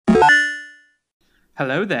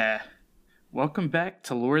Hello there. Welcome back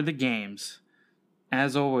to Lore of the Games.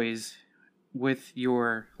 As always, with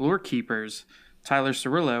your lore keepers, Tyler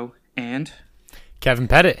Cirillo Kevin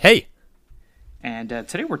Pettit, hey.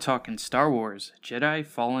 today we're talking Star Wars Jedi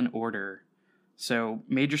Fallen Order. So,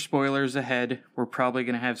 major spoilers ahead. We're probably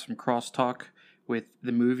going to have some crosstalk with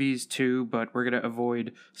the movies too, but we're going to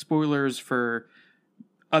avoid spoilers for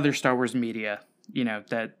other Star Wars media,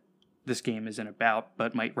 that this game isn't about,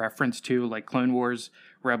 but might reference to, like Clone Wars,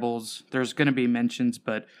 Rebels. There's going to be mentions,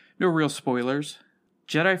 but no real spoilers.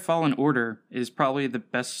 Jedi Fallen Order is probably the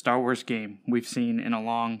best Star Wars game we've seen in a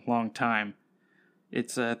long, long time.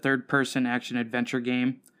 It's a third-person action-adventure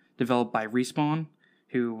game developed by Respawn,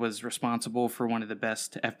 who was responsible for one of the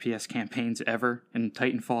best FPS campaigns ever in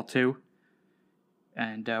Titanfall 2.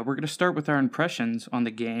 And we're going to start with our impressions on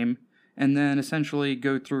the game, and then essentially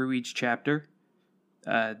go through each chapter.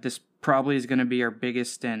 This probably is going to be our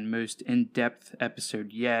biggest and most in-depth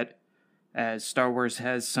episode yet, as Star Wars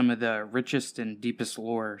has some of the richest and deepest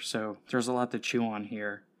lore, so there's a lot to chew on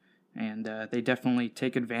here, and they definitely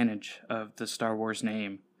take advantage of the Star Wars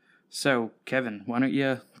name. So, Kevin, why don't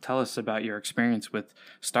you tell us about your experience with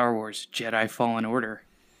Star Wars Jedi Fallen Order?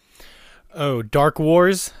 Oh, Dark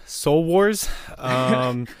Wars, Soul Wars.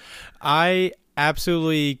 I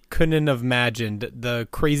absolutely couldn't have imagined the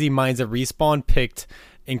crazy minds at Respawn picked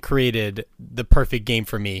and created the perfect game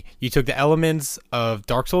for me. You took the elements of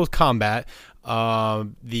Dark Souls combat,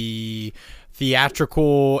 the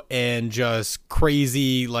theatrical and just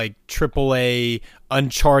crazy like AAA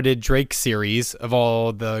Uncharted Drake series of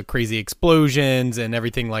all the crazy explosions and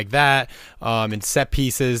everything like that, and set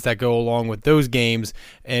pieces that go along with those games,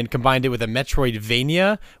 and combined it with a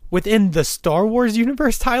Metroidvania within the Star Wars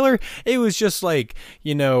universe. Tyler, it was just like,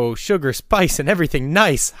 sugar, spice, and everything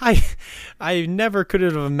nice. I never could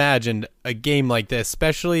have imagined a game like this,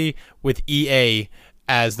 especially with EA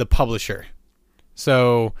as the publisher.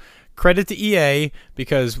 So credit to EA,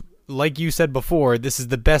 because like you said before, this is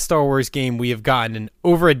the best Star Wars game we have gotten in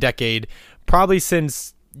over a decade, probably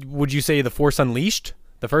since, would you say, The Force Unleashed,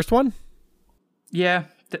 the first one? Yeah,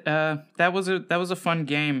 that was a fun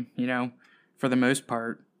game, for the most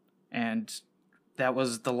part, and that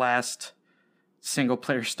was the last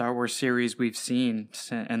single-player Star Wars series we've seen,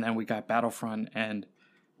 and then we got Battlefront, and,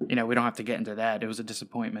 we don't have to get into that. It was a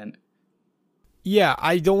disappointment. Yeah,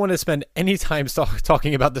 I don't want to spend any time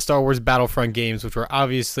talking about the Star Wars Battlefront games, which were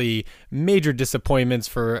obviously major disappointments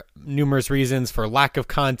for numerous reasons, for lack of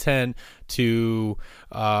content, to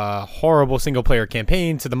horrible single-player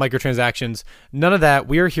campaign, to the microtransactions. None of that.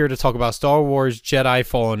 We are here to talk about Star Wars Jedi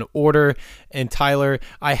Fallen Order. And Tyler,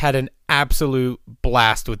 I had an absolute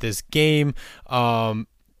blast with this game. The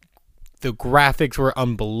graphics were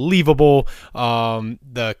unbelievable.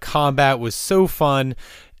 The combat was so fun.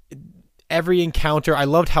 Every encounter, I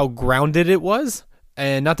loved how grounded it was.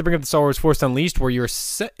 And not to bring up the Star Wars Force Unleashed, where you're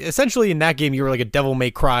essentially in that game, you were like a Devil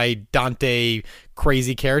May Cry, Dante,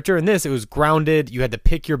 crazy character. In this, it was grounded. You had to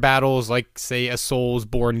pick your battles, like, say, a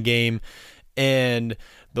Soulsborne game. And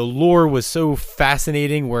the lore was so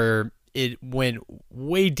fascinating, where it went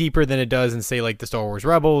way deeper than it does in, say, like the Star Wars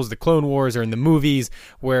Rebels, the Clone Wars, or in the movies,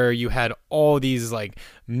 where you had all these like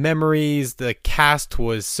memories. The cast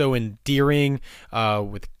was so endearing,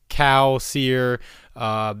 with Cal, Seer,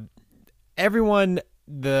 everyone.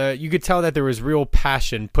 You could tell that there was real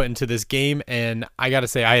passion put into this game, and I gotta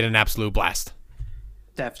say, I had an absolute blast.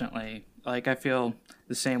 Definitely. Like, I feel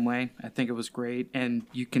the same way. I think it was great, and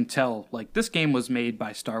you can tell, like, this game was made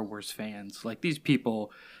by Star Wars fans. Like, these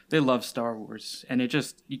people, they love Star Wars, and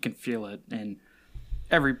you can feel it in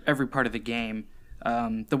every part of the game.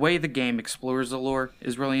 The way the game explores the lore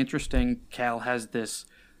is really interesting. Cal has this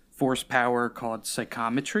force power called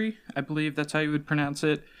psychometry, I believe that's how you would pronounce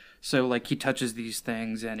it. So, like, he touches these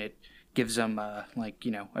things and it gives him, a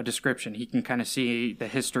description. He can kind of see the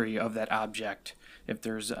history of that object if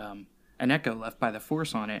there's an echo left by the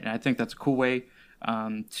force on it. And I think that's a cool way.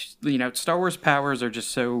 Star Wars powers are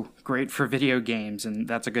just so great for video games, and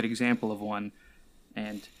that's a good example of one.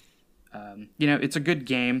 And, it's a good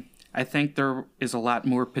game. I think there is a lot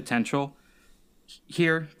more potential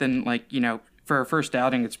here than, for our first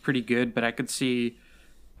outing, it's pretty good, but I could see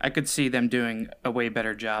them doing a way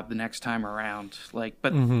better job the next time around.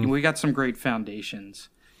 We got some great foundations,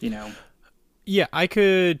 Yeah, I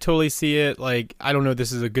could totally see it. Like, I don't know if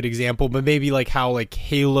this is a good example, but maybe like how like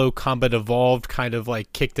Halo Combat Evolved kind of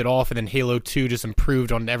like kicked it off, and then Halo 2 just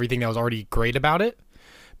improved on everything that was already great about it.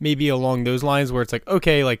 Maybe along those lines, where it's like,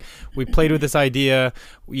 okay, like, we played with this idea,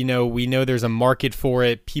 we know there's a market for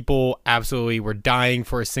it. People absolutely were dying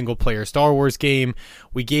for a single player Star Wars game.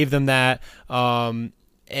 We gave them that.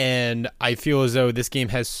 and I feel as though this game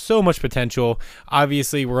has so much potential.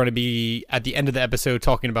 Obviously, we're going to be at the end of the episode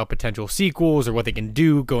talking about potential sequels or what they can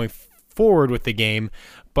do going forward with the game,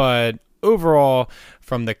 but overall,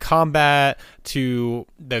 from the combat to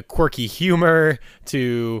the quirky humor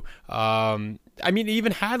to it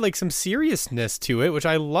even had like some seriousness to it, which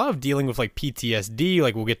I love, dealing with like PTSD,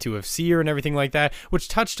 like we'll get to with Seer and everything like that, which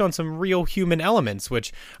touched on some real human elements,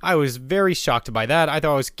 which I was very shocked by that. I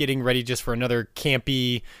thought I was getting ready just for another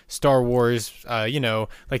campy Star Wars,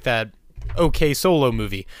 like that okay Solo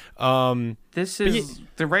movie. The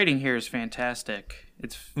writing here is fantastic.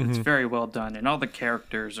 It's very well done, and all the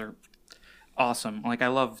characters are awesome. Like, I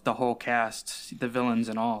love the whole cast, the villains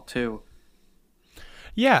and all too.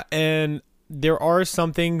 Yeah, and there are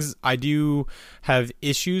some things I do have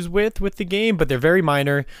issues with the game, but they're very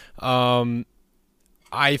minor.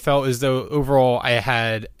 I felt as though overall I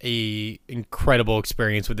had a incredible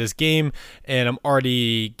experience with this game, and I'm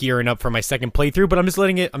already gearing up for my second playthrough, but I'm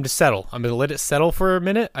just settle. I'm going to let it settle for a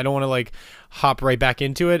minute. I don't want to like hop right back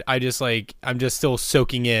into it. I'm just still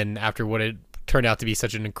soaking in after what it turned out to be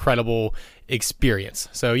such an incredible experience.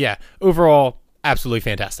 So yeah, overall, absolutely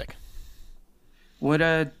fantastic. What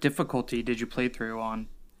difficulty did you play through on?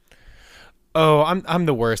 Oh, I'm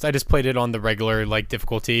the worst. I just played it on the regular like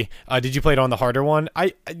difficulty. Did you play it on the harder one?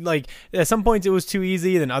 I like at some points it was too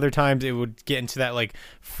easy, then other times it would get into that like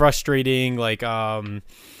frustrating like some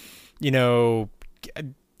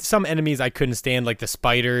enemies I couldn't stand, like the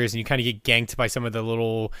spiders, and you kind of get ganked by some of the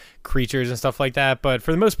little creatures and stuff like that. But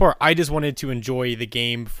for the most part, I just wanted to enjoy the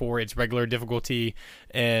game for its regular difficulty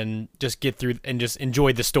and just get through and just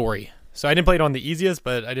enjoy the story. So I didn't play it on the easiest,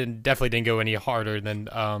 but I definitely didn't go any harder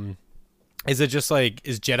than. Is it just like,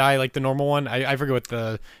 is Jedi like the normal one? I forget what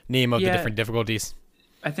the name of the different difficulties.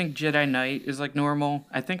 I think Jedi Knight is like normal.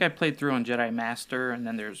 I think I played through on Jedi Master, and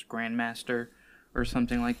then there's Grandmaster or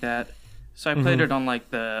something like that. So I played it on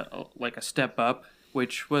like a step up,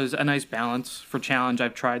 which was a nice balance for challenge.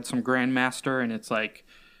 I've tried some Grandmaster, and it's like,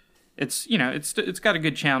 it's got a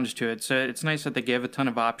good challenge to it. So it's nice that they give a ton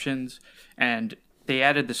of options, and they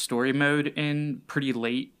added the story mode in pretty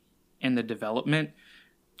late in the development,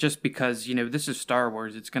 just because this is Star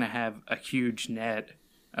Wars. It's going to have a huge net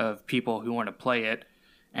of people who want to play it,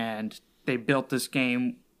 and they built this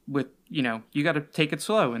game with, you got to take it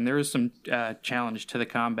slow, and there is some challenge to the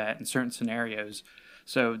combat in certain scenarios.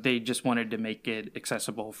 So they just wanted to make it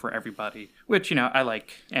accessible for everybody, which, I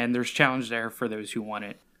like. And there's challenge there for those who want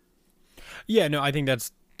it. Yeah, no, I think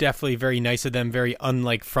that's definitely very nice of them, very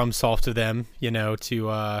unlike FromSoft of them,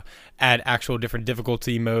 to add actual different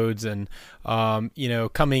difficulty modes and,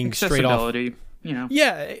 coming straight off.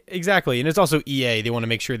 Yeah, exactly. And it's also EA. They want to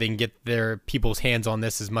make sure they can get their people's hands on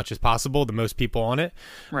this as much as possible, the most people on it.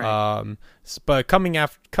 Right. But coming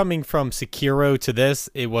from Sekiro to this,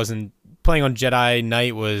 it wasn't, playing on Jedi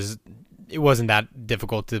Knight it wasn't that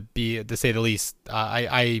difficult to say the least.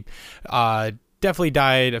 I definitely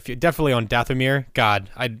died definitely on Dathomir. God,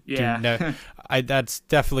 that's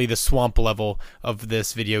definitely the swamp level of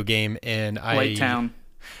this video game, and Blight Town.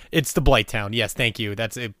 It's the Blight Town. Yes, thank you.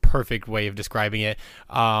 That's a perfect way of describing it.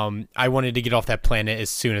 I wanted to get off that planet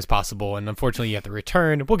as soon as possible, and unfortunately you have to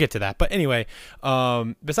return. We'll get to that. But anyway,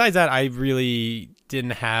 besides that, I really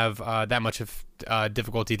didn't have that much of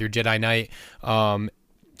difficulty through Jedi Knight.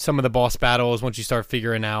 Some of the boss battles, once you start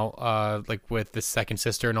figuring out, like with the second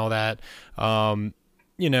sister and all that,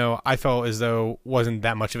 I felt as though wasn't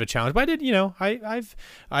that much of a challenge. But I did,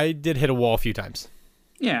 I did hit a wall a few times.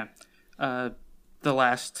 Yeah. The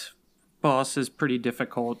last boss is pretty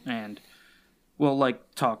difficult, and we'll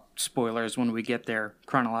talk spoilers when we get there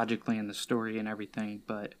chronologically in the story and everything.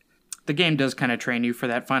 But the game does kind of train you for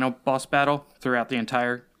that final boss battle throughout the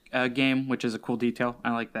entire game, which is a cool detail.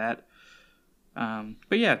 I like that.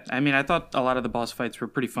 But yeah, I thought a lot of the boss fights were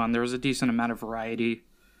pretty fun. There was a decent amount of variety.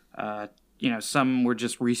 Some were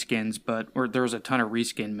just reskins, or there was a ton of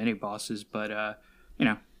reskin mini bosses, but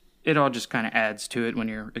it all just kind of adds to it when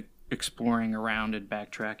you're exploring around and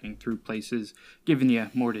backtracking through places, giving you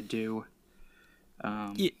more to do.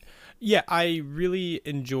 Yeah, I really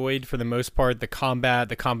enjoyed, for the most part, the combat,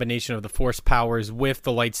 the combination of the force powers with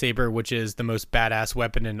the lightsaber, which is the most badass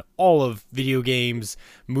weapon in all of video games,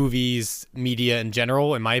 movies, media in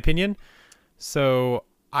general, in my opinion. So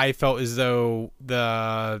I felt as though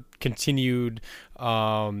the continued,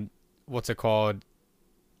 what's it called?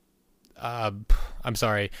 I'm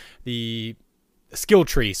sorry. skill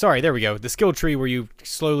tree. Sorry, there we go. The skill tree where you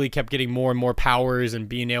slowly kept getting more and more powers and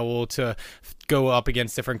being able to go up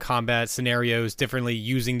against different combat scenarios differently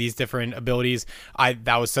using these different abilities.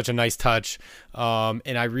 That was such a nice touch.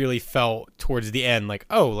 And I really felt towards the end like,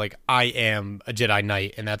 oh, like I am a Jedi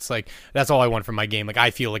Knight, and that's all I want from my game. Like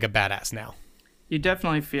I feel like a badass now. You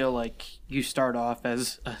definitely feel like you start off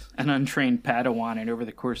as an untrained Padawan, and over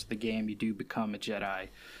the course of the game, you do become a Jedi.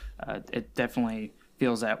 It definitely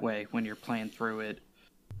feels that way when you're playing through it.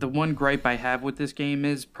 The one gripe I have with this game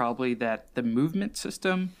is probably that the movement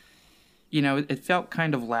system, it felt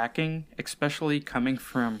kind of lacking, especially coming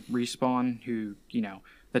from Respawn, who,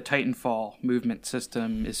 the Titanfall movement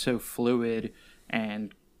system is so fluid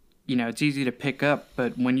and, it's easy to pick up,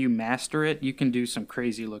 but when you master it, you can do some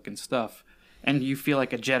crazy looking stuff. And you feel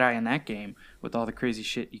like a Jedi in that game with all the crazy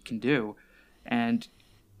shit you can do. And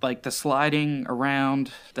like the sliding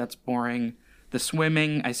around, that's boring. The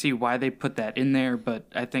swimming, I see why they put that in there, but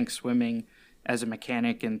I think swimming as a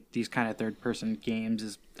mechanic in these kind of third-person games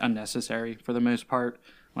is unnecessary for the most part.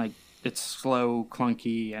 Like it's slow,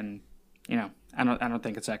 clunky, and I don't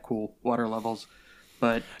think it's that cool. Water levels,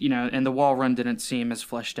 but and the wall run didn't seem as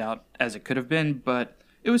fleshed out as it could have been, but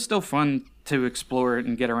it was still fun to explore it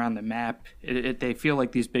and get around the map. They feel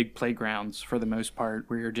like these big playgrounds for the most part,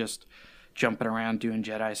 where you're just jumping around doing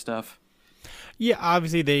Jedi stuff. Yeah,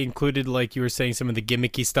 obviously they included, like you were saying, some of the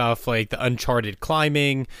gimmicky stuff, like the Uncharted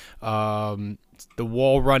climbing, the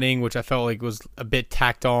wall running, which I felt like was a bit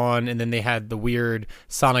tacked on, and then they had the weird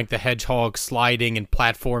Sonic the Hedgehog sliding and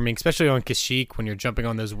platforming, especially on Kashyyyk when you're jumping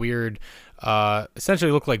on those weird,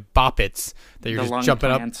 essentially look like boppets that you're just jumping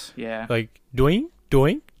plants, up, yeah, like doink,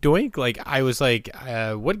 doink, doink. Like I was like,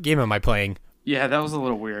 what game am I playing? Yeah, that was a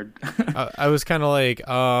little weird. I was kind of like,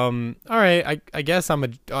 all right, I guess I'm a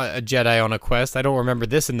Jedi on a quest. I don't remember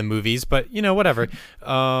this in the movies, but whatever.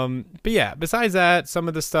 But yeah, besides that, some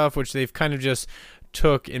of the stuff which they've kind of just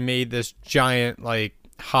took and made this giant like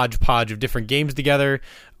hodgepodge of different games together.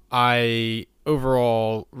 I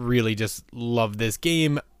overall really just love this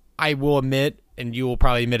game. I will admit, and you will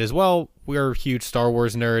probably admit as well, we're huge Star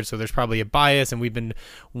Wars nerds, so there's probably a bias, and we've been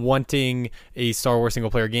wanting a Star Wars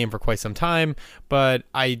single-player game for quite some time. But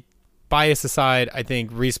bias aside, I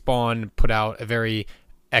think Respawn put out a very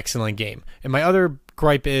excellent game. And my other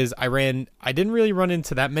gripe is I didn't really run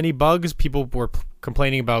into that many bugs. People were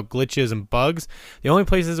complaining about glitches and bugs. The only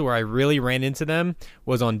places where I really ran into them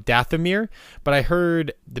was on Dathomir, but I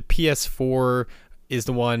heard the PS4 is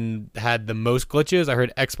the one that had the most glitches. I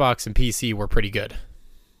heard Xbox and PC were pretty good.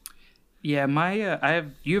 Yeah,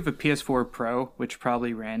 you have a PS4 Pro, which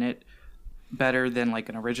probably ran it better than like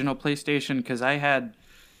an original PlayStation, because I had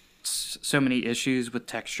so many issues with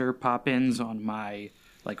texture pop-ins on my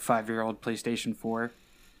like 5-year-old PlayStation 4.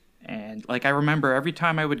 And like I remember every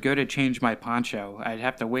time I would go to change my poncho, I'd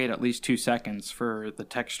have to wait at least 2 seconds for the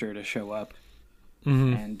texture to show up.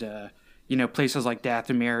 Mm-hmm. And places like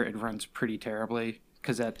Dathomir, it runs pretty terribly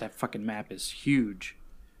because that fucking map is huge.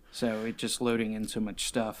 So it's just loading in so much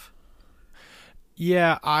stuff.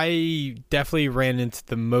 Yeah, I definitely ran into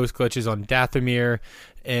the most glitches on Dathomir,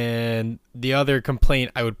 and the other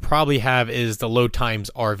complaint I would probably have is the load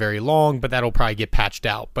times are very long, but that'll probably get patched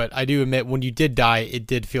out. But I do admit, when you did die, it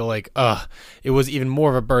did feel like, it was even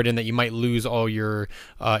more of a burden that you might lose all your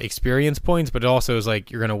experience points, but it also is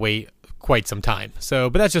like you're going to wait quite some time.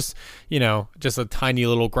 So, but that's just, just a tiny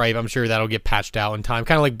little gripe. I'm sure that'll get patched out in time.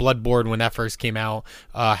 Kind of like Bloodborne when that first came out,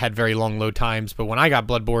 had very long load times. But when I got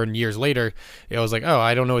Bloodborne years later, it was like, oh,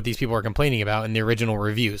 I don't know what these people are complaining about in the original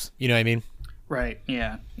reviews. You know what I mean? Right.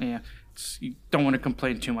 Yeah. Yeah. You don't want to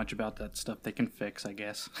complain too much about that stuff. They can fix, I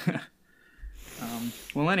guess.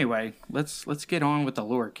 Well, anyway, let's get on with the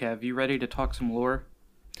lore. Kev, you ready to talk some lore?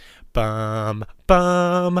 Bum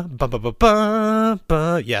bum bum bum bum bum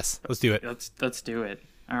bum. Yes, let's do it. Let's do it.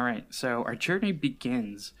 All right. So our journey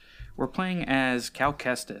begins. We're playing as Cal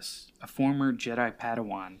Kestis, a former Jedi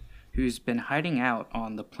Padawan who's been hiding out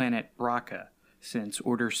on the planet Bracca since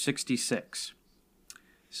Order 66.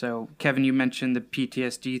 So, Kevin, you mentioned the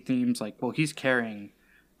PTSD themes. Like, well, he's carrying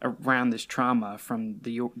around this trauma from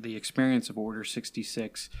the experience of Order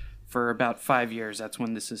 66 for about 5 years. That's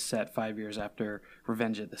when this is set, 5 years after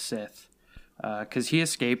Revenge of the Sith. Because he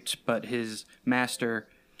escaped, but his master,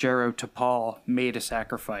 Jero Tapal, made a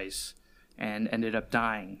sacrifice and ended up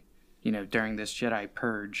dying, during this Jedi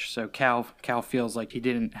purge. So Cal feels like he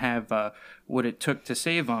didn't have what it took to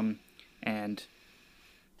save him, and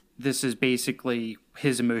this is basically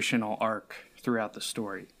his emotional arc throughout the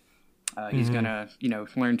story. He's gonna,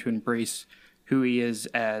 learn to embrace who he is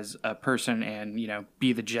as a person and,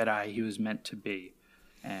 be the Jedi he was meant to be.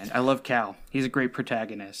 And I love Cal. He's a great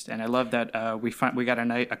protagonist, and I love that we got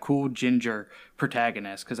a cool ginger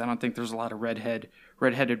protagonist, because I don't think there's a lot of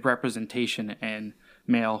redheaded representation in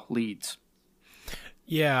male leads.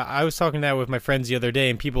 Yeah, I was talking that with my friends the other day,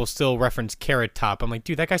 and people still reference Carrot Top. I'm like,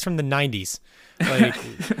 dude, that guy's from the '90s. Like,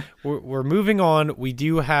 we're moving on. We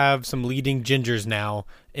do have some leading gingers now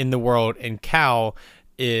in the world, and Cal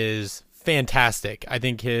is fantastic. I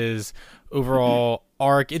think his overall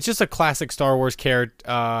arc, it's just a classic Star Wars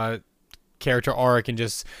character arc, and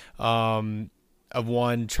just of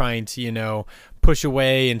one trying to, push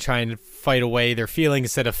away and trying to fight away their feelings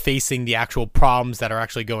instead of facing the actual problems that are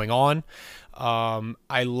actually going on.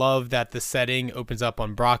 I love that the setting opens up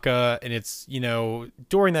on Braca, and it's,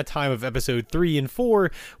 during that time of episode 3 and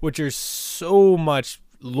 4, which are so much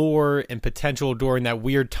lore and potential during that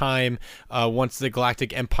weird time once the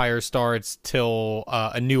Galactic Empire starts till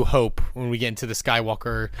A New Hope, when we get into the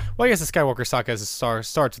Skywalker. Well, I guess the Skywalker saga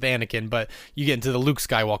starts with Anakin, but you get into the Luke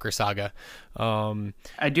Skywalker saga.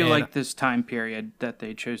 I do like this time period that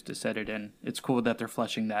they chose to set it in. It's cool that they're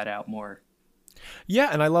fleshing that out more. Yeah,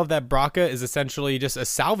 and I love that Braca is essentially just a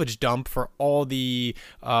salvage dump for all the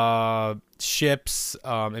ships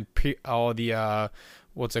and all the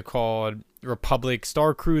what's it called? Republic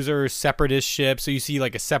Star Cruisers, Separatist ships. So you see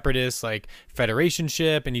like a Separatist, like Federation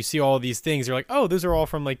ship, and you see all these things. You're like, oh, those are all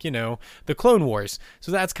from like, the Clone Wars.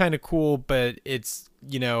 So that's kind of cool, but it's,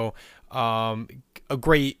 a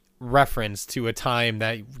great reference to a time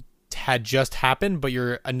that had just happened, but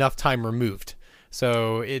you're enough time removed.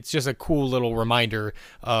 So it's just a cool little reminder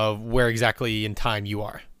of where exactly in time you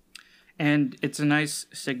are. And it's a nice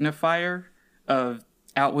signifier of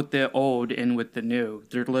out with the old, in with the new.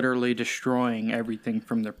 They're literally destroying everything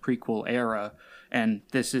from the prequel era, and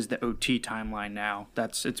this is the OT timeline now.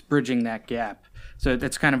 It's bridging that gap. So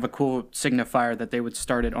that's kind of a cool signifier that they would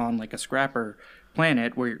start it on like a scrapper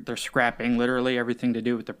planet, where they're scrapping literally everything to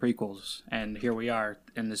do with the prequels, and here we are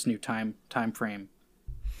in this new time frame.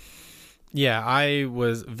 Yeah, I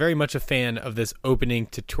was very much a fan of this opening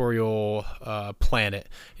tutorial planet.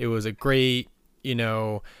 It was a great,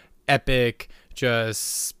 epic,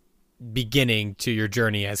 just beginning to your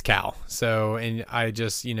journey as Cal. So, and I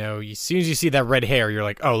just, as soon as you see that red hair, you're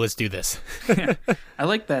like, oh, let's do this. I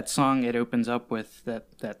like that song. It opens up with that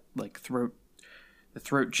like throat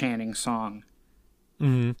chanting song.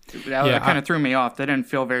 Mm-hmm. That kind of threw me off. That didn't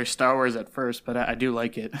feel very Star Wars at first, but I do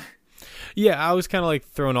like it. Yeah, I was kind of like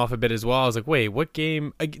thrown off a bit as well. I was like, wait, what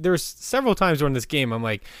game? There's several times during this game I'm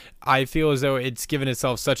like, I feel as though it's given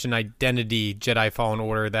itself such an identity, Jedi Fallen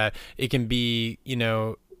Order, that it can be,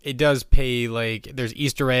 it does pay, like, there's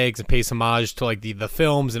Easter eggs and pays homage to like the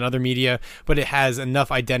films and other media, but it has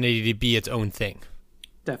enough identity to be its own thing.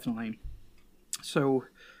 Definitely. So,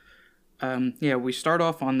 we start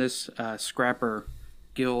off on this Scrapper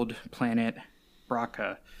Guild planet,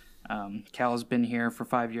 Braca. Cal's been here for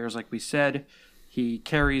 5 years, like we said. He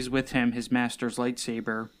carries with him his master's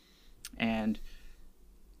lightsaber, and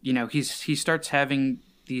he starts having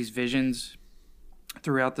these visions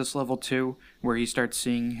throughout this level 2, where he starts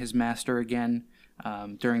seeing his master again.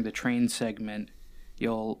 During the train segment,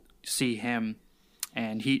 you'll see him,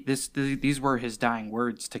 and these were his dying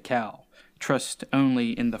words to Cal: "Trust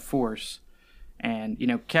only in the Force." And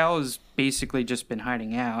Cal has basically just been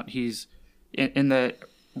hiding out. He's in the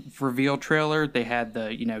reveal trailer, they had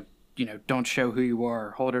the don't show who you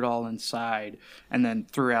are, hold it all inside, and then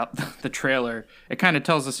throughout the trailer it kind of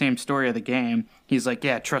tells the same story of the game. He's like,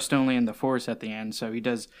 yeah, trust only in the Force at the end. So he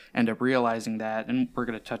does end up realizing that, and we're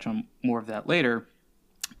going to touch on more of that later.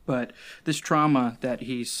 But this trauma that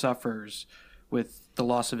he suffers with the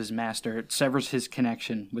loss of his master, it severs his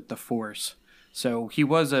connection with the Force. So he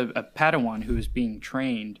was a Padawan who was being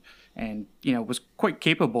trained, and was quite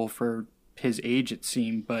capable for his age, it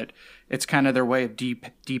seemed, but it's kind of their way of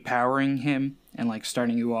depowering him and like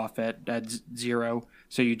starting you off at zero.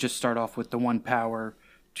 So you just start off with the one power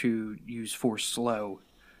to use Force slow,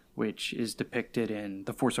 which is depicted in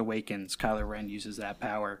The Force Awakens. Kylo Ren uses that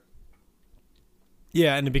power.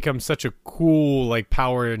 Yeah, and it becomes such a cool like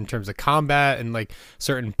power in terms of combat and like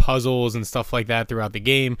certain puzzles and stuff like that throughout the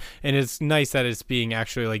game. And it's nice that it's being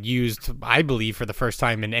actually like used, I believe, for the first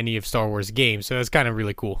time in any of Star Wars games. So it's kind of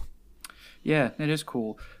really cool. Yeah, it is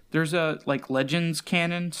cool. There's like Legends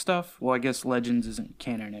canon stuff. Well, I guess Legends isn't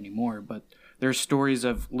canon anymore, but there's stories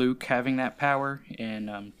of Luke having that power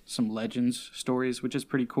in some Legends stories, which is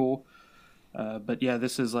pretty cool. But yeah,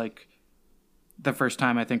 this is like the first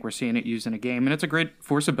time I think we're seeing it used in a game, and it's a great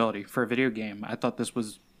Force ability for a video game. I thought this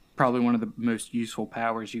was probably one of the most useful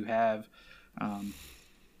powers you have.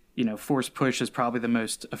 Force push is probably the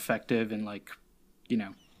most effective in like,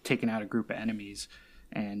 taking out a group of enemies.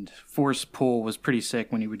 And Force pull was pretty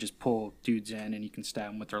sick when he would just pull dudes in and you can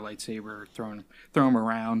stab them with their lightsaber or throw them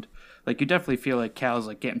around. Like, you definitely feel like Cal's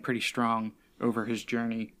like getting pretty strong over his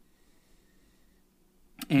journey.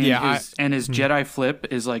 And his Jedi flip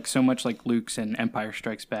is like so much like Luke's in Empire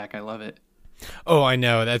Strikes Back. I love it. Oh, I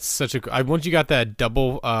know. That's such once you got that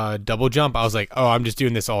double jump, I was like, oh, I'm just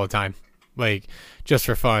doing this all the time, like just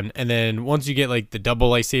for fun. And then once you get like the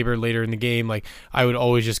double lightsaber later in the game, like I would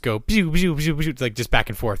always just go pew, pew, pew, pew, like just back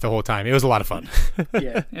and forth the whole time. It was a lot of fun.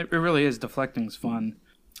 Yeah, it really is. Deflecting's fun.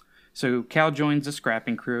 So Cal joins the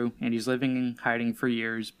scrapping crew, and he's living in hiding for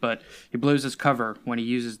years, but he blows his cover when he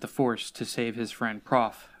uses the Force to save his friend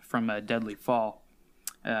Prof from a deadly fall.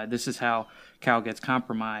 This is how Cal gets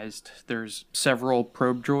compromised. There's several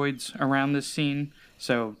probe droids around this scene,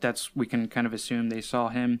 so we can kind of assume they saw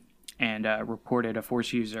him and reported a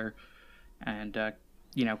Force user. And,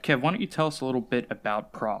 Kev, why don't you tell us a little bit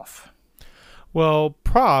about Prof? Well,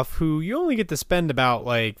 Prof, who you only get to spend about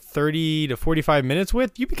like 30 to 45 minutes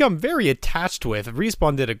with, you become very attached with.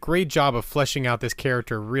 Respawn did a great job of fleshing out this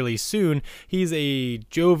character really soon. He's a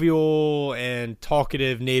jovial and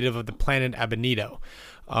talkative native of the planet Abonito.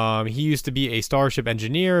 He used to be a starship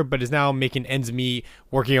engineer, but is now making ends meet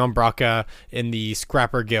working on Braca in the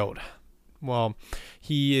Scrapper Guild. Well,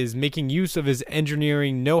 he is making use of his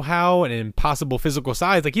engineering know-how and impossible physical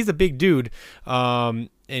size. Like, he's a big dude, and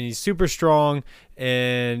he's super strong,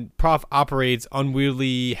 and Prof operates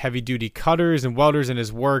unwieldy heavy-duty cutters and welders in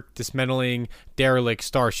his work dismantling derelict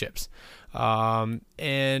starships.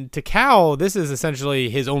 And to Cal, this is essentially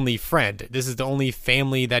his only friend. This is the only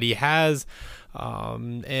family that he has.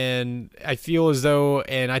 And I feel as though,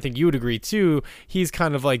 and I think you would agree too, he's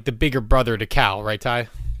kind of like the bigger brother to Cal, right, Ty?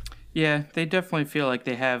 Yeah, they definitely feel like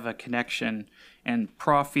they have a connection. And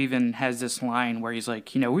Prof even has this line where he's like,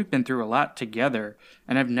 we've been through a lot together,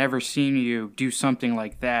 and I've never seen you do something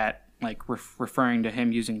like that, like referring to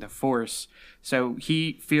him using the Force. So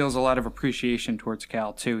he feels a lot of appreciation towards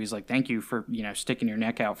Cal, too. He's like, thank you for, sticking your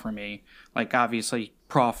neck out for me. Like, obviously,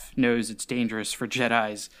 Prof knows it's dangerous for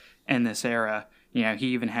Jedis in this era. He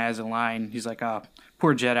even has a line. He's like,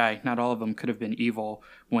 poor Jedi, not all of them could have been evil,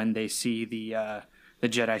 when they see the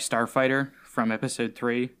Jedi Starfighter from Episode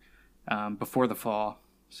 3 before the fall.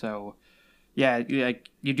 So, yeah,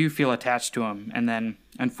 you do feel attached to him. And then,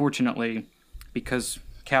 unfortunately, because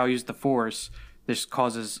Cal used the Force, this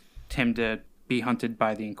causes him to be hunted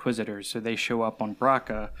by the Inquisitors. So they show up on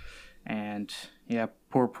Braca, and, yeah,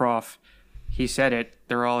 poor Prof, he said it,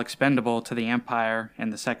 they're all expendable to the Empire,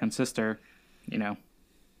 and the second sister,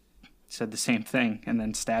 said the same thing and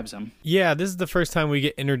then stabs him. Yeah, this is the first time we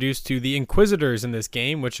get introduced to the Inquisitors in this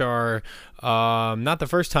game, which are not the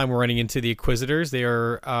first time we're running into the Inquisitors. They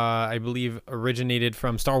are, I believe, originated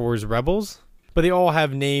from Star Wars Rebels. But they all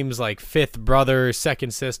have names like Fifth Brother,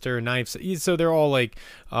 Second Sister, Ninth. So they're all like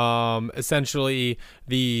essentially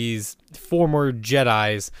these former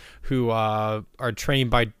Jedis who are trained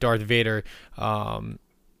by Darth Vader.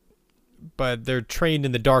 But they're trained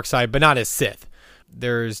in the dark side, but not as Sith.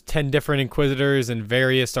 There's 10 different Inquisitors in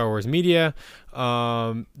various Star Wars media.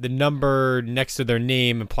 The number next to their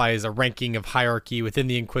name implies a ranking of hierarchy within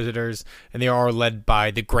the Inquisitors, and they are led by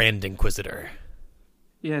the Grand Inquisitor.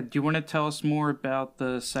 Yeah, do you want to tell us more about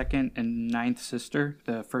the second and ninth sister,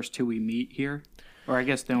 the first two we meet here? Or I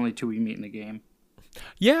guess the only two we meet in the game.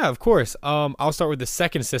 Yeah, of course. I'll start with the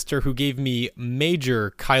second sister, who gave me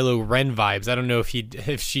major Kylo Ren vibes. I don't know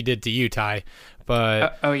if she did to you, Ty,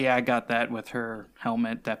 but oh yeah, I got that with her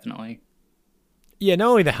helmet, definitely. Yeah, not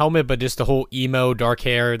only the helmet, but just the whole emo, dark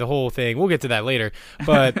hair, the whole thing. We'll get to that later.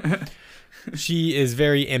 But she is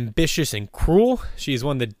very ambitious and cruel. She is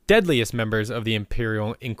one of the deadliest members of the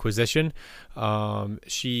Imperial Inquisition.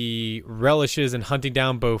 She relishes in hunting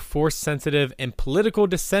down both Force-sensitive and political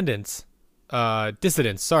dissidents for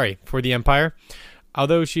the Empire.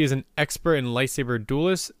 Although she is an expert in lightsaber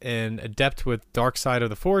duelist and adept with dark side of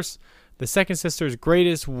the Force, the second sister's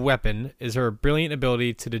greatest weapon is her brilliant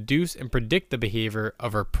ability to deduce and predict the behavior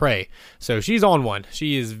of her prey. So she's on one.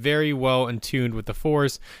 She is very well in tune with the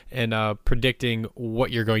Force and predicting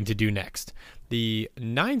what you're going to do next. The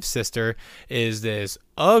ninth sister is this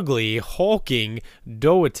ugly, hulking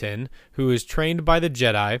Doatin who is trained by the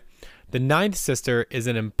Jedi. The ninth sister is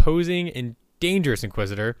an imposing and dangerous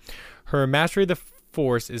Inquisitor. Her mastery of the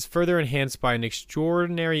Force is further enhanced by an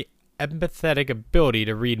extraordinary empathetic ability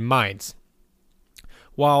to read minds.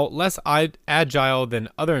 While less agile than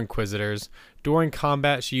other Inquisitors, during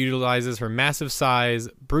combat she utilizes her massive size,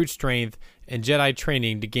 brute strength, and Jedi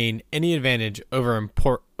training to gain any advantage over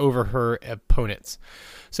her opponents.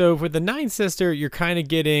 So with the ninth sister, you're kind of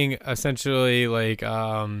getting essentially like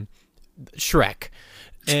Shrek.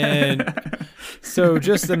 And so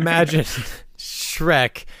just imagine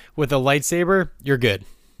Shrek with a lightsaber, you're good.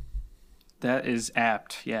 That is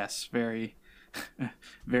apt. Yes, very,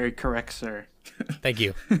 very correct, sir. Thank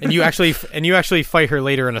you. And you actually fight her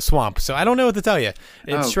later in a swamp. So I don't know what to tell you.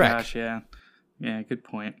 It's Shrek. Gosh, yeah, good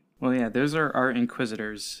point. Well, yeah, those are our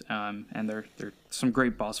Inquisitors, and they're some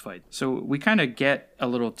great boss fights. So we kind of get a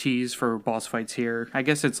little tease for boss fights here. I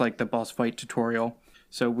guess it's like the boss fight tutorial.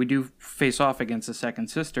 So we do face off against the second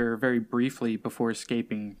sister very briefly before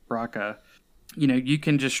escaping Braca. You know, you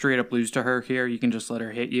can just straight up lose to her here. You can just let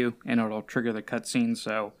her hit you, and it'll trigger the cutscene.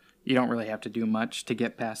 So you don't really have to do much to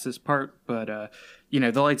get past this part. But you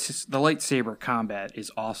know, the lightsaber combat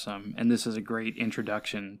is awesome, and this is a great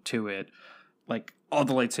introduction to it. Like, all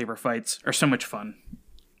the lightsaber fights are so much fun.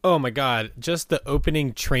 Oh my god, just the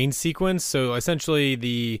opening train sequence. So essentially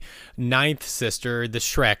the ninth sister, the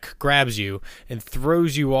Shrek, grabs you and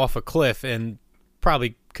throws you off a cliff and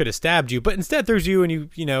probably could have stabbed you, but instead throws you, and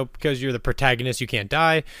you know, because you're the protagonist, you can't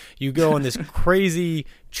die. You go on this crazy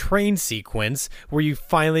train sequence where you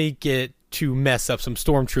finally get to mess up some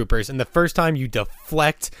stormtroopers, and the first time you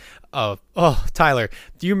deflect Tyler,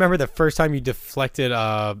 do you remember the first time you deflected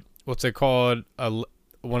what's it called?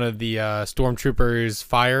 One of the stormtroopers'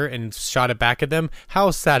 fire and shot it back at them?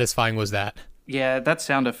 How satisfying was that? Yeah, that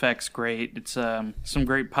sound effect's great. It's some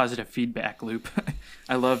great positive feedback loop.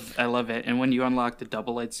 I love it. And when you unlock the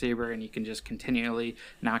double lightsaber and you can just continually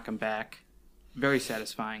knock them back, very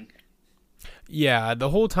satisfying. Yeah, the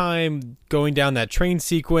whole time going down that train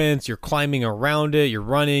sequence, you're climbing around it, you're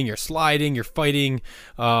running, you're sliding, you're fighting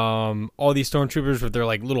all these stormtroopers with their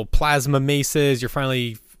like little plasma maces. You're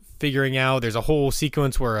finally figuring out there's a whole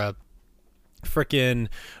sequence where a freaking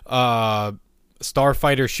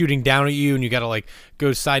starfighter shooting down at you, and you gotta like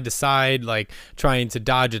go side to side, like trying to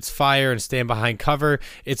dodge its fire and stand behind cover.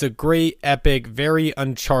 It's a great, epic, very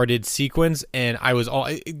Uncharted sequence, and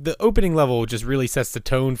the opening level just really sets the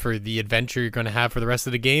tone for the adventure you're going to have for the rest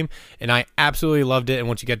of the game, and I absolutely loved it. And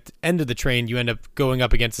once you get to the end of the train, you end up going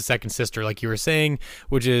up against the second sister, like you were saying,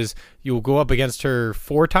 which is you'll go up against her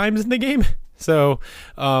 4 times in the game. So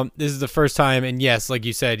this is the first time, and yes, like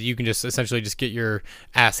you said, you can just essentially just get your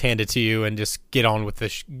ass handed to you and just get on with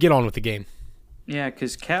the game. Yeah,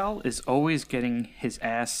 because Cal is always getting his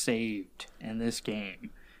ass saved in this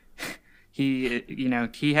game. He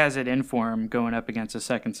has it in for him going up against a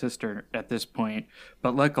second sister at this point,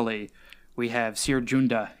 but luckily we have Sir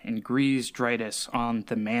Junda and Grease Dritus on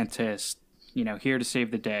the Mantis, here to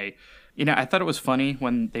save the day. I thought it was funny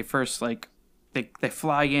when they first They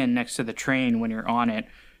fly in next to the train when you're on it,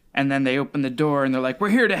 and then they open the door and they're like, "We're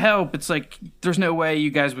here to help." It's like, there's no way you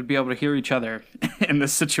guys would be able to hear each other in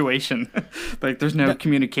this situation. Like, there's no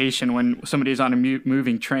communication when somebody's on a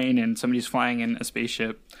moving train and somebody's flying in a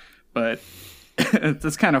spaceship. But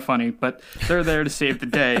it's kind of funny, but they're there to save the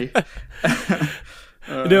day.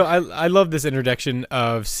 I love this introduction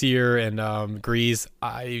of Seer and Grease.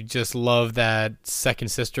 I just love that second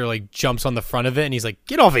sister like jumps on the front of it, and he's like,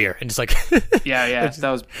 "Get over here!" and just like, yeah,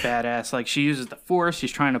 that was badass. Like, she uses the Force.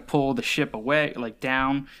 She's trying to pull the ship away, like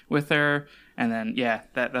down with her, and then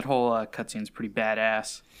that whole cutscene's pretty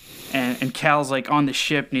badass. And Cal's like on the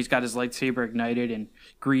ship, and he's got his lightsaber ignited, and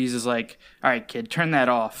Grease is like, "All right, kid, turn that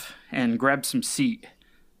off and grab some seat."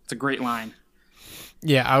 It's a great line.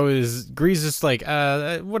 Yeah, Grease just like,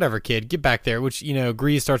 whatever, kid, get back there. Which,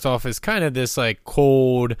 Grease starts off as kind of this like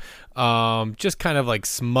cold, just kind of like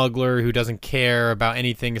smuggler who doesn't care about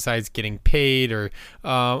anything besides getting paid, or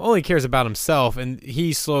only cares about himself. And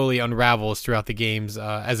he slowly unravels throughout the games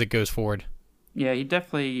as it goes forward. Yeah, he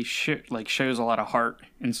definitely shows a lot of heart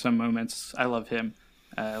in some moments. I love him.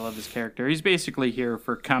 I love his character. He's basically here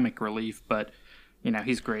for comic relief, but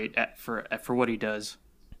he's great for what he does.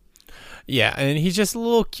 Yeah, and he's just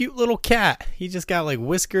a cute little cat. He just got like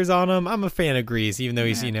whiskers on him. I'm a fan of Grease, even though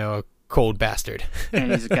he's a cold bastard.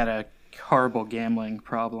 And he's got a horrible gambling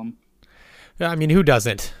problem. I mean, who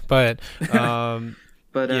doesn't? But yeah.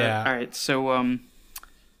 All right. So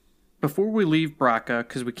before we leave Braca,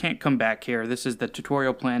 because we can't come back here, this is the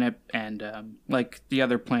tutorial planet, and like the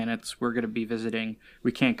other planets we're going to be visiting,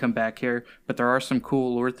 we can't come back here. But there are some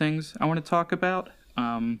cool lore things I want to talk about.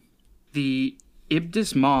 The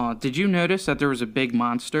Ibtis Maw, did you notice that there was a big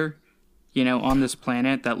monster, on this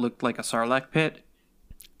planet that looked like a Sarlacc pit?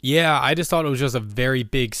 Yeah, I just thought it was just a very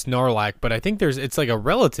big Snarlack, but I think it's like a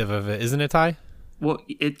relative of it, isn't it, Ty? Well,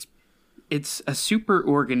 it's a super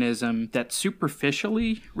organism that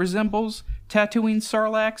superficially resembles Tatooine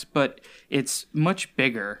Sarlaccs, but it's much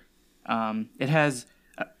bigger. It has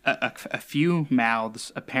a few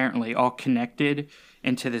mouths apparently all connected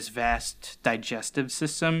into this vast digestive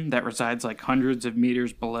system that resides like hundreds of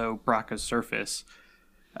meters below Bracca's surface.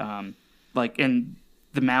 And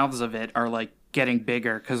the mouths of it are like getting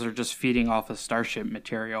bigger because they're just feeding off of starship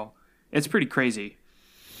material. It's pretty crazy.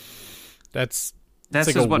 That's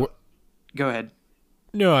like like what. Go ahead.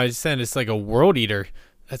 No, I said it's like a world eater.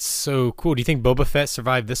 That's so cool. Do you think Boba Fett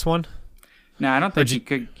survived this one? No, I don't think he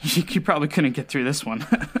could. He probably couldn't get through this one.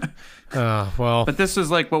 Well. But this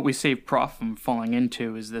is like what we saved Prof from falling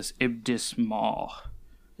into, is this Ibtis Maw.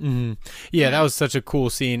 Mm-hmm. Yeah, that was such a cool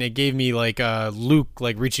scene. It gave me like Luke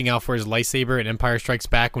like reaching out for his lightsaber in Empire Strikes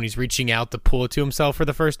Back when he's reaching out to pull it to himself for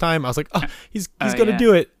the first time. I was like, oh, he's gonna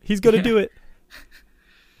do it. He's gonna do it.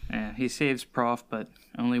 Yeah, he saves Prof, but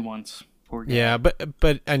only once. Poor guy. Yeah,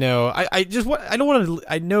 but I know I don't want to.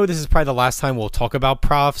 I know this is probably the last time we'll talk about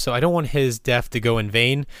Prof, so I don't want his death to go in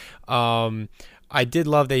vain. I did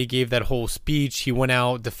love that he gave that whole speech. He went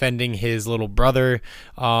out defending his little brother.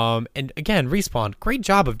 And again, Respawn, great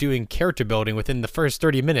job of doing character building within the first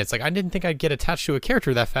 30 minutes. Like, I didn't think I'd get attached to a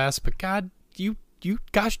character that fast, but God, you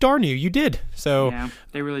gosh darn you did. So yeah,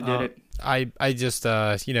 they really did it. I just,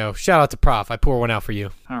 shout out to Prof. I pour one out for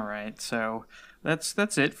you. All right, so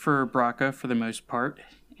that's it for Bracca for the most part.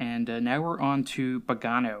 And now we're on to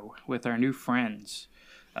Bogano with our new friends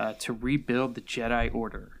to rebuild the Jedi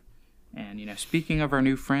Order. And speaking of our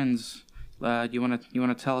new friends, you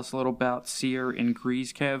wanna tell us a little about Seer and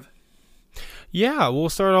Grease, Kev? Yeah, we'll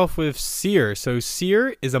start off with Seer. So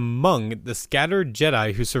Seer is among the scattered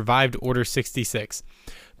Jedi who survived Order 66,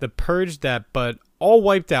 the purge that but all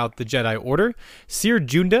wiped out the Jedi Order. Seer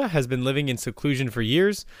Junda has been living in seclusion for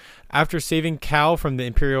years. After saving Cal from the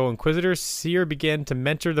Imperial Inquisitor, Seer began to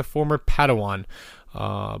mentor the former Padawan.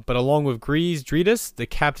 But along with Grease Dreedus, the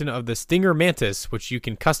captain of the Stinger Mantis, which you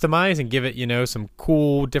can customize and give it, some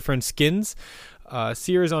cool different skins,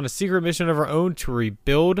 Seer is on a secret mission of her own to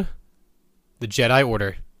rebuild the Jedi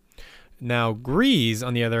Order. Now, Grease,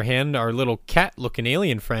 on the other hand, our little cat-looking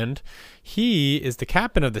alien friend, he is the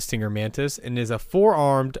captain of the Stinger Mantis and is a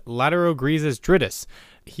four-armed Latero Greases Dreedus.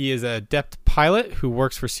 He is an adept pilot who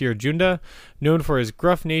works for Seer Junda, known for his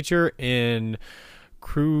gruff nature and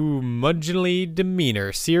curmudgeonly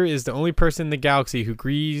demeanor. Seer is the only person in the galaxy who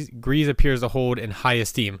Grease appears to hold in high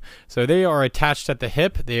esteem. So they are attached at the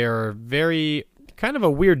hip. They are very kind of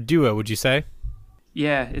a weird duo, would you say?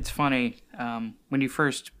 Yeah, it's funny. When you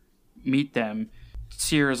first meet them,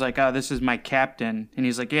 Seer is like, "Oh, this is my captain," and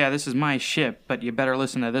he's like, "Yeah, this is my ship, but you better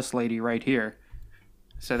listen to this lady right here."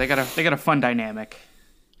 So they got a fun dynamic.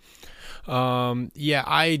 Yeah,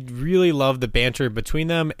 I really love the banter between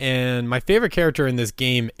them, and my favorite character in this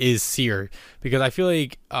game is Seer, because I feel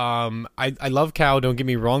like I love Cal, don't get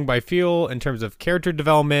me wrong, but I feel in terms of character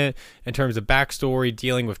development, in terms of backstory,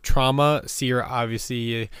 dealing with trauma, Seer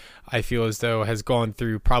obviously I feel as though has gone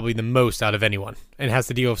through probably the most out of anyone, and has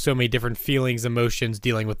to deal with so many different feelings, emotions,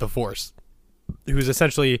 dealing with the Force, who's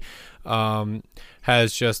essentially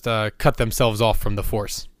has just cut themselves off from the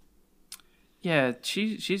Force. Yeah,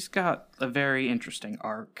 she's got a very interesting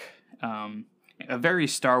arc, a very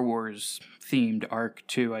Star Wars themed arc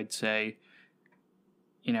too, I'd say.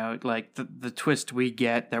 Like the twist we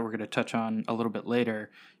get that we're going to touch on a little bit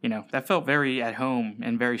later, that felt very at home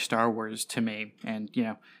and very Star Wars to me. And,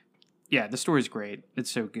 yeah, the story's great.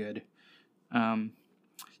 It's so good. Do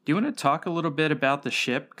you want to talk a little bit about the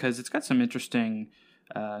ship? Because it's got some interesting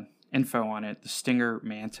info on it, the Stinger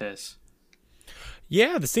Mantis.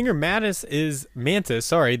 Yeah, the Stinger Mantis is the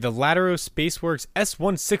Latero Spaceworks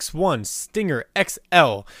S-161 Stinger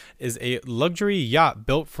XL is a luxury yacht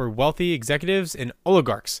built for wealthy executives and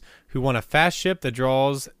oligarchs who want a fast ship that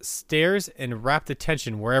draws stares and rapt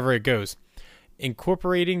attention wherever it goes,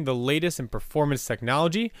 incorporating the latest in performance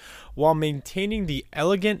technology while maintaining the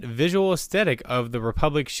elegant visual aesthetic of the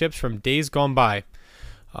Republic ships from days gone by.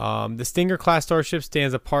 The Stinger-class starship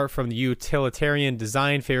stands apart from the utilitarian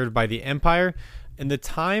design favored by the Empire. In the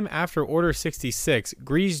time after Order 66,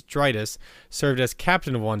 Grease Dreedus served as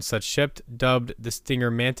captain of one such ship, dubbed the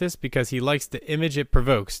Stinger Mantis, because he likes the image it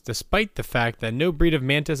provokes, despite the fact that no breed of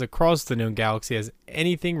mantis across the known galaxy has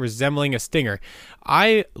anything resembling a stinger.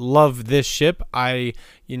 I love this ship. I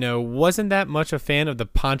wasn't that much a fan of the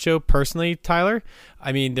poncho personally, Tyler.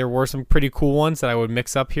 I mean, there were some pretty cool ones that I would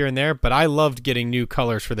mix up here and there, but I loved getting new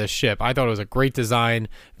colors for this ship. I thought it was a great design,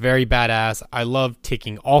 very badass. I loved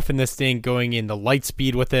taking off in this thing, going into light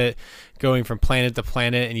speed with it, going from planet to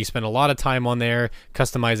planet, and you spend a lot of time on there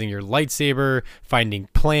customizing your lightsaber, finding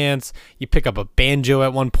plants. You pick up a banjo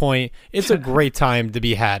at one point. It's a great time to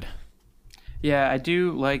be had. Yeah, I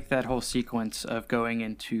do like that whole sequence of going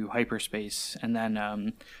into hyperspace, and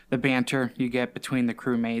then the banter you get between the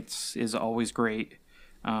crewmates is always great.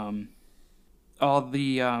 Um, all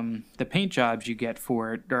the paint jobs you get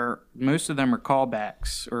for it are most of them are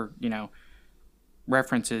callbacks or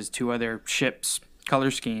references to other ships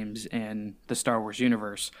color schemes in the Star Wars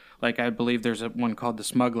universe. Like I believe there's one called the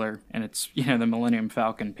Smuggler, and it's the Millennium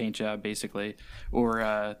Falcon paint job basically,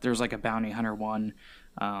 or there's like a Bounty Hunter one.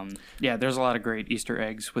 Yeah, there's a lot of great Easter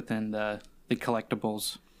eggs within the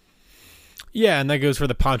collectibles. Yeah, and that goes for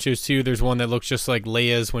the ponchos too. There's one that looks just like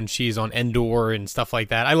Leia's when she's on Endor and stuff like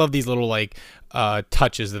that. I love these little like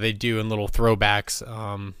touches that they do in little throwbacks,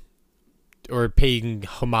 or paying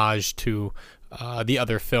homage to the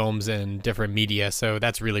other films and different media. So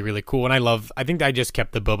that's really, really cool. And I think I just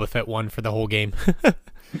kept the Boba Fett one for the whole game.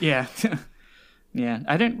 Yeah. Yeah,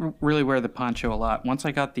 I didn't really wear the poncho a lot. Once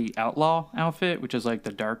I got the outlaw outfit, which is like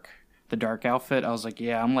the dark outfit, I was like,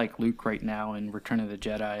 yeah, I'm like Luke right now in Return of the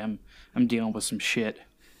Jedi. I'm dealing with some shit,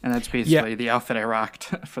 and that's basically the outfit I rocked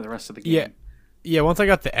for the rest of the game. Yeah, yeah. Once I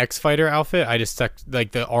got the X-Fighter outfit, I just stuck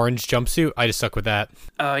like the orange jumpsuit. I just stuck with that.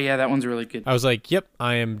 Oh yeah, that one's really good. I was like, yep,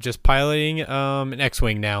 I am just piloting an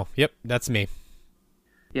X-wing now. Yep, that's me.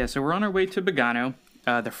 Yeah, so we're on our way to Bogano.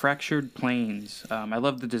 The Fractured Plains. I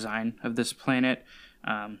love the design of this planet.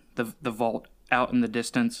 The vault out in the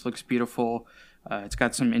distance looks beautiful. It's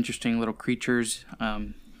got some interesting little creatures.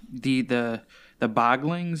 The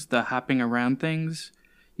boglings, the hopping around things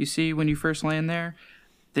you see when you first land there,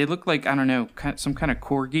 they look like, I don't know, some kind of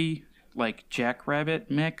corgi, like jackrabbit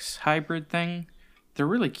mix hybrid thing. They're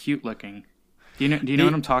really cute looking. Do you know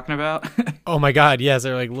what I'm talking about? Oh my god, yes,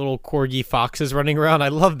 they're like little corgi foxes running around. I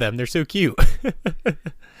love them. They're so cute.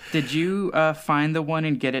 Did you find the one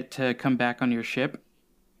and get it to come back on your ship?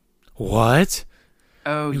 What?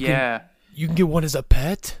 Oh, yeah. You can get one as a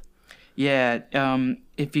pet? Yeah,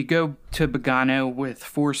 if you go to Bogano with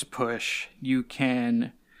force push, you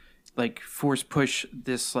can like force push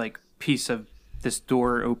this like piece of this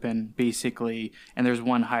door open basically, and there's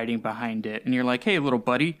one hiding behind it, and you're like, hey little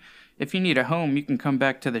buddy, if you need a home you can come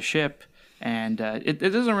back to the ship. And it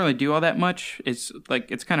doesn't really do all that much. It's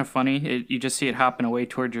kind of funny. You just see it hopping away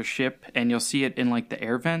towards your ship, and you'll see it in like the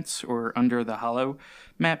air vents or under the holo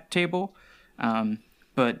map table.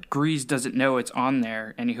 But Grease doesn't know it's on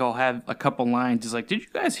there, and he'll have a couple lines. He's like, did you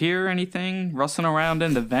guys hear anything rustling around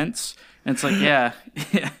in the vents? And it's like, yeah.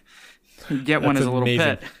 You get one as a little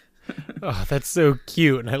amazing pet. Oh, that's so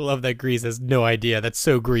cute, and I love that Grease has no idea. That's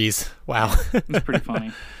so Grease. Wow. It's pretty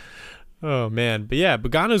funny. Oh man, but yeah,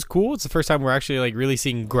 Bogano's cool. It's the first time we're actually like really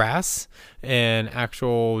seeing grass and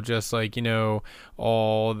actual just like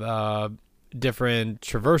all the different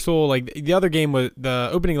traversal. Like the other game was the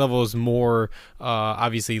opening level is more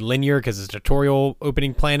obviously linear because it's a tutorial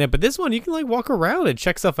opening planet, but this one you can like walk around and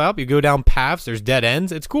check stuff out. You go down paths, there's dead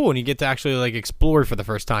ends. It's cool, and you get to actually like explore for the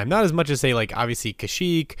first time. Not as much as say like obviously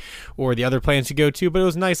Kashyyyk or the other planets you go to, but it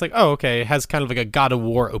was nice. Like, oh okay, it has kind of like a God of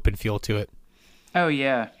War open feel to it. Oh,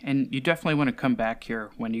 yeah, and you definitely want to come back here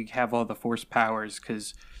when you have all the force powers,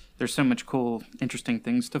 because there's so much cool, interesting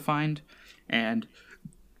things to find. And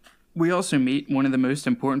we also meet one of the most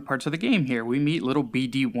important parts of the game here. We meet little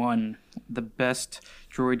BD-1, the best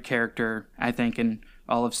droid character, I think, in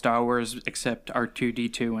all of Star Wars, except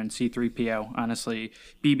R2-D2 and C-3PO. Honestly,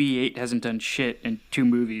 BB-8 hasn't done shit in 2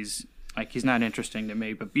 movies. Like, he's not interesting to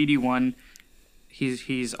me, but BD-1,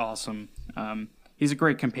 he's awesome. He's a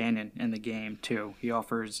great companion in the game, too. He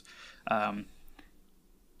offers a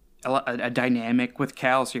dynamic with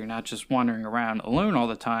Cal, so you're not just wandering around alone all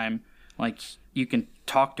the time. Like, you can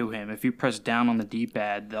talk to him. If you press down on the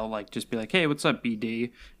D-pad, they'll, like, just be like, hey, what's up,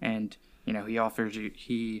 BD? And, he offers you,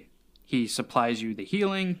 he supplies you the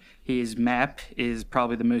healing. His map is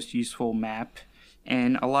probably the most useful map.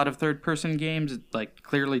 And a lot of third-person games, it, like,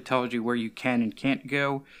 clearly tells you where you can and can't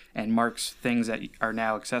go and marks things that are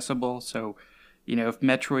now accessible, so... if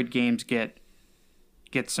Metroid games get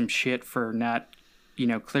some shit for not,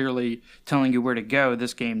 clearly telling you where to go,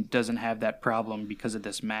 this game doesn't have that problem because of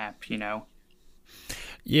this map,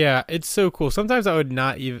 Yeah, it's so cool. Sometimes I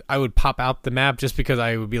would pop out the map just because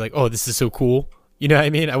I would be like, oh, this is so cool. You know what I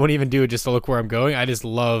mean? I wouldn't even do it just to look where I'm going. I just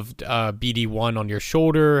loved BD-1 on your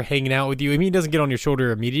shoulder, hanging out with you. I mean, he doesn't get on your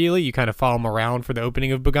shoulder immediately. You kind of follow him around for the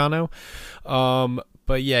opening of Bogano.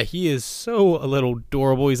 But yeah, he is so a little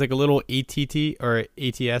adorable. He's like a little ATT or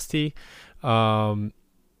ATST. Or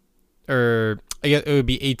I guess it would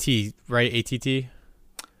be AT, right? ATT?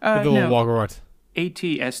 The little walk around.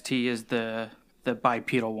 ATST is the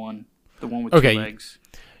bipedal one, the one with 2 legs.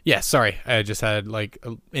 Yeah, sorry. I just had like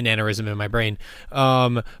an aneurysm in my brain.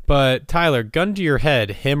 But Tyler, gun to your head,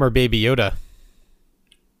 him or Baby Yoda?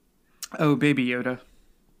 Oh, Baby Yoda.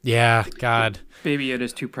 Yeah, God. Baby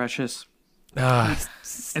Yoda's too precious. Ah,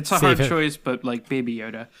 It's a save hard him. choice, but like Baby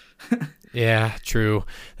Yoda. Yeah, true.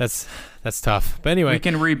 That's tough. But We anyway,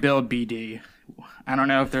 can rebuild BD. I don't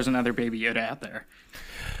know if there's another Baby Yoda out there.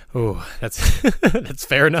 oh, that's that's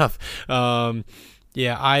fair enough.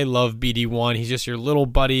 Yeah, I love BD1. He's just your little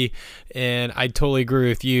buddy, and I totally agree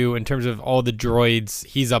with you in terms of all the droids.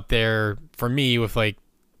 He's up there for me with like,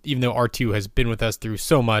 even though R2 has been with us through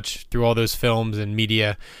so much, through all those films and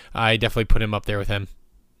media, I definitely put him up there with him.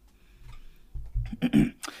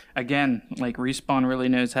 Again, like Respawn really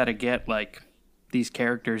knows how to get like these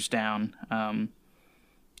characters down.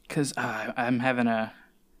 Because I'm having a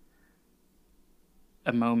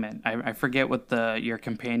moment. I forget what your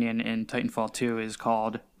companion in Titanfall 2 is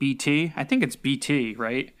called. BT? I think it's BT,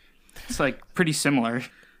 right? It's like pretty similar.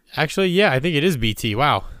 Actually, yeah, I think it is BT.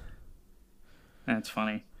 Wow. That's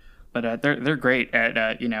funny. But they're great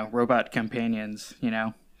at robot companions,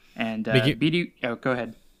 And BD. Oh, go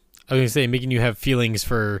ahead. I was gonna say, making you have feelings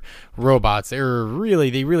for robots. They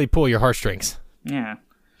really pull your heartstrings. Yeah.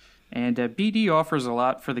 And BD offers a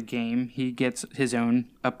lot for the game. He gets his own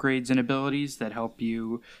upgrades and abilities that help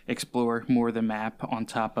you explore more of the map on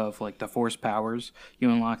top of like the force powers you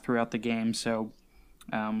unlock throughout the game. So,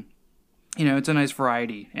 it's a nice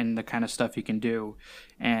variety in the kind of stuff you can do.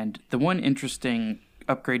 And the one interesting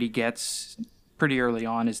upgrade he gets pretty early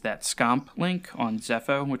on is that Scomp link on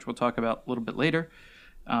Zepho, which we'll talk about a little bit later.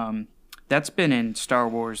 That's been in Star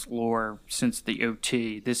Wars lore since the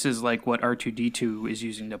OT. This is like what R2-D2 is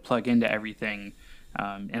using to plug into everything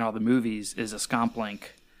in all the movies is a Scomp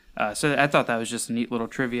link. So I thought that was just a neat little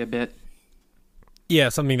trivia bit. Yeah,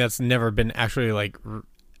 something that's never been actually like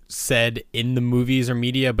said in the movies or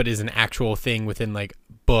media, but is an actual thing within like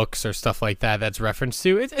books or stuff like that that's referenced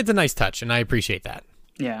to. It's a nice touch, and I appreciate that.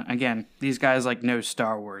 Yeah, again, these guys like know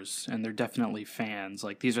Star Wars, and they're definitely fans.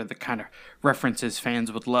 Like these are the kind of references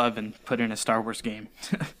fans would love and put in a Star Wars game.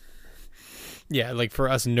 Yeah, like for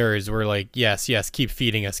us nerds, we're like, yes, keep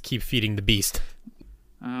feeding us, keep feeding the beast.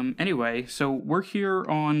 Anyway, so we're here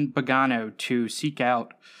on Bogano to seek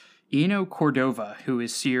out Eno Cordova, who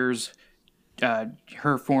is Seer's,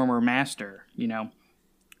 her former master.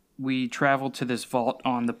 We travel to this vault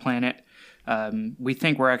on the planet. We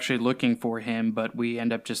think we're actually looking for him, but we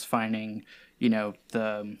end up just finding,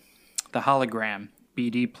 the hologram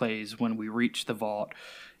BD plays when we reach the vault.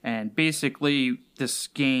 And basically, this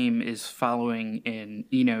game is following in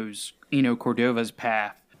Eno Cordova's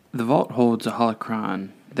path. The vault holds a holocron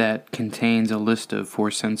that contains a list of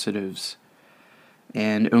Force sensitives.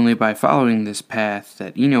 And only by following this path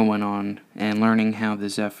that Eno went on and learning how the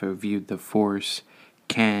Zepho viewed the Force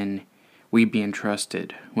can we be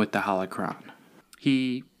entrusted with the holocron.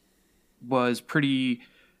 He was pretty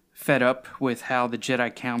fed up with how the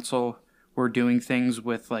Jedi Council were doing things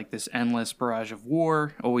with like this endless barrage of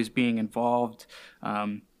war, always being involved.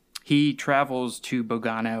 He travels to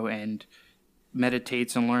Bogano and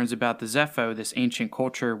meditates and learns about the Zepho, this ancient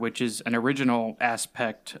culture, which is an original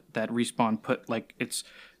aspect that Respawn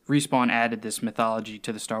added this mythology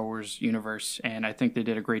to the Star Wars universe, and I think they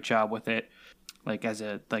did a great job with it. The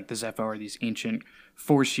Zepho are these ancient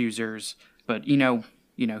Force users, but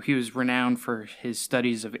he was renowned for his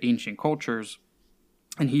studies of ancient cultures,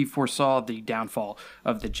 and he foresaw the downfall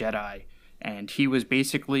of the Jedi, and he was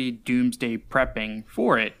basically doomsday prepping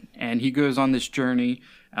for it, and he goes on this journey.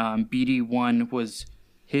 BD1 was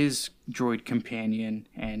his droid companion,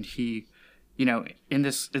 and he, in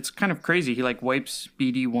this, it's kind of crazy. He wipes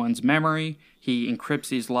BD1's memory. He encrypts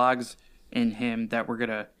these logs in him that we're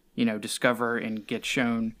gonna, discover and get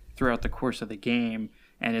shown throughout the course of the game.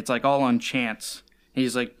 And it's all on chance.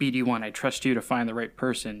 He's like, BD1, I trust you to find the right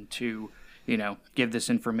person to, give this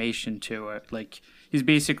information to it. He's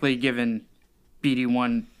basically given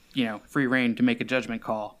BD1, free reign to make a judgment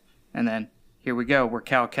call. And then here we go. We're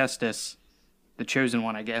Cal Kestis, the chosen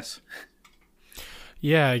one, I guess.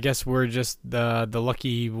 Yeah, I guess we're just the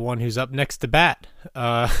lucky one who's up next to bat.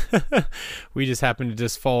 We just happen to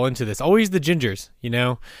just fall into this. Always the gingers,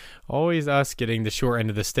 always us getting the short end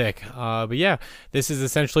of the stick. But yeah, this is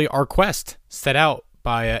essentially our quest set out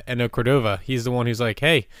by Eno Cordova. He's the one who's like,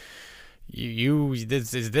 hey,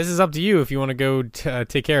 this is up to you if you want to go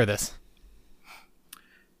take care of this.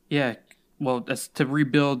 Yeah. Well, to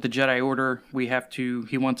rebuild the Jedi Order,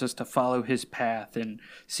 he wants us to follow his path and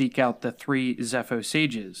seek out the 3 Zepho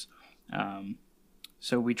sages.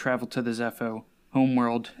 So we travel to the Zepho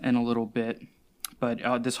homeworld in a little bit. But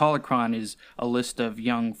this holocron is a list of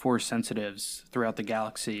young Force sensitives throughout the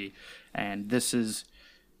galaxy. And this is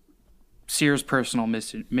Seer's personal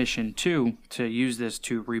mission, too, to use this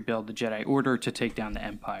to rebuild the Jedi Order to take down the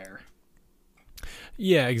Empire.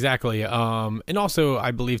 Yeah, exactly. And also, I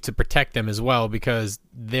believe to protect them as well, because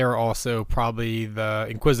they're also probably the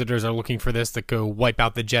Inquisitors are looking for this to go wipe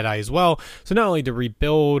out the Jedi as well. So not only to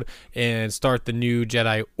rebuild and start the new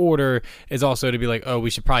Jedi Order, is also to be like, oh, we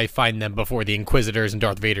should probably find them before the Inquisitors and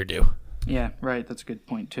Darth Vader do. Yeah, right. That's a good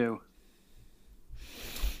point too.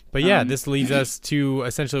 But yeah, this leads us to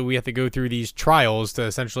essentially we have to go through these trials to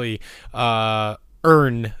essentially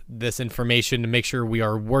earn this information to make sure we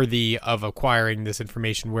are worthy of acquiring this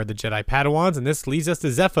information. We're the Jedi Padawans, and this leads us to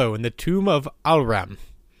Zepho in the Tomb of Alram.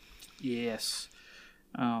 Yes.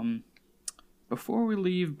 Before we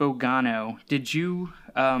leave Bogano, did you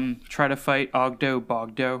try to fight Ogdo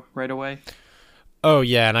Bogdo right away? Oh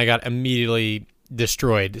yeah, and I got immediately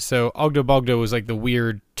destroyed. So Ogdo Bogdo was like the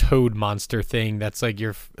weird toad monster thing that's like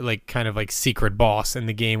your like kind of like secret boss in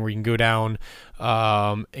the game, where you can go down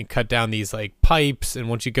and cut down these like pipes, and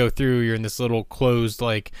once you go through, you're in this little closed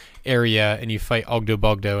like area and you fight Ogdo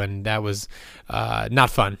Bogdo, and that was not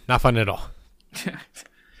fun at all.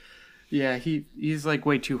 Yeah, he's like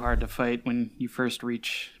way too hard to fight when you first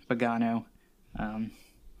reach Bogano.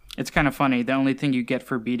 It's kind of funny. The only thing you get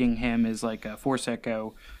for beating him is like a Force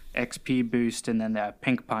Echo XP boost and then that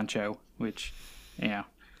pink poncho, which, you know,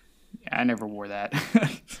 I never wore that.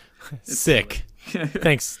 Sick.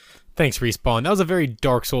 Thanks, Respawn. That was a very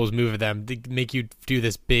Dark Souls move of them to make you do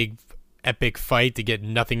this big, epic fight to get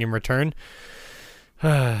nothing in return.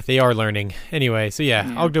 They are learning. Anyway, so yeah,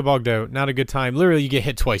 Ogdo Bogdo, not a good time. Literally, you get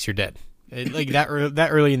hit twice, you're dead. Like that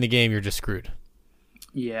early in the game, you're just screwed.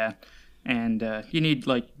 Yeah, and you need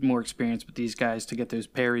like more experience with these guys to get those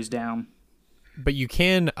parries down. But you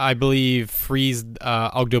can, I believe, freeze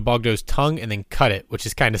Ogdo Bogdo's tongue and then cut it, which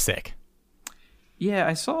is kind of sick. Yeah,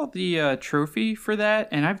 I saw the trophy for that,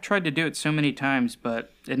 and I've tried to do it so many times,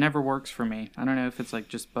 but it never works for me. I don't know if it's like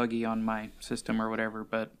just buggy on my system or whatever,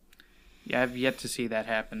 but yeah, I've yet to see that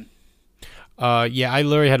happen. Yeah, I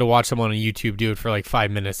literally had to watch someone on YouTube do it for like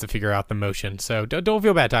 5 minutes to figure out the motion. So don't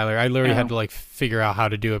feel bad, Tyler. I literally had to like figure out how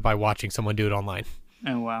to do it by watching someone do it online.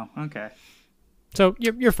 Oh wow, okay. So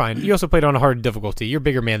you're fine. You also played on a hard difficulty. You're a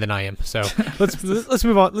bigger man than I am. So let's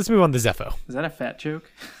move on. Let's move on to Zepho. Is that a fat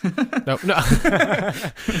joke? No.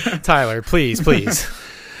 Tyler, please.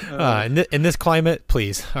 In this climate,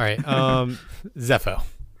 please. All right. Zepho.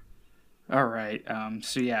 All right.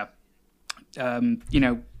 So yeah,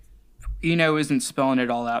 Eno isn't spelling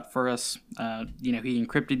it all out for us. He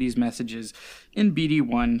encrypted these messages in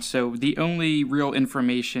BD1, so the only real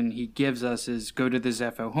information he gives us is go to the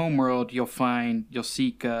Zepho homeworld. You'll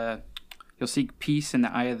seek peace in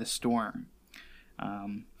the eye of the storm.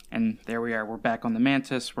 And there we are. We're back on the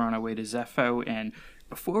Mantis. We're on our way to Zepho, and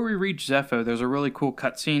before we reach Zepho, there's a really cool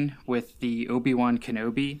cutscene with the Obi-Wan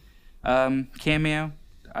Kenobi cameo.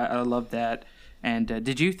 I love that. And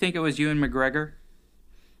did you think it was Ewan McGregor?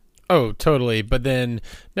 Oh, totally. But then,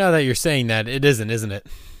 now that you're saying that, it isn't it?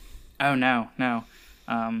 Oh, no.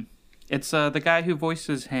 It's the guy who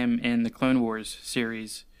voices him in the Clone Wars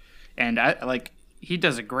series. And he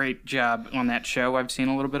does a great job on that show. I've seen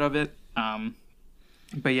a little bit of it.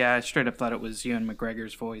 But yeah, I straight up thought it was Ewan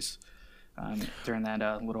McGregor's voice during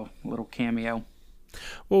that little cameo.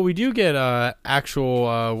 Well, we do get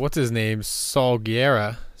actual, what's his name, Saul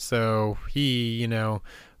Guerra. So he,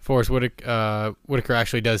 Forrest Whitaker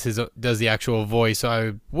actually does the actual voice. So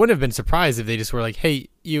I wouldn't have been surprised if they just were like, "Hey,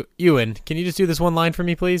 Ewan, can you just do this one line for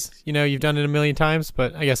me, please? You've done it a million times,"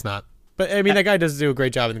 but I guess not. But I mean, that guy does do a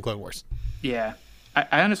great job in the Clone Wars. Yeah,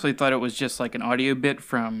 I honestly thought it was just like an audio bit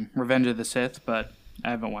from Revenge of the Sith, but I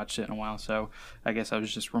haven't watched it in a while, so I guess I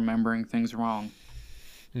was just remembering things wrong.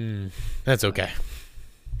 That's okay.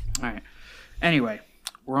 All right. Anyway,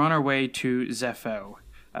 we're on our way to Zepho.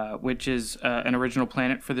 Which is an original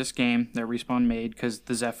planet for this game that Respawn made because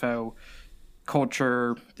the Zepho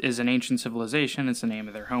culture is an ancient civilization. It's the name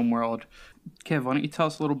of their homeworld. Kev, why don't you tell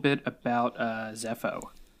us a little bit about Zepho?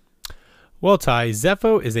 Well, Ty,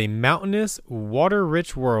 Zepho is a mountainous,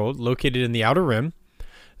 water-rich world located in the Outer Rim.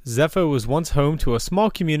 Zepho was once home to a small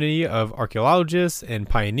community of archaeologists and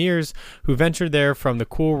pioneers who ventured there from the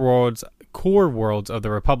core worlds of the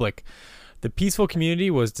Republic. The peaceful community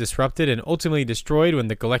was disrupted and ultimately destroyed when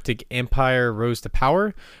the Galactic Empire rose to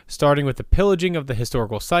power, starting with the pillaging of the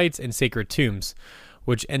historical sites and sacred tombs,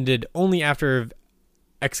 which ended only after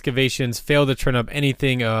excavations failed to turn up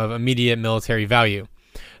anything of immediate military value.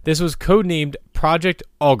 This was codenamed Project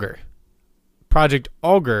Augur. Project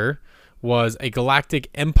Augur was a galactic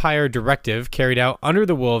empire directive carried out under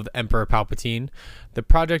the will of Emperor Palpatine. The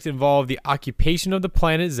project involved the occupation of the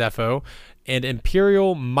planet Zepho and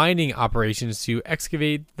imperial mining operations to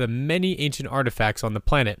excavate the many ancient artifacts on the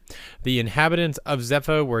planet. The inhabitants of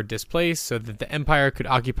Zepho were displaced so that the Empire could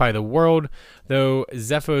occupy the world, though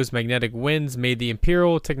Zepho's magnetic winds made the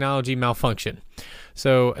imperial technology malfunction.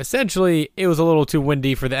 So essentially, it was a little too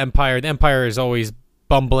windy for the Empire. The Empire is always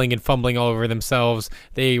bumbling and fumbling all over themselves.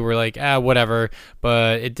 They were like, whatever.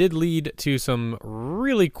 But it did lead to some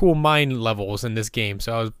really cool mine levels in this game,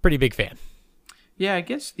 so I was a pretty big fan. Yeah, I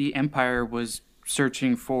guess the Empire was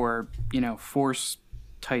searching for, Force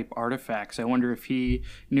type artifacts. I wonder if he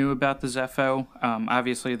knew about the Zepho.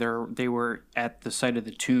 Obviously, they were at the site of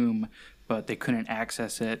the tomb, but they couldn't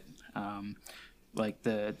access it. Like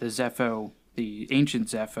the Zepho, the ancient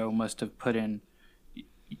Zepho must have put in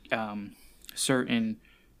certain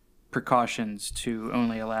precautions to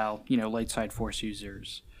only allow, light side Force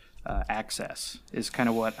users access, is kind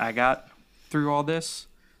of what I got through all this.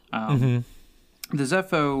 The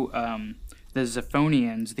Zepho, the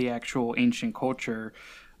Zephonians, the actual ancient culture,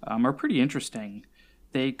 are pretty interesting.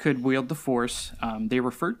 They could wield the Force. They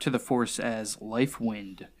referred to the Force as life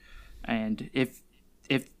wind, and if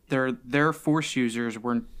their Force users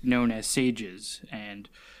were known as sages, and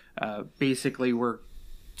basically were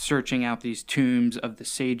searching out these tombs of the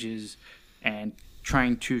sages and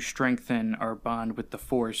trying to strengthen our bond with the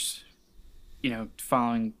Force,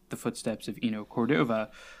 following the footsteps of Eno Cordova.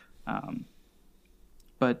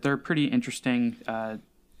 But they're pretty interesting,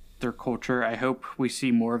 their culture. I hope we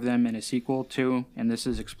see more of them in a sequel too, and this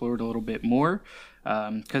is explored a little bit more,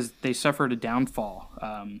 because they suffered a downfall.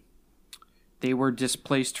 They were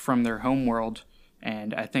displaced from their homeworld,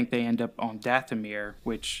 and I think they end up on Dathomir,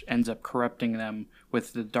 which ends up corrupting them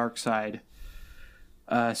with the dark side.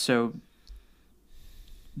 So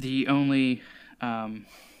the only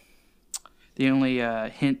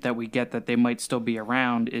hint that we get that they might still be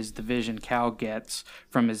around is the vision Cal gets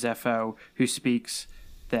from a Zepho who speaks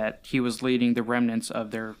that he was leading the remnants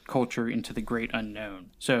of their culture into the great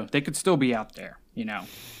unknown. So they could still be out there,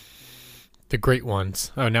 The great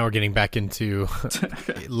ones. Oh, now we're getting back into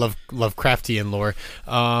Lovecraftian lore.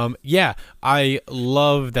 Yeah, I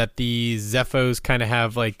love that the Zephos kind of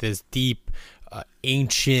have like this deep,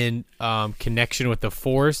 ancient connection with the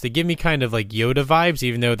Force. They give me kind of like Yoda vibes,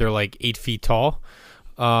 even though they're like 8 feet tall.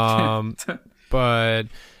 But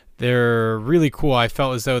they're really cool. I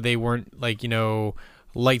felt as though they weren't like,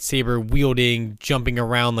 lightsaber wielding, jumping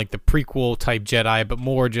around like the prequel type Jedi, but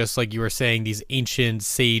more just like you were saying, these ancient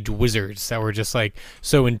sage wizards that were just like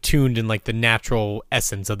so in tuned in like the natural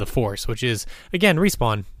essence of the Force, which is, again,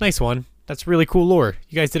 Respawn. Nice one. That's really cool lore.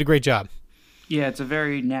 You guys did a great job. Yeah, it's a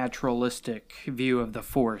very naturalistic view of the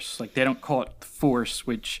Force. Like, they don't call it the Force,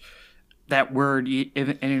 which that word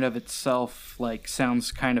in and of itself like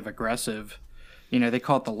sounds kind of aggressive. They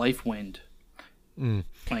call it the life wind.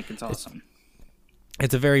 Like, it's awesome.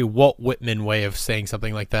 It's a very Walt Whitman way of saying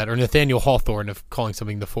something like that, or Nathaniel Hawthorne of calling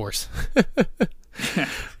something the Force.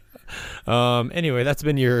 Anyway, that's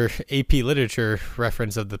been your AP Literature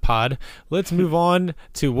reference of the pod. Let's move on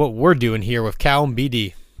to what we're doing here with Cal and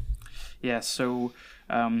BD. Yeah, so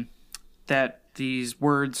that these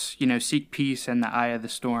words, seek peace and the eye of the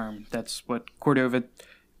storm, that's what Cordova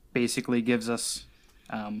basically gives us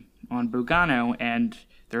on Bugano, and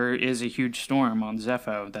there is a huge storm on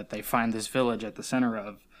Zepho that they find this village at the center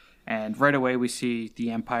of. And right away we see the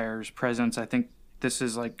Empire's presence. I think this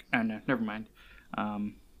is like... Oh, no, never mind.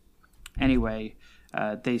 Anyway,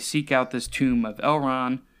 they seek out this tomb of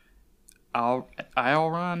Elrond.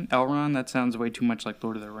 Elrond? That sounds way too much like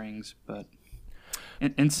Lord of the Rings. But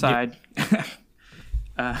inside...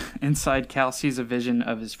 inside, Cal sees a vision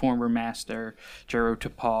of his former master, Jero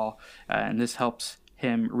Tapal, and this helps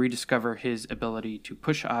him rediscover his ability to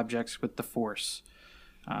push objects with the Force.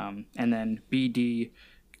 And then BD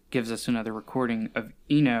gives us another recording of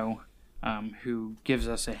Eno, who gives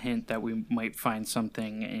us a hint that we might find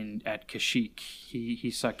something at Kashyyyk. He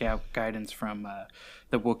suck out guidance from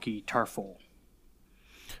the Wookiee Tarful.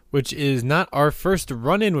 Which is not our first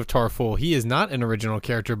run-in with Tarful. He is not an original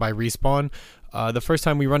character by Respawn. The first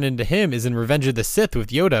time we run into him is in Revenge of the Sith with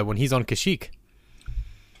Yoda when he's on Kashyyyk.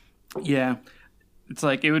 Yeah. It's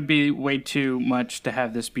like, it would be way too much to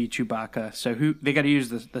have this be Chewbacca. So they got to use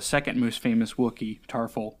the second most famous Wookiee,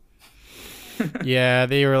 Tarful. Yeah,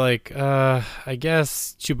 they were like, I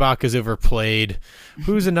guess Chewbacca's overplayed.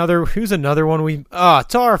 Who's another one we...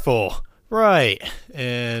 Tarful! Right.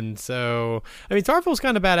 And so, I mean, Tarful's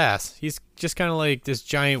kind of badass. He's just kind of like this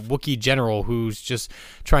giant Wookiee general who's just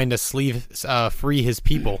trying to free his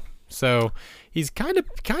people. So he's kind of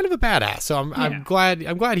a badass. So I'm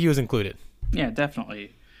glad he was included. Yeah,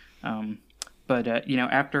 definitely. But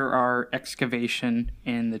after our excavation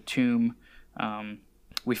in the tomb,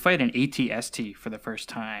 we fight an ATST for the first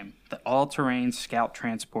time, the all-terrain scout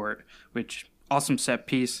transport, which awesome set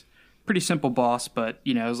piece. Pretty simple boss, but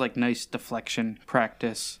it was like nice deflection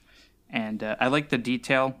practice. And I like the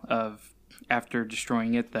detail of after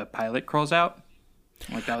destroying it, the pilot crawls out.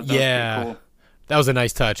 Like that was pretty cool. That was a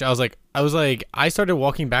nice touch. I was like, I started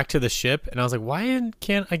walking back to the ship, and I was like, why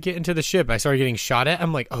can't I get into the ship? I started getting shot at.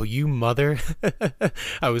 I'm like, oh, you mother!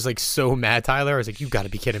 I was like so mad, Tyler. I was like, you got to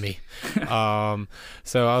be kidding me.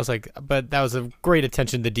 So I was like, but that was a great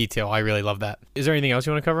attention to detail. I really love that. Is there anything else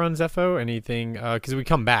you want to cover on Zepho? Anything? Because we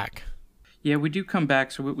come back. Yeah, we do come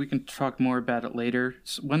back, so we can talk more about it later.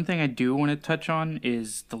 So one thing I do want to touch on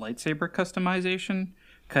is the lightsaber customization,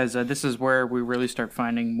 because this is where we really start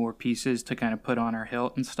finding more pieces to kind of put on our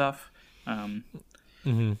hilt and stuff.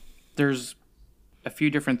 There's a few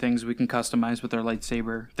different things we can customize with our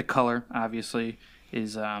lightsaber. The color, obviously,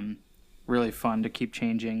 is really fun to keep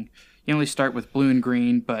changing. You only start with blue and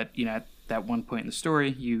green, but at that one point in the story,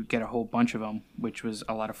 you get a whole bunch of them, which was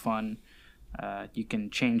a lot of fun. You can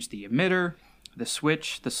change the emitter, the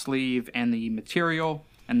switch, the sleeve, and the material,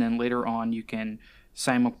 and then later on you can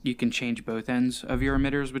change both ends of your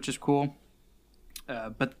emitters, which is cool.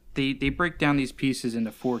 But they break down these pieces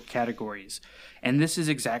into 4 categories, and this is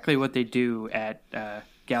exactly what they do at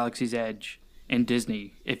Galaxy's Edge in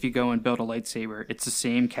Disney. If you go and build a lightsaber, it's the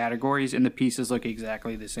same categories, and the pieces look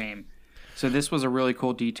exactly the same. So this was a really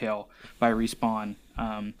cool detail by Respawn.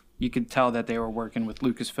 You could tell that they were working with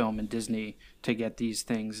Lucasfilm and Disney to get these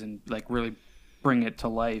things and like really bring it to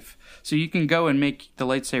life. So you can go and make the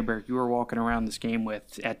lightsaber you were walking around this game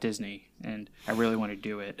with at Disney, and I really want to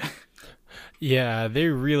do it. Yeah, they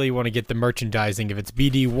really want to get the merchandising, if it's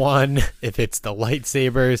BD1, if it's the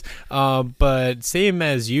lightsabers. But same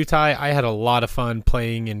as you, Ty, I had a lot of fun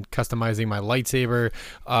playing and customizing my lightsaber.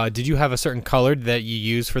 Did you have a certain color that you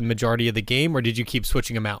used for the majority of the game, or did you keep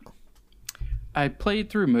switching them out? I played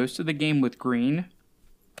through most of the game with green,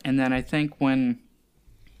 and then I think when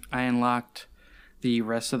I unlocked the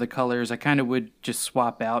rest of the colors, I kind of would just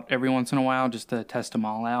swap out every once in a while just to test them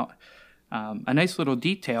all out. A nice little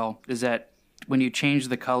detail is that when you change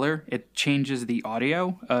the color, it changes the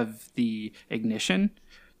audio of the ignition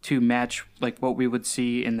to match like what we would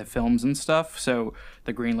see in the films and stuff. So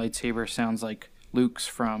the green lightsaber sounds like Luke's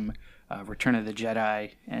from Return of the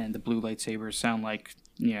Jedi, and the blue lightsabers sound like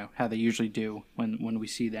how they usually do when we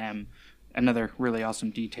see them. Another really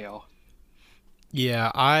awesome detail.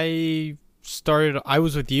 Yeah, I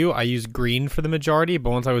was with you. I used green for the majority,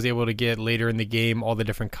 but once I was able to get later in the game all the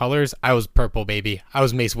different colors, I was purple, baby. I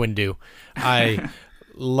was Mace Windu. I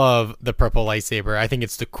love the purple lightsaber. I think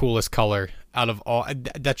it's the coolest color out of all.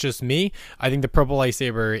 That's just me. I think the purple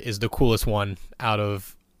lightsaber is the coolest one out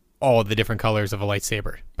of all the different colors of a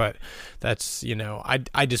lightsaber. But that's,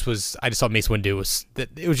 I just thought Mace Windu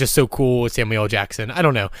it was just so cool with Samuel L. Jackson. I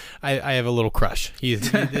don't know. I have a little crush.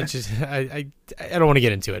 It's just, I don't want to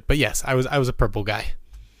get into it, but yes, I was a purple guy.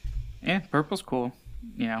 Yeah, purple's cool.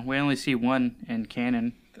 We only see one in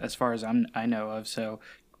canon as far as I know of, so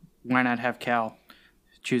why not have Cal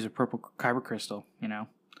choose a purple kyber crystal,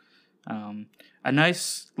 A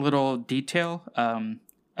nice little detail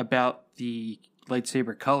about the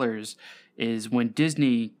lightsaber colors is when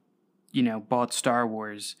Disney, bought Star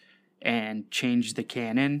Wars and changed the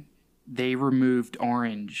canon, they removed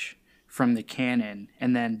orange from the canon.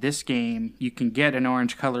 And then this game, you can get an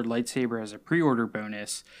orange colored lightsaber as a pre-order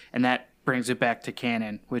bonus, and that brings it back to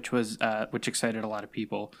canon, which excited a lot of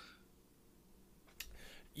people.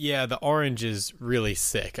 Yeah, the orange is really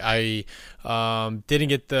sick. I didn't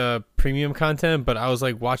get the premium content, but I was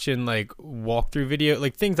like watching like walkthrough video,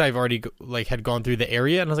 like things I've already like had gone through the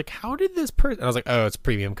area, and I was like, how did this person? I was like, oh, it's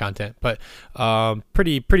premium content, but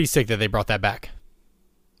pretty sick that they brought that back.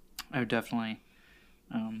 Oh, definitely.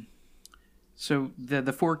 So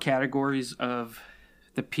the 4 categories of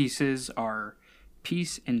the pieces are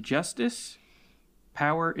peace and justice,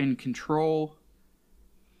 power and control,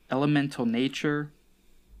 elemental nature,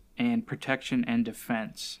 and protection and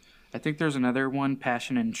defense. I think there's another one,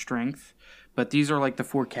 passion and strength, but these are like the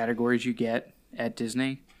 4 categories you get at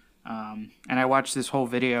Disney. And I watched this whole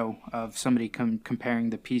video of somebody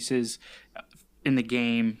comparing the pieces in the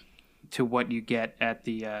game to what you get at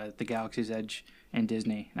the Galaxy's Edge and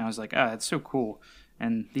Disney. And I was like, that's so cool.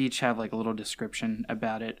 And they each have like a little description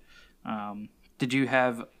about it. Did you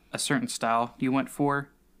have a certain style you went for?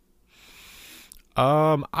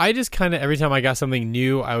 I just kind of every time I got something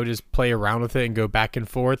new, I would just play around with it and go back and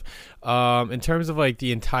forth. In terms of like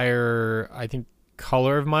the entire, I think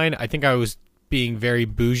color of mine, I think I was being very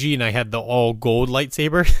bougie and I had the all gold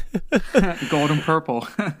lightsaber. Gold and purple.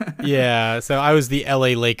 Yeah, so I was the LA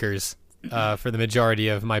Lakers for the majority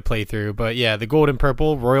of my playthrough. But yeah, the gold and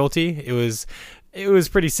purple royalty, it was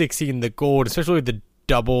pretty sick seeing the gold, especially with the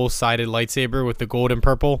double-sided lightsaber with the gold and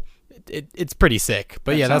purple. It's pretty sick.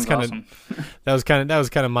 But That yeah, that's sounds kind awesome. of that was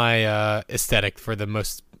kind of my aesthetic for the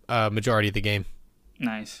most majority of the game.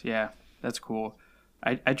 Nice. Yeah, that's cool.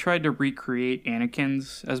 I tried to recreate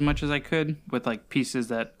Anakin's as much as I could with like pieces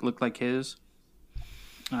that looked like his.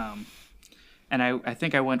 Um, and I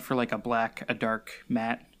think I went for like a dark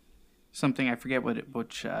matte, something I forget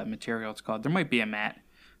which material it's called. There might be a matte,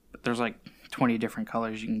 but there's like 20 different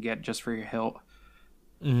colors you can get just for your hilt.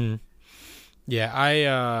 Hmm. Yeah,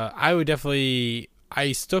 I would definitely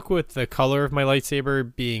I stuck with the color of my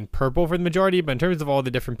lightsaber being purple for the majority, but in terms of all the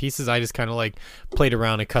different pieces, I just kind of like played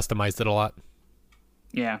around and customized it a lot.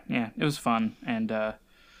 Yeah, it was fun, and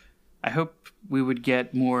I hope we would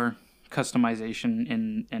get more customization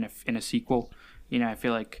in a sequel. You know, I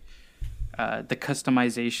feel like the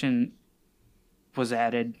customization was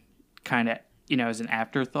added kind of, as an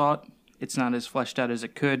afterthought. It's not as fleshed out as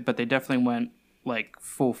it could, but they definitely went like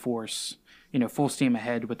full force, full steam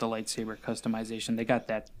ahead with the lightsaber customization. They got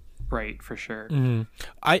that right for sure. Hmm.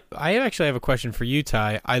 I actually have a question for you,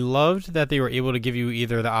 Ty. I loved that they were able to give you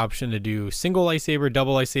either the option to do single lightsaber,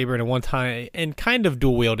 double lightsaber, and a one time, and kind of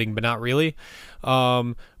dual wielding, but not really.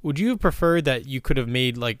 Would you have preferred that you could have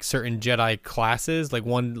made like certain Jedi classes, like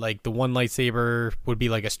the one lightsaber would be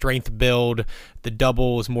like a strength build, the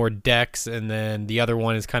double is more dex, and then the other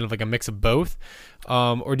one is kind of like a mix of both?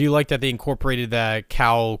 Or do you like that they incorporated that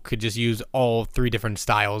Cal could just use all three different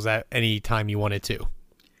styles at any time you wanted to?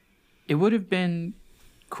 It would have been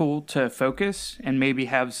cool to focus and maybe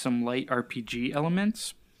have some light RPG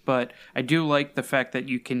elements, but I do like the fact that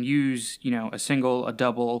you can use, a single, a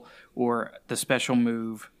double, or the special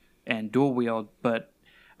move and dual wield, but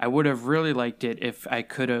I would have really liked it if I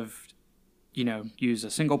could have, used a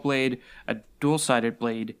single blade, a dual-sided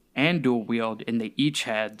blade, and dual wield, and they each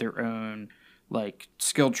had their own, like,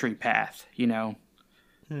 skill tree path,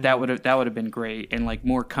 that would have been great, and like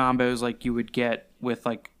more combos like you would get with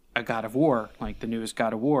like a God of War, like the newest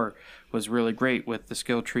God of War, was really great with the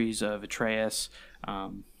skill trees of Atreus,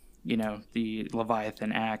 the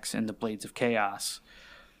Leviathan axe and the Blades of Chaos.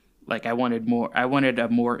 Like I wanted more. I wanted a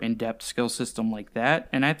more in-depth skill system like that,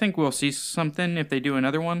 and I think we'll see something if they do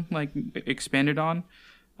another one like expanded on.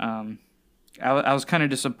 Um, I was kind of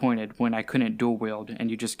disappointed when I couldn't dual wield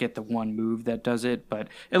and you just get the one move that does it, but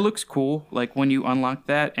it looks cool. Like when you unlock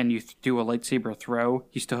that and you do a lightsaber throw,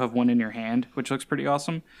 you still have one in your hand, which looks pretty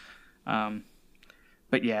awesome. Um,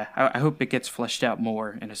 but yeah, I hope it gets fleshed out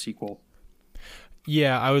more in a sequel.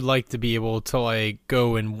 Yeah, I would like to be able to like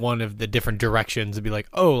go in one of the different directions and be like,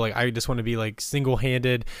 oh, like I just want to be like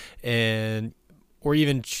single-handed, and or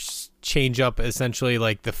even change up essentially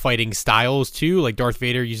like the fighting styles too. Like Darth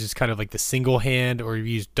Vader uses kind of like the single hand, or you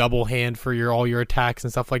use double hand for all your attacks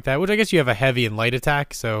and stuff like that. Which I guess you have a heavy and light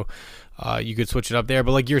attack, so you could switch it up there.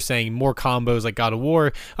 But like you're saying, more combos like God of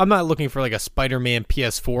War. I'm not looking for like a Spider-Man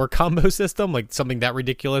PS4 combo system, like something that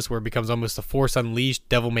ridiculous where it becomes almost a Force Unleashed,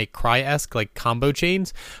 Devil May Cry-esque like combo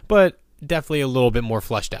chains, but definitely a little bit more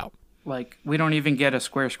fleshed out. Like we don't even get a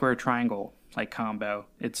square square triangle like combo.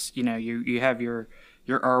 It's you have your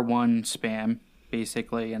R1 spam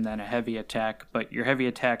basically, and then a heavy attack, but your heavy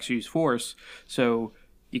attacks use force, so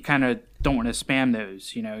you kind of don't want to spam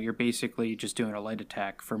those. You're basically just doing a light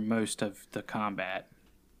attack for most of the combat.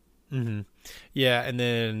 Hmm. Yeah, and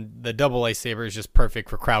then the double lightsaber is just perfect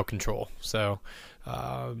for crowd control. So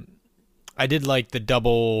I did like the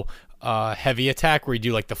double heavy attack where you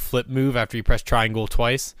do like the flip move after you press triangle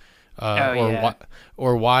twice. Yeah.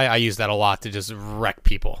 Or Y. I use that a lot to just wreck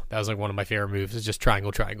people. That was like one of my favorite moves. Is just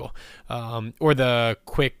triangle. Or the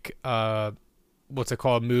quick what's it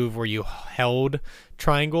called move where you held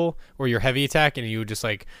triangle or your heavy attack and you would just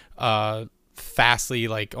like fastly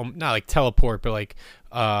like not like teleport but like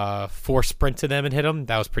force sprint to them and hit them.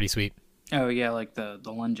 That was pretty sweet. Oh yeah, like the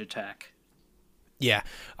lunge attack. Yeah,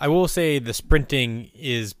 I will say the sprinting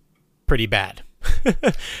is pretty bad.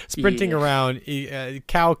 Sprinting Yeah. around,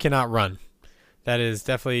 Cal cannot run. That is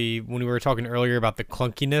definitely when we were talking earlier about the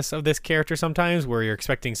clunkiness of this character sometimes, where you're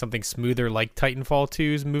expecting something smoother like Titanfall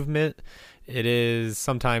 2's movement. It is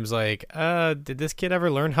sometimes like, did this kid ever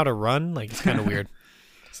learn how to run? Like, it's kind of weird.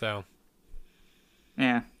 So,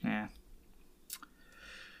 Yeah.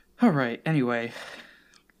 All right. Anyway,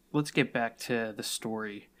 let's get back to the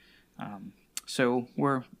story. So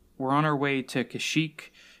we're on our way to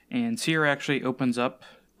Kashyyyk, and Seer actually opens up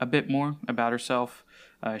a bit more about herself.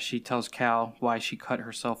 She tells Cal why she cut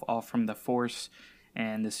herself off from the Force,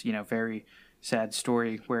 and this very sad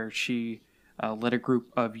story where she led a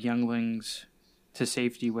group of younglings to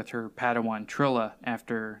safety with her Padawan Trilla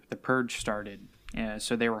after the Purge started.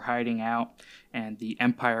 So they were hiding out, and the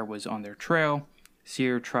Empire was on their trail.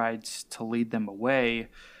 Seer tries to lead them away,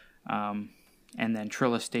 and then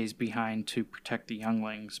Trilla stays behind to protect the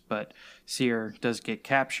younglings. But Seer does get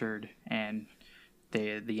captured, and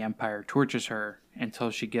the Empire tortures her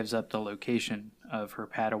until she gives up the location of her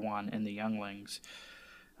Padawan and the younglings.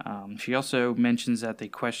 She also mentions that they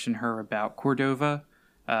question her about Cordova,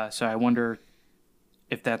 so I wonder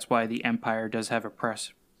if that's why the Empire does have a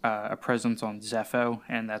presence on Zepho,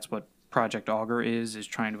 and that's what Project Augur is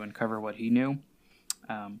trying to uncover what he knew.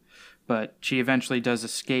 But she eventually does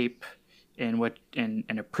escape in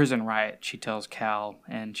a prison riot, she tells Cal,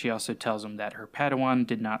 and she also tells him that her Padawan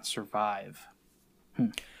did not survive.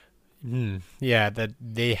 Yeah, that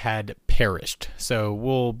they had perished. So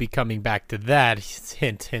we'll be coming back to that.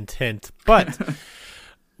 Hint, hint, hint. But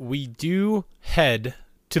we do head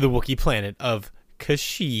to the Wookiee planet of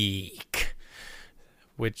Kashyyyk,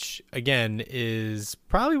 which, again, is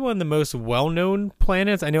probably one of the most well-known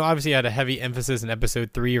planets. I know obviously it had a heavy emphasis in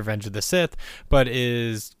Episode 3, Revenge of the Sith, but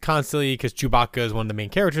is constantly, because Chewbacca is one of the main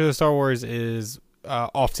characters of Star Wars, is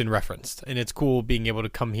often referenced. And it's cool being able to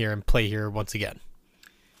come here and play here once again.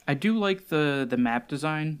 I do like the map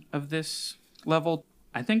design of this level.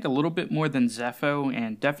 I think a little bit more than Zepho,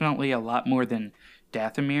 and definitely a lot more than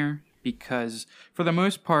Dathomir, because for the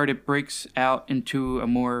most part it breaks out into a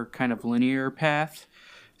more kind of linear path.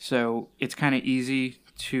 So it's kind of it's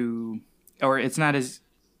not as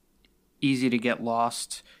easy to get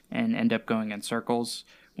lost and end up going in circles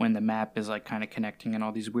when the map is like kind of connecting in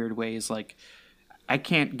all these weird ways. Like, I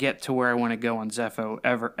can't get to where I want to go on Zepho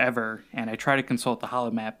ever, and I try to consult the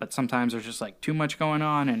holomap, but sometimes there's just like too much going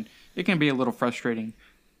on, and it can be a little frustrating.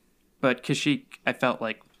 But Kashyyyk, I felt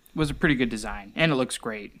like, was a pretty good design, and it looks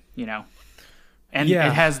great, And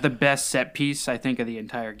It has the best set piece, I think, of the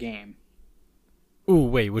entire game. Ooh,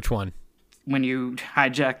 wait, which one? When you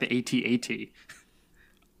hijack the AT-AT.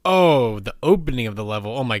 Oh, the opening of the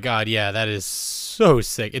level. Oh my god, yeah, that is so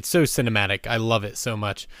sick. It's so cinematic. I love it so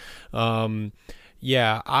much.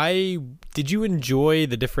 Yeah, did you enjoy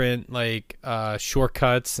the different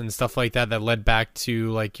shortcuts and stuff like that led back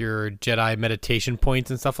to like your Jedi meditation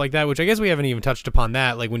points and stuff like that, which I guess we haven't even touched upon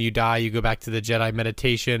that. Like when you die, you go back to the Jedi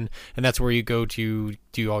meditation, and that's where you go to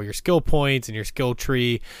do all your skill points and your skill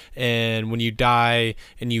tree. And when you die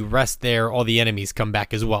and you rest there, all the enemies come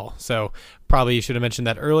back as well. So probably should have mentioned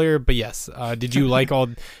that earlier, but yes. Did you like all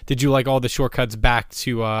the shortcuts back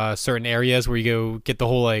to certain areas where you go get the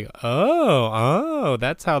whole like, oh,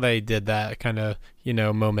 that's how they did that kind of,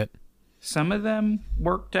 moment? Some of them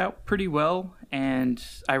worked out pretty well, and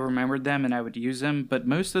I remembered them and I would use them, but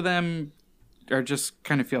most of them are just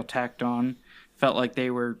kind of feel tacked on. Felt like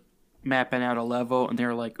they were mapping out a level and they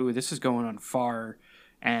were like, ooh, this is going on far,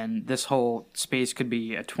 and this whole space could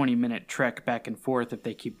be a 20-minute trek back and forth if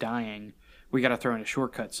they keep dying. We got to throw in a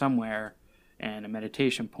shortcut somewhere and a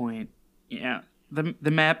meditation point. Yeah, the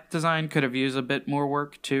map design could have used a bit more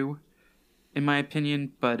work too, in my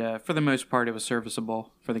opinion, but for the most part it was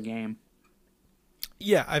serviceable for the game.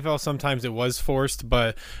 Yeah, I felt sometimes it was forced,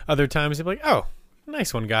 but other times you'd be like, oh,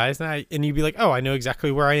 nice one, guys. And you'd be like, oh, I know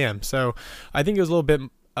exactly where I am. So I think it was a little bit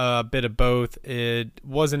of both. It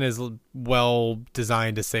wasn't as well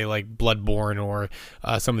designed to say like Bloodborne or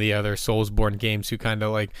some of the other Soulsborne games who kind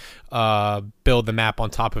of like build the map on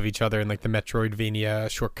top of each other in like the Metroidvania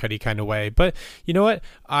shortcutty kind of way. But you know what?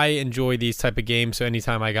 I enjoy these type of games. So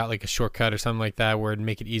anytime I got like a shortcut or something like that where it'd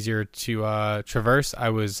make it easier to traverse, I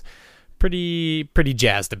was pretty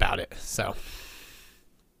jazzed about it. So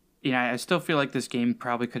I still feel like this game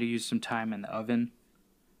probably could have used some time in the oven.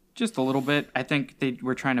 Just a little bit. I think they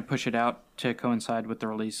were trying to push it out to coincide with the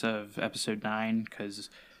release of Episode 9 because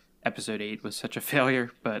Episode 8 was such a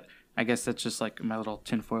failure, but I guess that's just like my little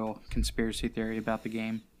tinfoil conspiracy theory about the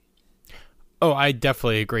game. Oh, I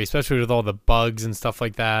definitely agree, especially with all the bugs and stuff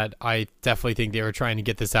like that. I definitely think they were trying to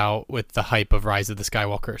get this out with the hype of Rise of the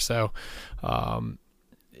Skywalker. So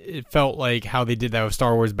it felt like how they did that with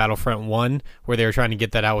Star Wars Battlefront 1, where they were trying to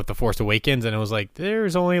get that out with The Force Awakens, and it was like,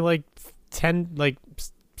 there's only like 10, like,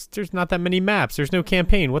 there's not that many maps. There's no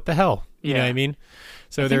campaign. What the hell? You know what I mean?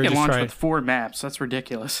 So I think it launched with 4 maps. That's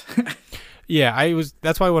ridiculous. Yeah, I was.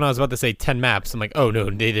 That's why when I was about to say 10 maps, I'm like, oh no,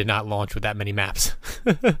 they did not launch with that many maps.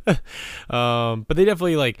 But they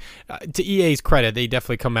definitely to EA's credit, they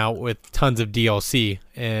definitely come out with tons of DLC.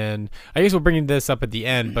 And I guess we'll bring this up at the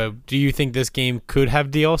end. But do you think this game could have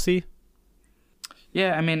DLC?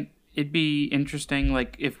 Yeah, I mean, it'd be interesting,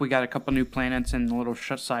 like if we got a couple new planets and a little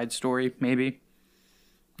side story, maybe.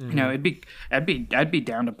 You know, I'd be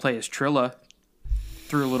down to play as Trilla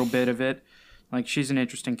through a little bit of it. Like, she's an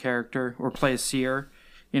interesting character. Or play as Seer.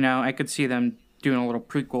 You know, I could see them doing a little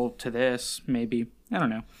prequel to this, maybe. I don't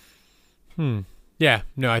know. Yeah,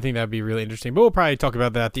 no, I think that'd be really interesting. But we'll probably talk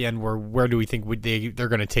about that at the end. Where do we think they're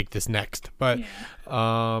going to take this next? But,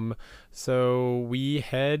 so we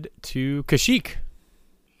head to Kashyyyk.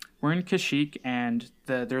 We're in Kashyyyk, and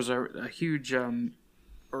there's a huge,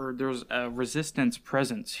 there's a resistance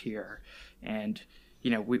presence here. And, you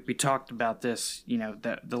know, we talked about this, you know,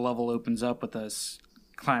 that the level opens up with us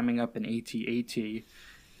climbing up an AT-AT,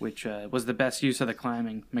 which was the best use of the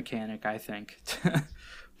climbing mechanic, I think.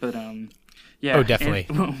 But yeah. Oh, definitely.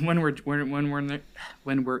 When we're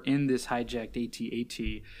in this hijacked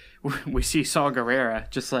AT-AT, we see Saw Gerrera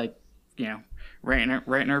just like, you know, right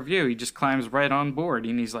in our view. He just climbs right on board,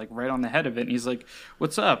 and he's like right on the head of it, and he's like,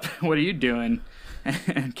 "What's up? What are you doing?"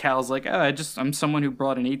 And Cal's like, "Oh, I'm someone who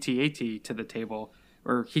brought an AT-AT to the table."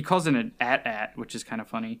 Or he calls it an AT-AT, which is kind of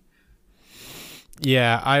funny.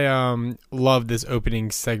 Yeah, I love this opening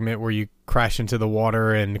segment where you crash into the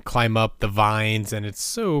water and climb up the vines, and it's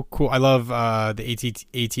so cool. I love the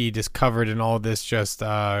AT-AT just covered in all this just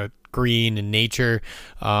green and nature,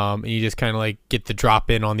 and you just kind of like get the drop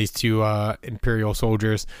in on these two Imperial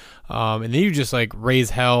soldiers, and then you just like raise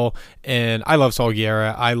hell. And I love Saw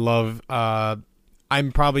Gerrera. I love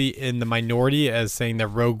I'm probably in the minority as saying that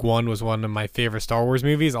Rogue One was one of my favorite Star Wars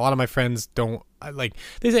movies. A lot of my friends don't like.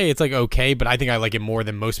 They say it's like okay, but I think I like it more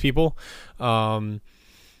than most people. I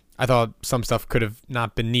thought some stuff could have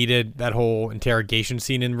not been needed. That whole interrogation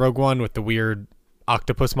scene in Rogue One with the weird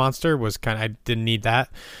octopus monster was I didn't need that.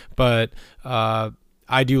 But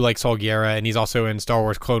I do like Saw Gerrera, and he's also in Star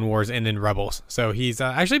Wars Clone Wars and in Rebels. So he's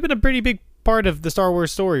actually been a pretty big part of the Star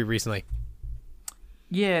Wars story recently.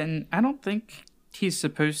 Yeah, and I don't think he's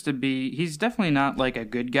supposed to be. He's definitely not like a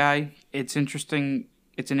good guy. It's interesting.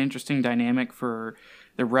 It's an interesting dynamic for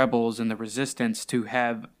the Rebels and the Resistance to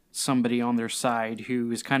have somebody on their side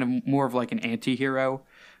who is kind of more of like an anti-hero,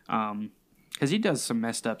 because he does some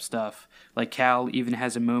messed up stuff. Like Cal even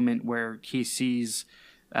has a moment where he sees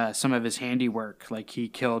some of his handiwork. Like he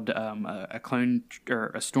killed a clone or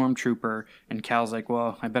a stormtrooper, and Cal's like,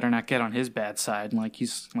 "Well, I better not get on his bad side." And like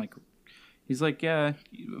he's like, yeah,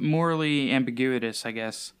 morally ambiguous, I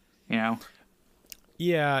guess, you know?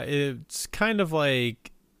 Yeah, it's kind of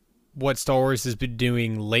like what Star Wars has been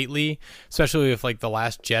doing lately, especially with like The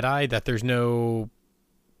Last Jedi, that there's no,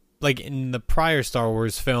 like in the prior Star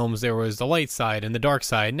Wars films, there was the light side and the dark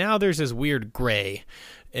side. Now there's this weird gray.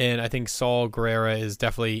 And I think Saw Gerrera is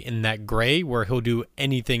definitely in that gray where he'll do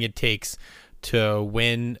anything it takes to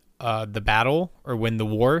win the battle or win the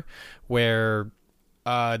war, where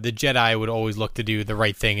the Jedi would always look to do the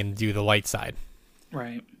right thing and do the light side.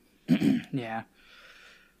 Right. Yeah.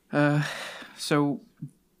 So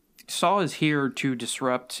Saw is here to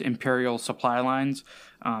disrupt Imperial supply lines.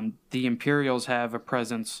 The Imperials have a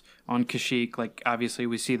presence on Kashyyyk. Like, obviously,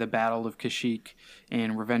 we see the Battle of Kashyyyk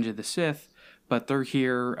in Revenge of the Sith, but they're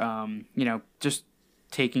here, you know, just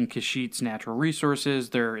taking Kashyyyk's natural resources.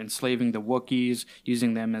 They're enslaving the Wookiees,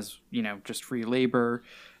 using them as, you know, just free labor.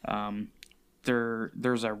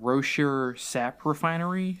 There's a Roshur sap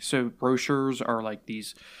refinery. So Roshurs are like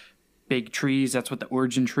these big trees. That's what the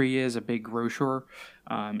origin tree is, a big Roshur.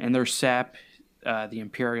 And their sap, the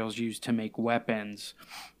Imperials use to make weapons.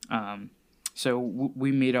 So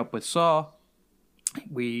we meet up with Saw.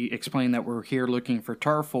 We explain that we're here looking for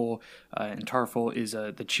Tarful, and Tarful is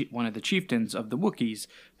one of the chieftains of the Wookiees.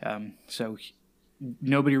 So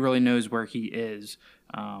nobody really knows where he is.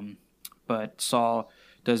 But Saw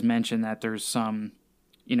does mention that there's some,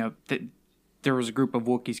 you know, there was a group of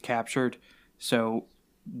Wookiees captured, so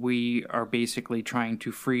we are basically trying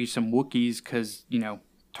to free some Wookiees because, you know,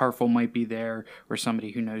 Tarful might be there, or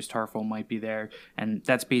somebody who knows Tarful might be there, and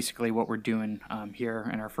that's basically what we're doing here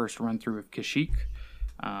in our first run through of Kashyyyk.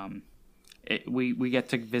 We get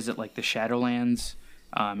to visit like the Shadowlands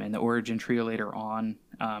and the Origin Tree later on,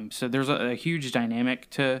 so there's a huge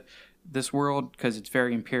dynamic to this world because it's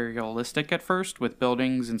very imperialistic at first with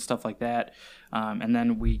buildings and stuff like that, and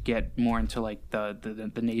then we get more into like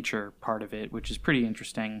the nature part of it, which is pretty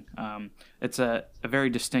interesting. It's a very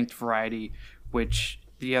distinct variety, which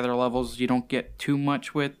the other levels you don't get too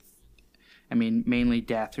much with. I mean, mainly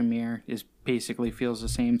Dathomir is basically feels the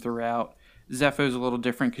same throughout. Zepho's a little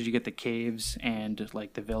different because you get the caves and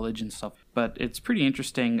like the village and stuff. But it's pretty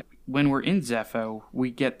interesting. When we're in Zepho,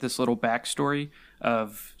 we get this little backstory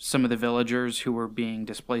of some of the villagers who were being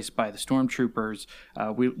displaced by the stormtroopers.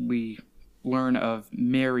 We learn of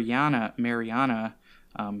Mariana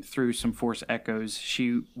through some Force echoes.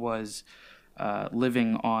 She was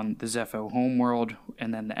living on the Zepho homeworld,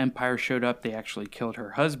 and then the Empire showed up. They actually killed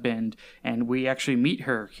her husband, and we actually meet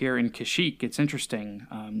her here in Kashyyyk. It's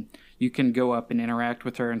interesting. You can go up and interact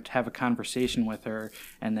with her and have a conversation with her,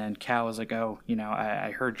 and then Cal is like, oh,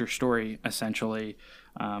 I heard your story, essentially.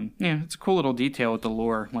 It's a cool little detail with the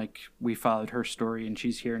lore. Like, we followed her story, and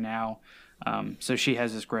she's here now. So she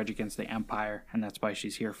has this grudge against the Empire, and that's why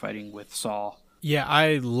she's here fighting with Saul. Yeah,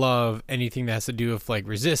 I love anything that has to do with like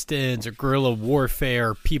resistance or guerrilla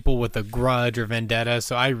warfare, people with a grudge or vendetta.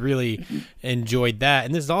 So I really enjoyed that.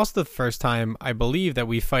 And this is also the first time, I believe, that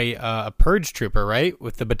we fight a purge trooper, right?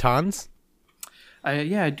 With the batons.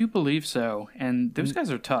 Yeah, I do believe so. And those guys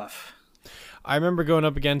are tough. I remember going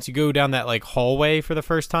up against, you go down that like hallway for the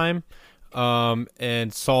first time.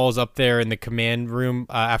 And Saul's up there in the command room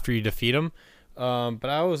after you defeat him. But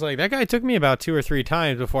I was like, that guy took me about 2 or 3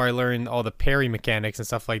 times before I learned all the parry mechanics and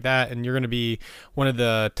stuff like that. And you're going to be one of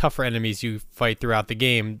the tougher enemies you fight throughout the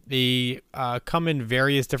game. They come in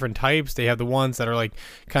various different types. They have the ones that are like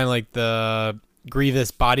kind of like the Grievous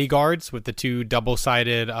bodyguards with the 2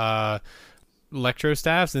 double-sided electro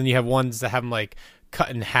staffs. And then you have ones that have them like cut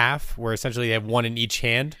in half, where essentially they have one in each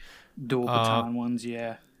hand. Dual baton ones,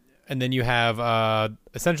 yeah. And then you have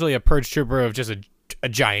essentially a purge trooper of just a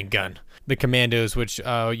giant gun. The commandos, which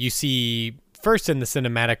you see first in the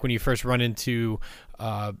cinematic when you first run into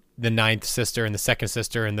the 9th sister and the 2nd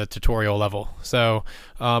sister in the tutorial level. So,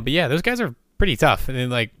 but yeah, those guys are pretty tough, and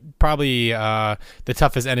then like probably the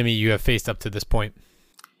toughest enemy you have faced up to this point.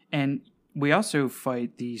 And we also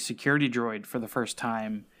fight the security droid for the first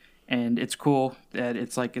time, and it's cool that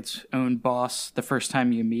it's like its own boss the first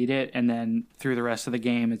time you meet it, and then through the rest of the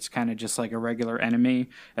game, it's kind of just like a regular enemy.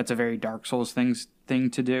 That's a very Dark Souls thing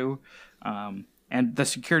to do. And the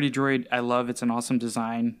security droid, I love. It's an awesome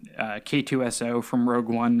design. K2SO from Rogue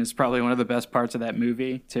One is probably one of the best parts of that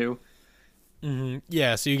movie, too. Mm-hmm.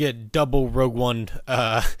 Yeah, so you get double Rogue One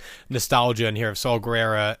nostalgia in here of Saul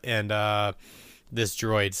Guerrera and this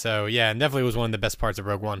droid. So, yeah, and definitely was one of the best parts of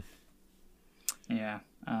Rogue One. Yeah.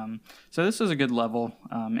 So this is a good level,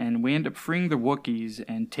 and we end up freeing the Wookiees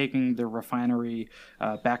and taking the refinery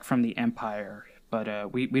back from the Empire.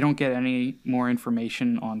 But we don't get any more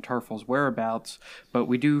information on Tarful's whereabouts, but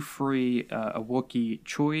we do free a Wookiee,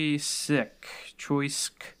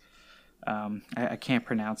 Choisk. I can't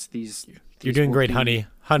pronounce these. You're doing great, honey.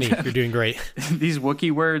 Honey, you're doing great. These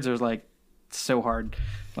Wookiee words are like so hard,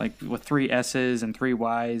 like with 3 S's and 3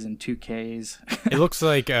 Y's and 2 K's. It looks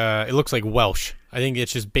like Welsh. I think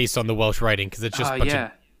it's just based on the Welsh writing, because it's just a bunch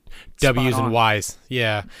of W's and Y's.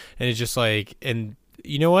 Yeah, and it's just like, and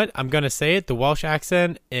you know what? I'm gonna say it. The Welsh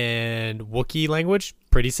accent and Wookiee language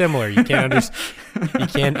pretty similar. You can't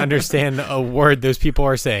understand a word those people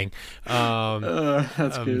are saying.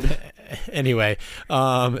 That's good. Anyway,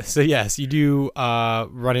 so yes, you do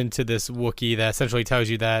run into this Wookiee that essentially tells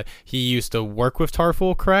you that he used to work with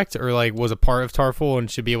Tarful, correct? Or like was a part of Tarful and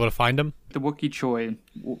should be able to find him? The Wookiee Choi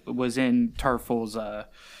was in Tarful's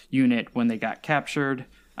unit when they got captured.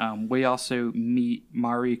 We also meet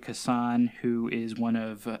Mari Kasan, who is one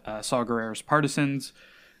of Saw Gerrera's partisans.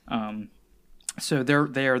 So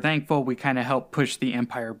they are thankful. We kind of help push the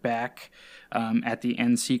Empire back at the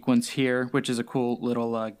end sequence here, which is a cool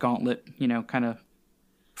little gauntlet, kind of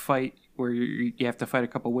fight where you have to fight a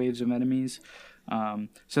couple waves of enemies.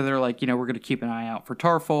 So they're like, we're going to keep an eye out for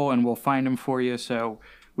Tarful, and we'll find him for you. So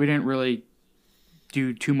we didn't really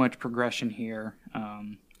do too much progression here.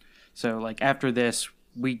 So like after this,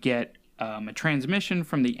 we get a transmission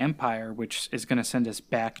from the Empire, which is going to send us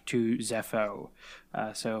back to Zepho.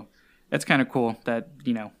 So that's kind of cool that,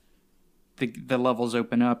 the levels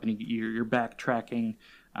open up and you're backtracking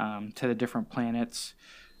to the different planets.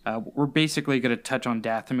 We're basically going to touch on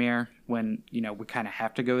Dathomir when, we kind of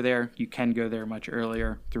have to go there. You can go there much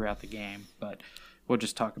earlier throughout the game, but we'll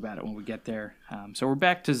just talk about it when we get there. So we're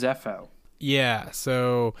back to Zepho. Yeah,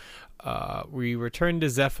 so we return to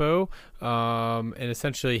Zepho and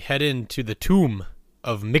essentially head into the tomb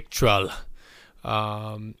of Mictral.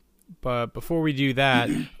 But before we do that,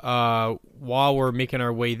 while we're making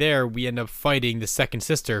our way there, we end up fighting the 2nd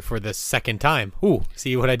sister for the 2nd time. Ooh,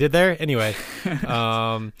 see what I did there? Anyway,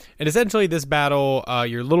 and essentially this battle,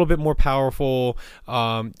 you're a little bit more powerful.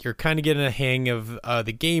 You're kind of getting a hang of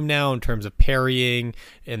the game now in terms of parrying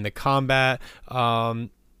and the combat.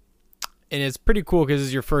 and it's pretty cool because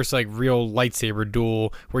it's your first like real lightsaber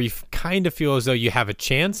duel where you kind of feel as though you have a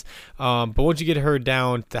chance. But once you get her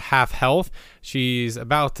down to half health, she's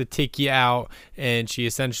about to take you out, and she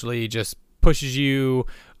essentially just pushes you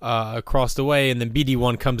across the way, and then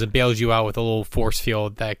BD1 comes and bails you out with a little force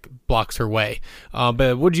field that blocks her way.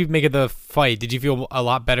 But what did you make of the fight? Did you feel a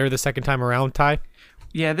lot better the second time around, Ty?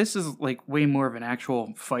 Yeah, this is like way more of an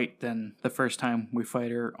actual fight than the first time we fight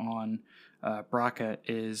her on Braca,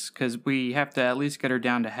 is because we have to at least get her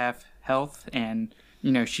down to half health, and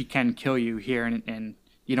she can kill you here, and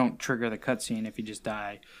you don't trigger the cutscene if you just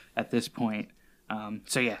die at this point.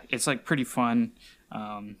 So yeah, it's like pretty fun.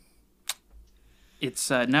 It's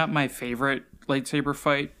not my favorite lightsaber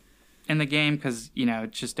fight in the game because,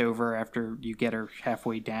 it's just over after you get her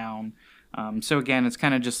halfway down. So again, it's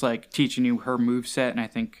kind of just like teaching you her moveset and I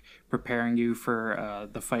think preparing you for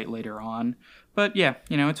the fight later on. But yeah,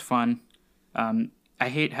 it's fun. I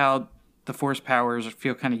hate how the force powers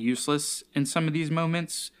feel kind of useless in some of these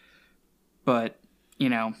moments. But,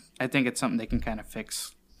 I think it's something they can kind of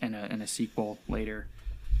fix in a sequel later.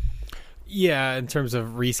 Yeah, in terms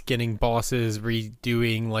of reskinning bosses,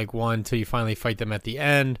 redoing like one till you finally fight them at the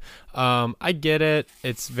end. I get it.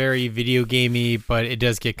 It's very video gamey, but it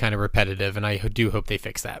does get kind of repetitive, and I do hope they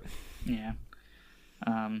fix that. Yeah.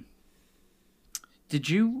 Did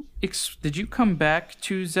you come back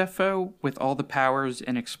to Zepho with all the powers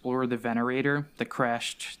and explore the Venerator,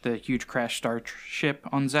 the huge crashed starship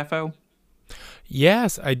on Zepho?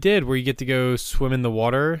 Yes, I did, where you get to go swim in the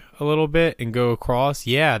water a little bit and go across.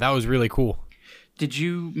 Yeah, that was really cool. Did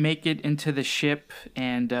you make it into the ship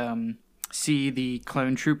and see the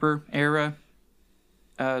Clone Trooper era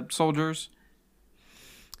soldiers?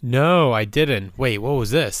 No, I didn't. Wait, what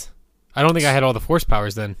was this? I don't think I had all the force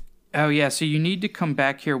powers then. Oh, yeah, so you need to come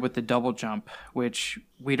back here with the double jump, which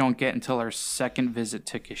we don't get until our second visit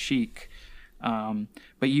to Kashyyyk.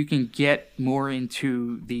 But you can get more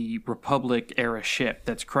into the Republic era ship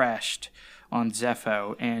that's crashed on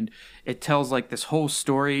Zepho, and it tells like this whole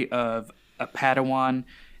story of a Padawan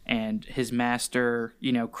and his master,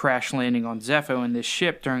 crash landing on Zepho in this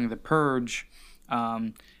ship during the Purge,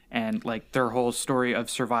 and like their whole story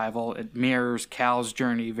of survival. It mirrors Cal's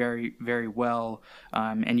journey very, very well,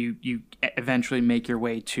 and you eventually make your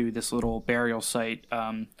way to this little burial site.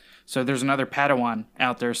 So there's another Padawan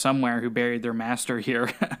out there somewhere who buried their master here,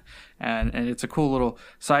 and it's a cool little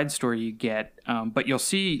side story you get. But you'll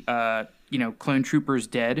see, clone troopers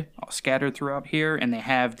dead scattered throughout here, and they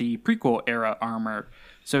have the prequel era armor.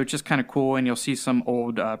 So it's just kind of cool, and you'll see some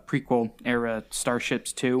old prequel era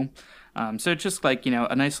starships too. So it's just like,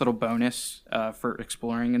 a nice little bonus for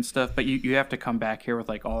exploring and stuff. But you have to come back here with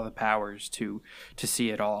like all the powers to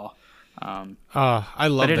see it all. I love that.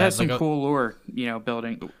 But it has some cool lore,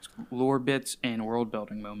 building lore bits and world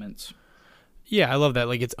building moments. Yeah, I love that.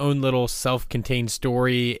 Like its own little self-contained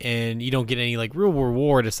story, and you don't get any like real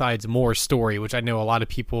reward besides more story, which I know a lot of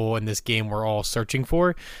people in this game were all searching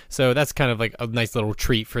for. So that's kind of like a nice little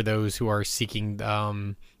treat for those who are seeking,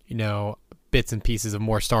 bits and pieces of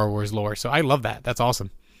more Star Wars lore. So I love that. That's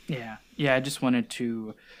awesome. Yeah. I just wanted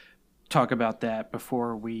to talk about that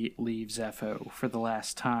before we leave Zepho for the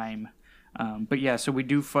last time. But yeah, so we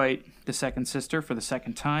do fight the second sister for the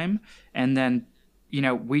second time, and then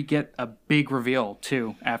we get a big reveal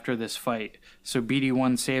too after this fight. So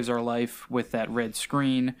BD1 saves our life with that red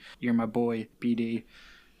screen. You're my boy, BD,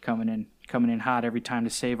 coming in hot every time to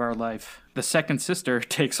save our life. The second sister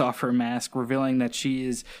takes off her mask, revealing that she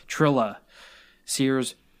is Trilla,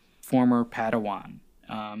 Cere's former Padawan.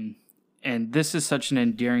 And this is such an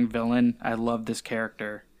endearing villain. I love this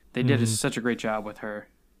character. They did such a great job with her.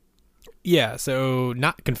 Yeah, so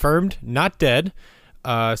not confirmed, not dead.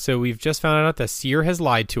 So we've just found out that Cere has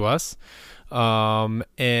lied to us. And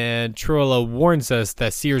Trilla warns us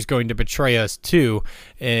that Cere's going to betray us too.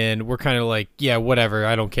 And we're kind of like, yeah, whatever,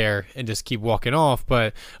 I don't care, and just keep walking off.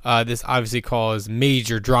 But this obviously caused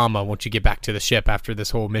major drama once you get back to the ship after this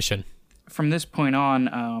whole mission. From this point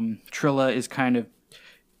on, Trilla is kind of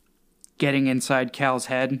getting inside Cal's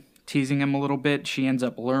head, teasing him a little bit. She ends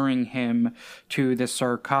up luring him to the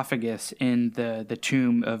sarcophagus in the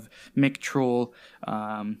tomb of Mick Trull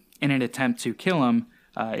in an attempt to kill him.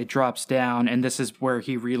 It drops down, and this is where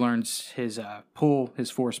he relearns his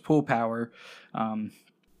force pull power.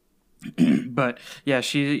 But yeah,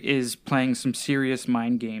 she is playing some serious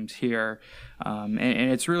mind games here, and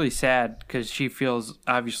it's really sad because she feels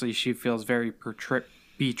very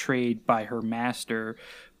betrayed by her master,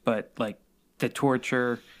 but like the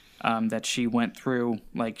torture that she went through,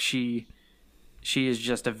 like she is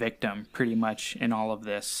just a victim pretty much in all of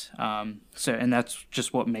this. And that's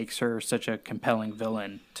just what makes her such a compelling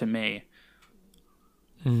villain to me.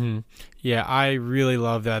 Yeah, I really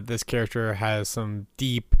love that this character has some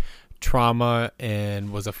deep trauma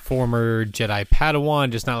and was a former Jedi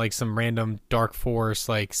Padawan, just not like some random Dark Force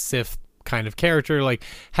like Sith kind of character. Like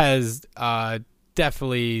has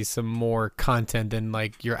definitely some more content than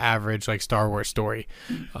like your average like Star Wars story.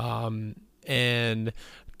 And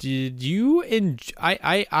did you enjoy?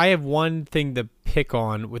 I have one thing to pick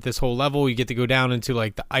on with this whole level. You get to go down into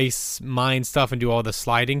like the ice mine stuff and do all the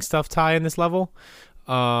sliding stuff. Ty in this level.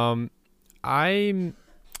 I'm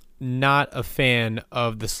not a fan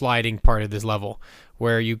of the sliding part of this level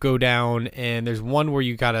where you go down and there's one where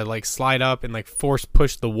you gotta like slide up and like force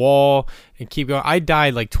push the wall and keep going. I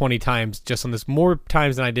died like 20 times just on this, more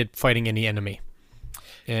times than I did fighting any enemy.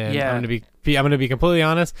 And Yeah. I'm gonna be completely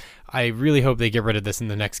honest. I really hope they get rid of this in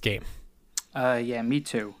the next game. Yeah, me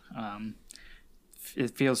too.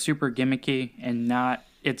 It feels super gimmicky and not.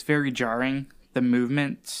 It's very jarring. The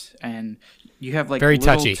movements and you have like Very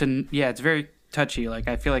touchy. Yeah, it's very touchy. Like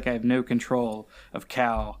I feel like I have no control of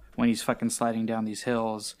Cal when he's fucking sliding down these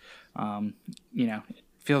hills. It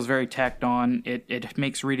feels very tacked on. It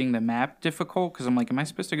makes reading the map difficult because I'm like, am I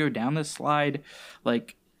supposed to go down this slide?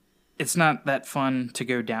 Like, it's not that fun to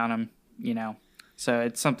go down them. So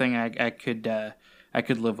it's something I could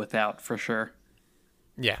live without for sure.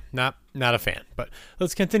 Yeah, not a fan. But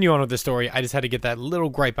let's continue on with the story. I just had to get that little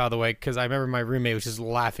gripe out of the way because I remember my roommate was just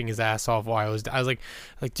laughing his ass off while I was like,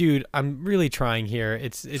 dude, I'm really trying here.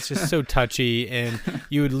 It's just so touchy, and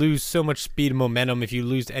you would lose so much speed and momentum. If you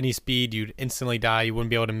lose any speed, you'd instantly die. You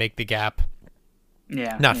wouldn't be able to make the gap.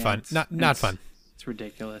 Yeah, not fun. Not fun. It's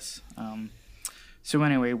ridiculous. So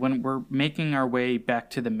anyway, when we're making our way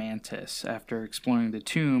back to the Mantis after exploring the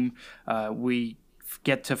tomb, we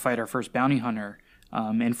get to fight our first bounty hunter.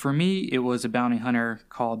 And for me, it was a bounty hunter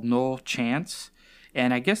called Null Chance.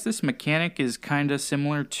 And I guess this mechanic is kind of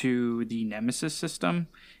similar to the Nemesis system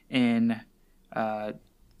in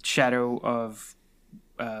Shadow of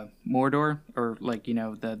Mordor, or like,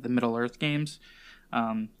 the Middle Earth games.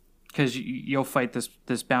 Because you'll fight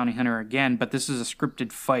this bounty hunter again, but this is a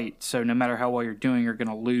scripted fight. So no matter how well you're doing, you're going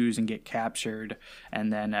to lose and get captured.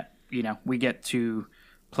 And then, we get to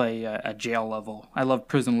play a jail level. I love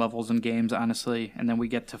prison levels in games, honestly. And then we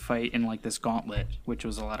get to fight in like this gauntlet, which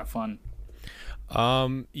was a lot of fun.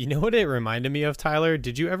 You know what it reminded me of, Tyler?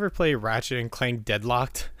 Did you ever play Ratchet and Clank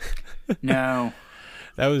Deadlocked? No.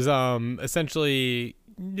 That was essentially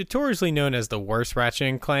notoriously known as the worst Ratchet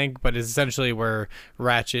and Clank, but it's essentially where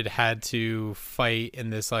Ratchet had to fight in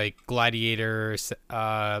this like gladiator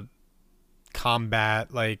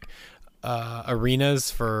combat like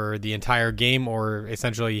arenas for the entire game, or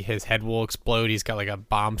essentially his head will explode. He's got like a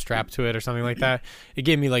bomb strapped to it or something like that. It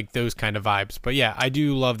gave me like those kind of vibes. But yeah, I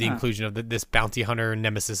do love the inclusion of this bounty hunter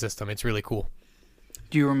nemesis system. It's really cool.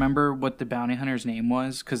 Do you remember what the bounty hunter's name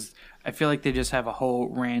was? Because I feel like they just have a whole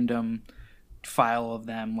random file of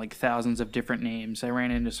them, like thousands of different names. I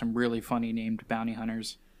ran into some really funny named bounty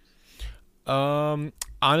hunters.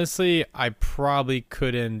 Honestly, I probably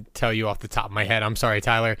couldn't tell you off the top of my head. I'm sorry,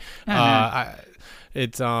 Tyler. I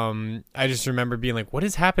just remember being like, what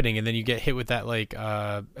is happening? And then you get hit with that like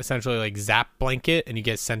essentially like zap blanket, and you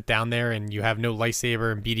get sent down there, and you have no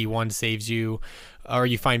lightsaber, and BD1 saves you, or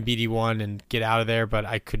you find BD1 and get out of there. But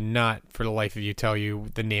I could not for the life of you tell you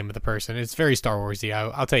the name of the person. It's very Star Warsy.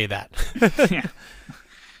 I'll tell you that. Yeah.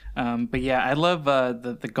 But yeah, I love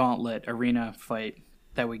the gauntlet arena fight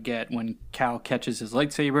that we get when Cal catches his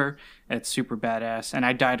lightsaber. It's super badass. And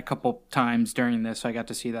I died a couple times during this, so I got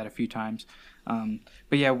to see that a few times.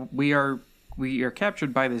 But yeah, we are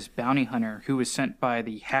captured by this bounty hunter who was sent by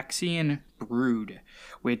the Haxian Brood,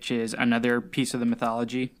 which is another piece of the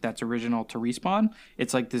mythology that's original to Respawn.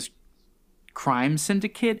 It's like this crime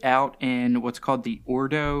syndicate out in what's called the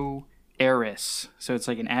Ordo Eris. So it's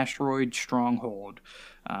like an asteroid stronghold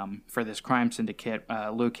for this crime syndicate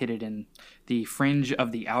located in the fringe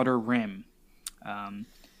of the Outer Rim.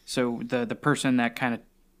 So the person that kind of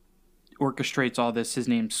orchestrates all this, his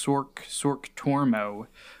name's Sork Tormo.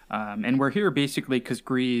 And we're here basically because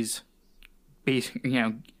Grease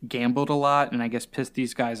gambled a lot and I guess pissed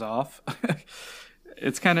these guys off.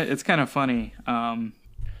 It's kind of funny.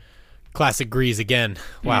 Classic Grease again.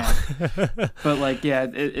 Wow. Yeah. But like, yeah,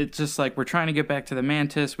 it's just like we're trying to get back to the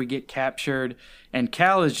Mantis. We get captured, and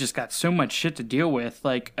Cal has just got so much shit to deal with.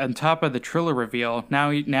 Like on top of the Triller reveal,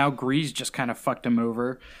 now Grease just kind of fucked him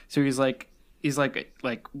over. So he's like,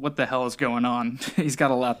 what the hell is going on? He's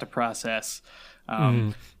got a lot to process.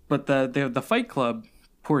 But the Fight Club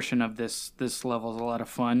portion of this level is a lot of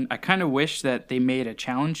fun. I kind of wish that they made a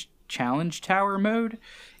challenge tower mode,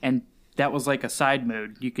 and that was like a side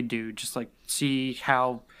mode you could do, just like see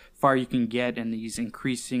how far you can get in these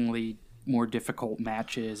increasingly more difficult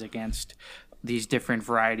matches against these different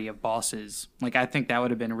variety of bosses. Like, I think that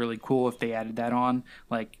would have been really cool if they added that on.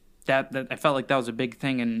 Like, that I felt like that was a big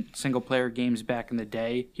thing in single player games back in the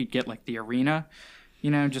day. You'd get like the arena,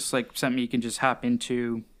 just like something you can just hop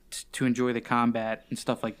into to enjoy the combat and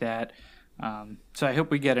stuff like that. So I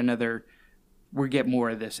hope we get more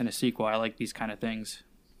of this in a sequel. I like these kind of things.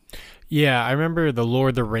 Yeah, I remember the Lord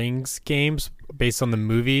of the Rings games based on the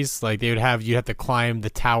movies. Like you'd have to climb the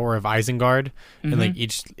Tower of Isengard, and like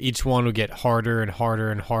each one would get harder and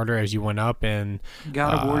harder and harder as you went up. And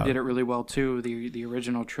God of War did it really well too. The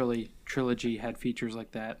original trilogy had features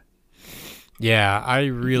like that. Yeah, I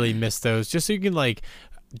really miss those. Just so you can like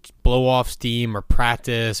blow off steam or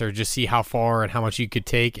practice or just see how far and how much you could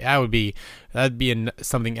take. That'd be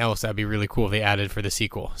something else that'd be really cool if they added for the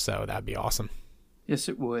sequel. So that'd be awesome. Yes,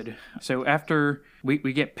 it would. So after we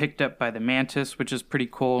get picked up by the Mantis, which is pretty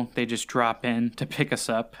cool. They just drop in to pick us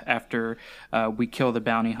up after we kill the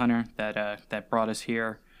bounty hunter that brought us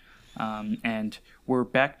here. And we're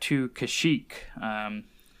back to Kashyyyk.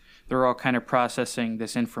 They're all kind of processing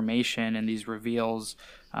this information and these reveals.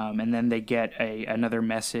 And then they get another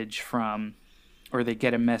message from, what's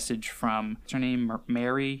her name,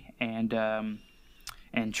 Mary and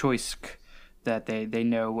Choisk, that they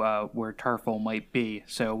know where Tarful might be.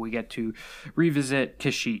 So we get to revisit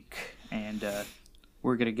Kashyyyk, and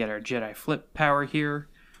we're going to get our Jedi flip power here.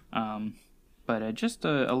 But just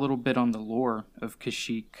a little bit on the lore of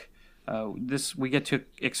Kashyyyk. We get to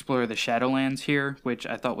explore the Shadowlands here, which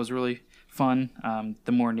I thought was really fun.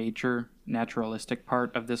 The more naturalistic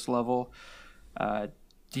part of this level. Do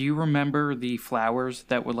you remember the flowers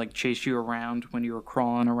that would like chase you around when you were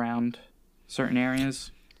crawling around certain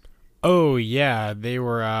areas? Oh, yeah. They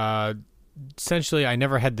were essentially, I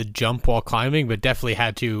never had the jump while climbing, but definitely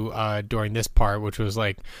had to during this part, which was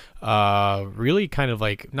like really kind of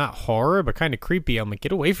like not horror, but kind of creepy. I'm like,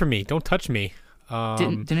 get away from me. Don't touch me.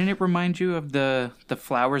 Didn't it remind you of the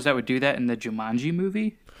flowers that would do that in the Jumanji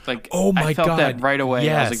movie? Like, oh my I felt God. that right away.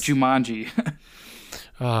 Yes. I was like, Jumanji.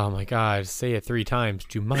 Oh my God, say it 3 times.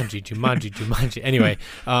 Jumanji, Jumanji, Jumanji. Anyway,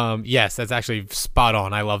 yes, that's actually spot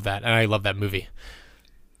on. I love that. And I love that movie.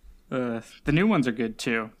 The new ones are good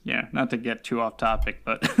too. Yeah, not to get too off topic,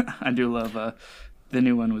 but I do love the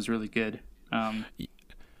new one was really good.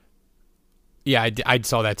 Yeah, I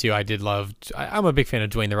saw that too. I did love. I'm a big fan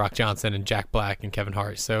of Dwayne The Rock Johnson and Jack Black and Kevin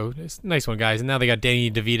Hart. So it's a nice one, guys. And now they got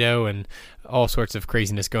Danny DeVito and all sorts of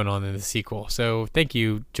craziness going on in the sequel. So thank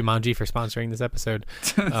you, Jumanji, for sponsoring this episode.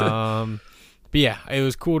 But yeah, it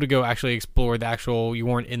was cool to go actually explore the actual. You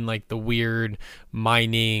weren't in like the weird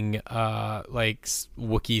mining, like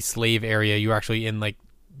Wookiee slave area. You were actually in like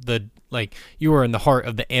you were in the heart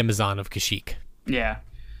of the Amazon of Kashyyyk. Yeah.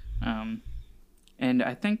 And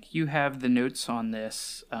I think you have the notes on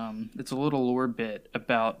this. It's a little lore bit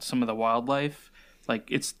about some of the wildlife. Like,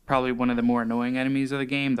 it's probably one of the more annoying enemies of the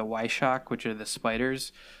game, the Wyshok, which are the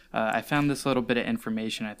spiders. I found this little bit of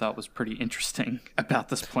information I thought was pretty interesting about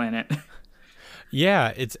this planet.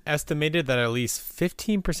 Yeah, it's estimated that at least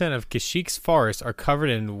 15% of Kashyyyk's forests are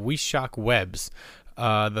covered in Wyshok webs.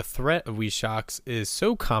 The threat of Wyshoks is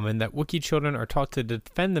so common that Wookiee children are taught to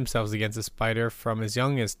defend themselves against a spider from as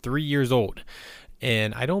young as 3 years old.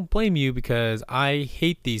 And I don't blame you because I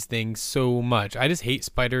hate these things so much. I just hate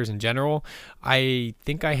spiders in general. I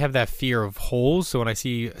think I have that fear of holes. So when I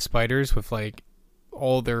see spiders with like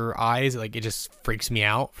all their eyes, like it just freaks me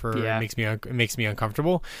out. It makes me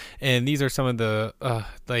uncomfortable. And these are some of the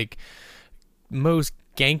like most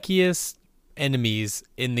gankiest enemies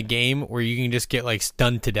in the game where you can just get like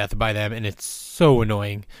stunned to death by them, and it's so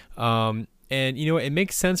annoying. And you know, it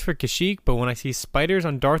makes sense for Kashyyyk, but when I see spiders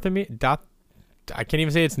on I can't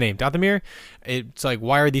even say its name, Dathomir, it's like,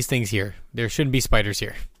 why are these things here? There shouldn't be spiders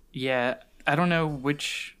here. Yeah, I don't know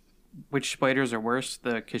which spiders are worse,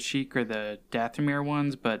 the Kashyyyk or the Dathomir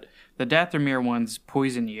ones, but the Dathomir ones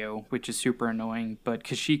poison you, which is super annoying, but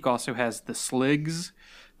Kashyyyk also has the sligs,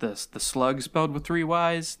 the slugs spelled with 3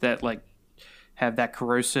 Ys, that like have that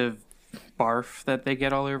corrosive barf that they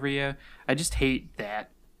get all over you. I just hate that.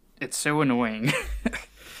 It's so annoying.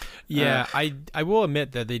 Yeah, I will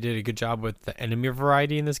admit that they did a good job with the enemy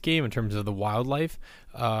variety in this game in terms of the wildlife.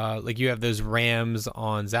 Like you have those rams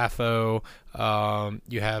on Zaffo.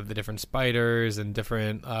 You have the different spiders and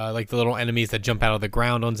different like the little enemies that jump out of the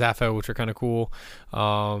ground on Zaffo, which are kind of cool.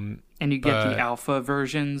 And you get the alpha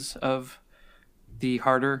versions of the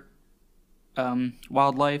harder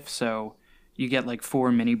wildlife. So you get like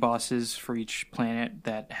 4 mini bosses for each planet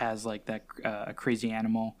that has like that a crazy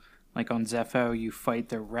animal. Like on Zepho, you fight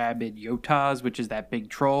the rabid Yotas, which is that big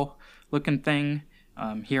troll-looking thing.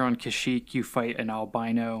 Here on Kashyyyk, you fight an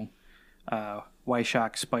albino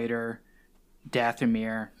Wyshok spider.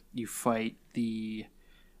 Dathomir, you fight the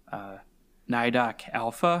Nidok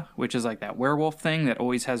Alpha, which is like that werewolf thing that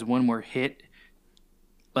always has one more hit.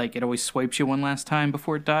 Like, it always swipes you one last time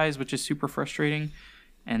before it dies, which is super frustrating.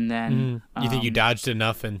 And then... you think you dodged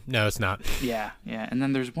enough, and no, it's not. Yeah. And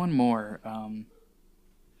then there's one more,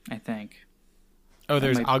 I think. Oh,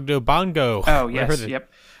 there's Ogdo Bongo. Oh, yes, yep.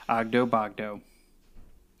 Ogdo Bogdo.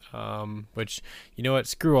 Which, you know what?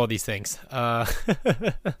 Screw all these things. I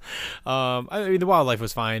mean, the wildlife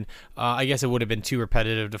was fine. I guess it would have been too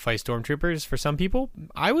repetitive to fight stormtroopers for some people.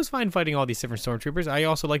 I was fine fighting all these different stormtroopers. I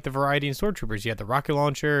also like the variety in stormtroopers. You had the rocket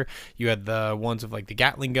launcher, you had the ones with like the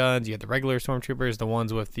Gatling guns, you had the regular stormtroopers, the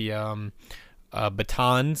ones with the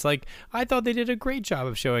batons. Like, I thought they did a great job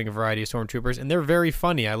of showing a variety of stormtroopers, and they're very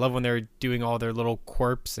funny. I love when they're doing all their little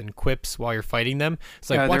quirps and quips while you're fighting them. It's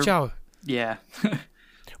like, watch out. Yeah.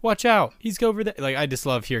 Watch out, he's over there. Like, I just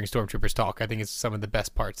love hearing stormtroopers talk. I think it's some of the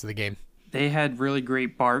best parts of the game. They had really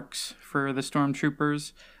great barks for the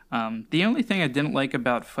stormtroopers. The only thing I didn't like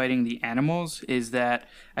about fighting the animals is that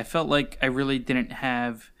I felt like I really didn't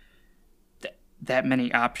have that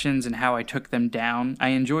many options in how I took them down. I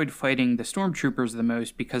enjoyed fighting the stormtroopers the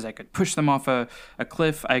most because I could push them off a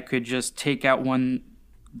cliff. I could just take out one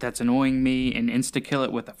that's annoying me and insta-kill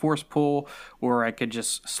it with a force pull, or I could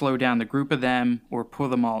just slow down the group of them or pull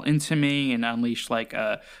them all into me and unleash like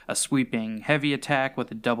a sweeping heavy attack with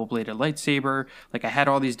a double-bladed lightsaber. Like, I had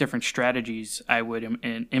all these different strategies I would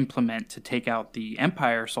implement to take out the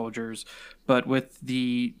Empire soldiers, but with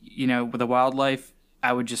the wildlife,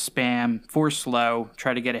 I would just spam force slow,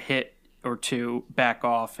 try to get a hit or two, back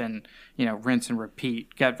off, and rinse and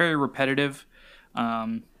repeat. Got very repetitive.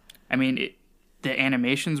 The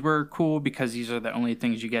animations were cool because these are the only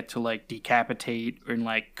things you get to like decapitate and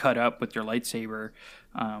like cut up with your lightsaber.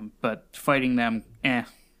 But fighting them,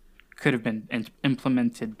 could have been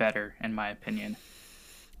implemented better, in my opinion.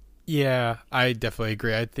 Yeah, I definitely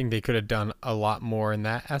agree. I think they could have done a lot more in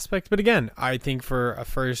that aspect. But again, I think for a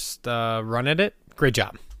first run at it, great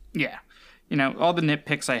job. Yeah. All the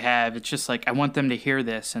nitpicks I have, it's just like I want them to hear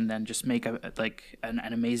this and then just make an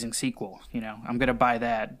amazing sequel. I'm gonna buy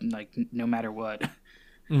that like no matter what.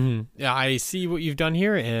 Mm-hmm. Yeah, I see what you've done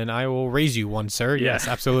here, and I will raise you one, sir. Yeah. Yes,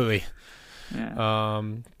 absolutely. Yeah.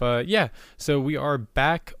 But yeah, so we are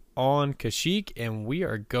back on Kashyyyk, and we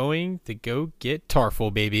are going to go get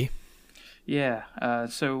Tarful, baby. Yeah.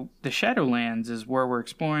 So the Shadowlands is where we're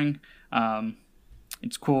exploring.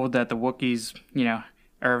 It's cool that the Wookiees,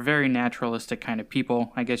 are a very naturalistic kind of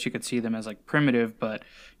people. I guess you could see them as like primitive, but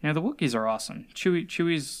the Wookiees are awesome.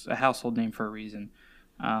 Chewie's a household name for a reason.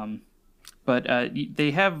 But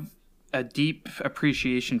they have a deep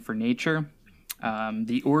appreciation for nature.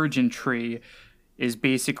 The origin tree is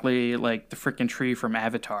basically like the frickin' tree from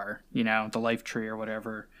Avatar, the life tree or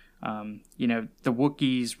whatever. The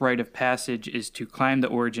Wookiees' rite of passage is to climb the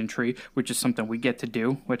origin tree, which is something we get to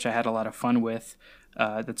do, which I had a lot of fun with.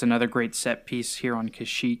 That's another great set piece here on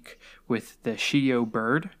Kashyyyk with the Shio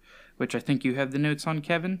bird, which I think you have the notes on,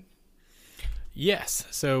 Kevin. Yes,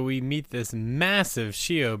 so we meet this massive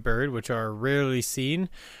Shio bird, which are rarely seen.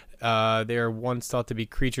 They are once thought to be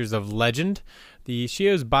creatures of legend. The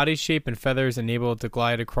Shio's body shape and feathers enable it to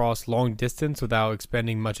glide across long distance without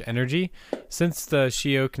expending much energy. Since the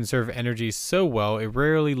Shio conserve energy so well, it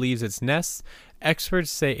rarely leaves its nest. Experts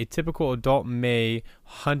say a typical adult may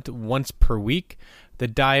hunt once per week. The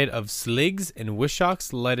diet of sligs and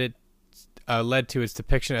wishoks led to its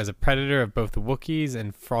depiction as a predator of both the Wookiees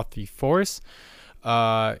and frothy force.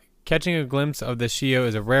 Catching a glimpse of the Shio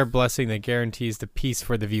is a rare blessing that guarantees the peace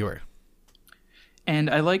for the viewer. And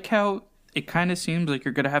I like how it kind of seems like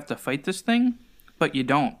you're going to have to fight this thing, but you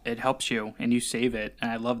don't. It helps you, and you save it, and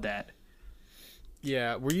I love that.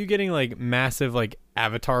 Yeah, were you getting like massive like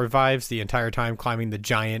Avatar vibes the entire time climbing the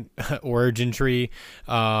giant origin tree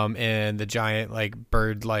and the giant like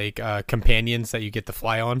bird like companions that you get to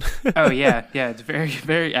fly on? Oh yeah, it's very,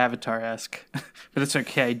 very Avatar-esque. But it's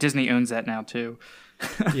okay, Disney owns that now too.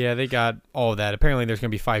 Yeah, they got all of that. Apparently there's going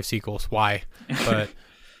to be 5 sequels. Why? But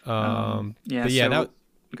go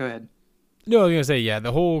ahead. No, I was going to say, yeah,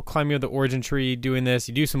 the whole climbing of the origin tree, doing this,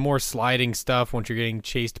 you do some more sliding stuff once you're getting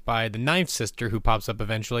chased by the ninth sister who pops up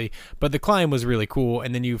eventually. But the climb was really cool,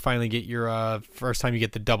 and then you finally get your first time you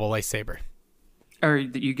get the double lightsaber. Or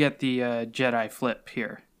you get the Jedi flip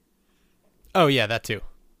here. Oh, yeah, that too.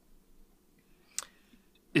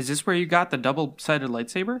 Is this where you got the double-sided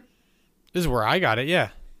lightsaber? This is where I got it, yeah.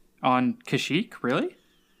 On Kashyyyk, really?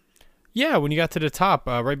 Yeah, when you got to the top,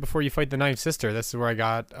 right before you fight the ninth sister, this is where I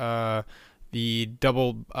got the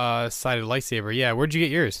double sided lightsaber. Yeah, where'd you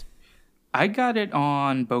get yours? I got it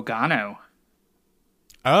on Bogano.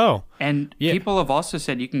 Oh, And yeah. people have also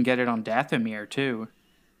said you can get it on Dathomir too.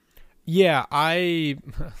 Yeah,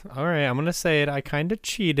 all right, I'm going to say it. I kind of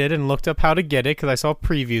cheated and looked up how to get it because I saw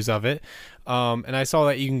previews of it. And I saw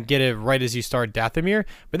that you can get it right as you start Dathomir.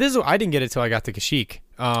 But I didn't get it till I got to Kashyyyk.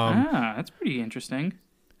 That's pretty interesting.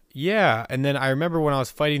 Yeah, and then I remember when I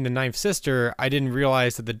was fighting the Ninth Sister, I didn't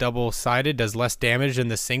realize that the double-sided does less damage than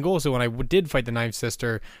the single. So when I did fight the Ninth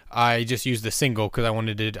Sister, I just used the single because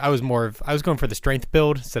I was going for the strength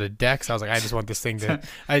build instead of dex. I was like, I just want this thing to,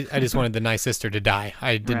 I just wanted the Ninth Sister to die.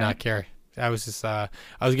 I did not care. I was just, I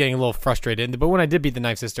was getting a little frustrated. But when I did beat the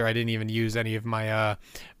Ninth Sister, I didn't even use any of my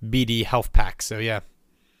BD health packs. So yeah.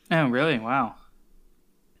 Oh, really? Wow.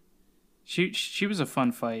 She was a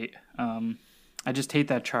fun fight. I just hate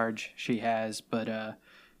that charge she has, but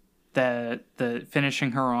the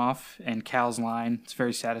finishing her off and Cal's line, it's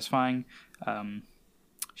very satisfying.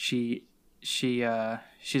 She's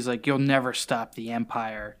like, "You'll never stop the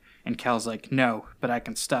Empire," and Cal's like, "No, but I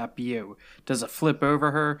can stop you." Does a flip over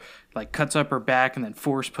her, like cuts up her back, and then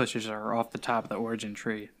force pushes her off the top of the origin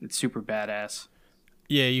tree. It's super badass.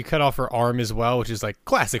 Yeah, you cut off her arm as well, which is like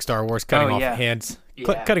classic Star Wars, cutting off hands.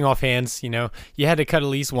 Yeah. Cutting off hands, you had to cut at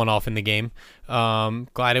least one off in the game.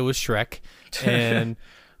 Glad it was Shrek. And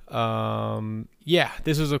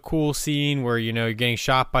this was a cool scene where, you're getting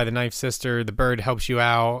shot by the Ninth Sister. The bird helps you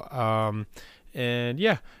out. And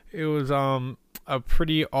yeah, it was a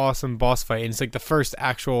pretty awesome boss fight. And it's like the first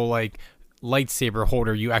actual like lightsaber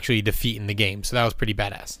holder you actually defeat in the game. So that was pretty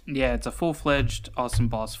badass. Yeah, it's a full-fledged awesome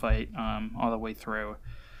boss fight all the way through.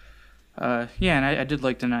 And I did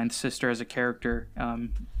like the Ninth Sister as a character.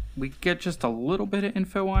 We get just a little bit of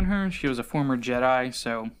info on her. She was a former Jedi,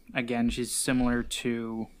 so again, she's similar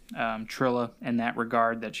to Trilla in that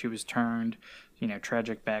regard, that she was turned,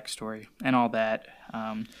 tragic backstory and all that.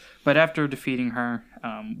 But after defeating her,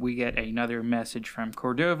 we get another message from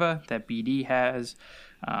Cordova that BD has.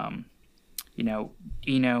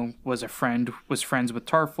 Eno was friends with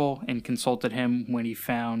Tarful and consulted him when he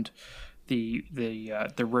found the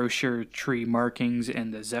Rocher tree markings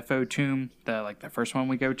in the Zepho tomb, the first one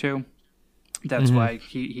we go to. That's why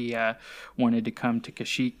he wanted to come to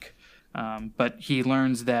Kashyyyk. But he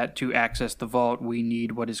learns that to access the vault, we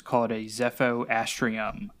need what is called a Zepho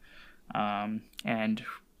Astrium. And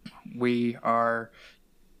we are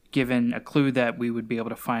given a clue that we would be able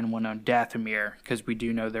to find one on Dathomir, because we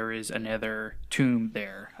do know there is another tomb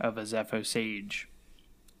there of a Zepho sage.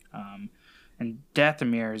 And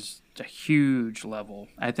Dathomir is a huge level.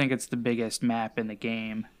 I think it's the biggest map in the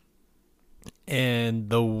game.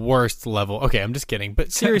 And the worst level. Okay, I'm just kidding.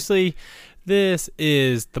 But seriously, this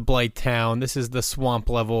is the Blight Town. This is the swamp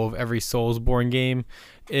level of every Soulsborne game.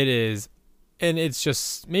 It is. And it's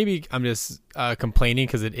just, maybe I'm just complaining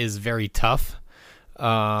because it is very tough.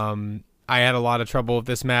 I had a lot of trouble with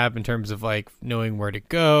this map in terms of like knowing where to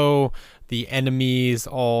go, the enemies,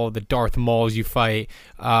 all the Darth Mauls you fight.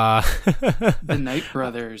 The Night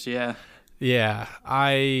Brothers, yeah. Yeah,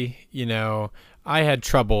 I had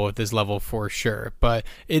trouble with this level for sure, but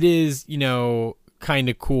it is, kind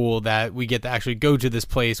of cool that we get to actually go to this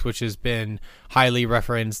place, which has been highly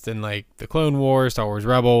referenced in like the Clone Wars, Star Wars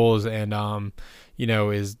Rebels, and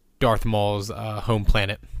is Darth Maul's home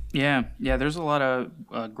planet. Yeah, there's a lot of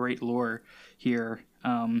great lore here.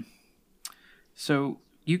 So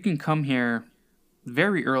you can come here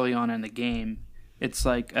very early on in the game. It's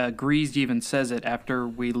like Greased even says it after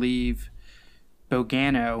we leave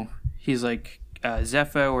Bogano. He's like,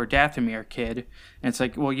 Zepho or Dathomir, kid. And it's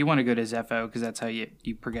like, well, you want to go to Zepho because that's how you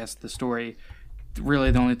progress the story.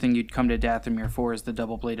 Really, the only thing you'd come to Dathomir for is the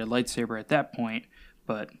double-bladed lightsaber at that point.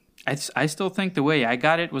 But I still think the way I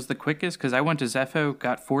got it was the quickest, because I went to Zepho,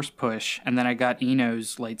 got Force Push, and then I got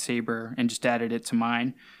Eno's lightsaber and just added it to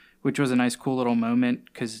mine, which was a nice, cool little moment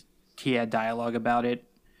because he had dialogue about it.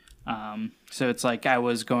 So it's like I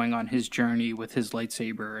was going on his journey with his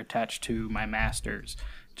lightsaber attached to my master's.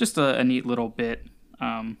 Just a neat little bit.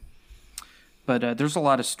 But there's a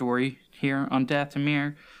lot of story here on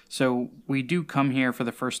Dathomir. So we do come here for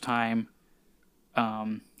the first time.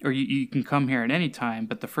 Or you can come here at any time,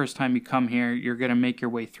 but the first time you come here, you're going to make your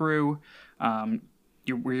way through.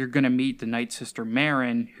 You're going to meet the Night Sister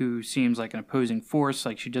Marin, who seems like an opposing force,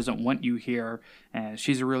 like she doesn't want you here.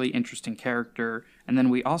 She's a really interesting character. And then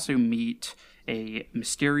we also meet a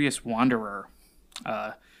mysterious wanderer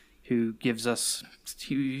who gives us...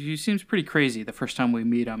 He seems pretty crazy the first time we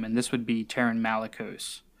meet him, and this would be Terran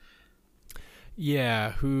Malicos.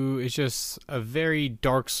 Yeah, who is just a very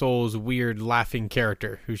Dark Souls weird laughing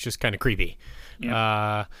character who's just kind of creepy.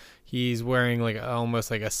 Yep. He's wearing like almost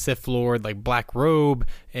like a Sith Lord, like black robe,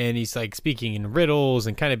 and he's like speaking in riddles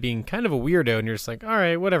and kind of being kind of a weirdo. And you're just like, all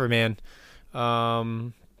right, whatever, man.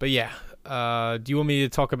 But yeah, do you want me to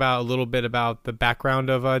talk about a little bit about the background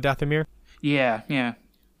of Dathomir? Yeah.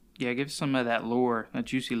 Give some of that lore, that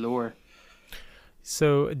juicy lore.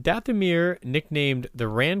 So, Dathomir, nicknamed the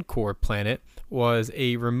Rancor planet, was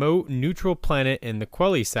a remote neutral planet in the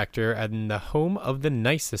Quelly sector and the home of the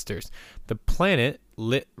Night Sisters. The planet,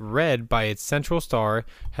 lit red by its central star,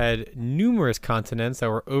 had numerous continents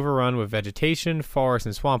that were overrun with vegetation, forests,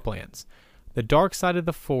 and swamplands. The dark side of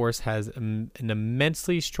the Force has an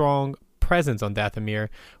immensely strong presence on Dathomir,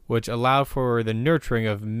 which allowed for the nurturing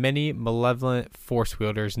of many malevolent Force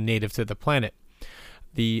wielders native to the planet.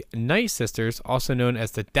 The Night Sisters, also known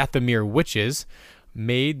as the Dathomir Witches,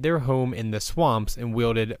 made their home in the swamps and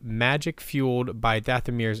wielded magic fueled by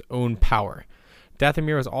Dathomir's own power.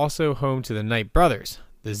 Dathomir was also home to the Night Brothers,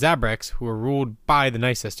 the Zabreks, who were ruled by the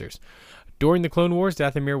Night Sisters. During the Clone Wars,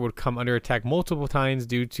 Dathomir would come under attack multiple times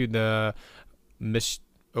due to the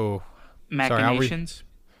machinations.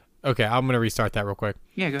 Okay, I'm going to restart that real quick.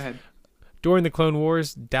 Yeah, go ahead. During the Clone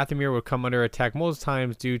Wars, Dathomir would come under attack multiple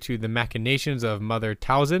times due to the machinations of Mother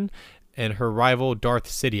Talzin and her rival Darth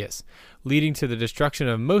Sidious, leading to the destruction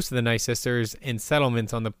of most of the Night Sisters and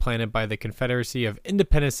settlements on the planet by the Confederacy of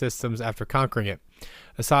Independent Systems after conquering it.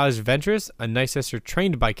 Asajj Ventress, a Night Sister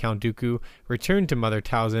trained by Count Dooku, returned to Mother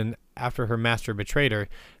Talzin after her master betrayed her.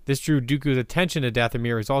 This drew Dooku's attention to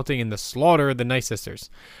Dathomir, resulting in the slaughter of the Night Sisters.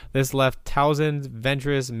 This left Talzin,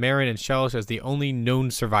 Ventress, Merrin, and Shelish as the only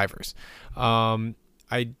known survivors.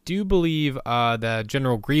 I do believe that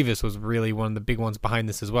General Grievous was really one of the big ones behind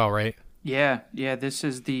this as well, right? Yeah. This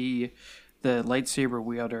is the lightsaber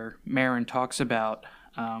wielder Merrin talks about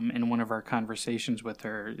in one of our conversations with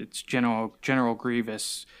her. It's General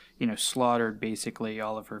Grievous, slaughtered basically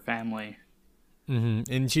all of her family.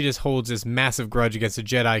 Mm-hmm. And she just holds this massive grudge against the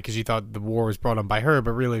Jedi because she thought the war was brought on by her,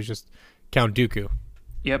 but really it was just Count Dooku.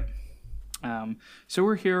 Yep. So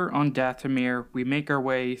we're here on Dathomir. We make our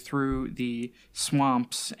way through the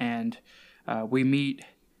swamps, and we meet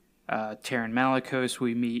Taron Malicos.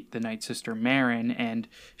 We meet the Night Sister Merrin, and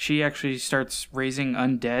she actually starts raising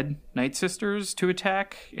undead Night Sisters to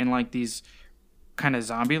attack, and like these kind of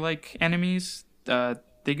zombie-like enemies.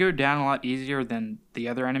 They go down a lot easier than the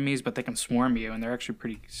other enemies, but they can swarm you, and they're actually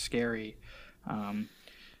pretty scary.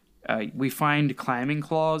 We find climbing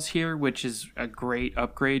claws here, which is a great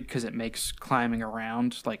upgrade because it makes climbing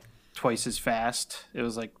around like twice as fast. It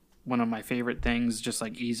was like one of my favorite things, just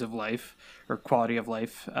like ease of life or quality of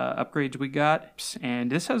life upgrades we got.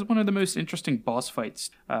 And this has one of the most interesting boss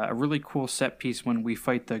fights, a really cool set piece when we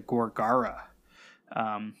fight the Gorgara.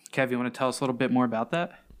 Kev, you want to tell us a little bit more about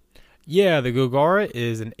that? Yeah, the Gorgara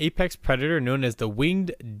is an apex predator known as the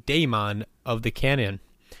winged daemon of the canon.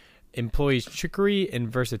 Employs trickery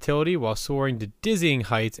and versatility while soaring to dizzying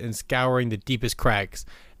heights and scouring the deepest crags.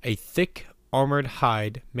 A thick, armored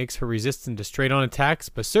hide makes her resistant to straight-on attacks,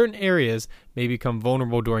 but certain areas may become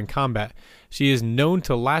vulnerable during combat. She is known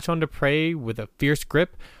to latch onto prey with a fierce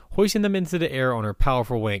grip, hoisting them into the air on her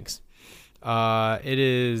powerful wings. It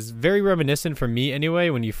is very reminiscent for me anyway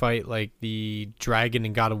when you fight like the dragon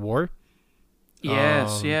in God of War.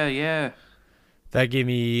 Yes, yeah. That gave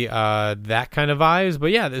me that kind of vibes,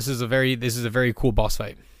 but yeah, this is a very cool boss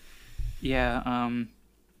fight. Yeah,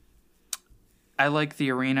 I like the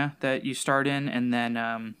arena that you start in, and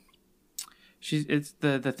then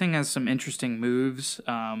the thing has some interesting moves,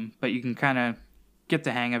 but you can kind of get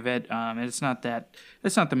the hang of it. It's not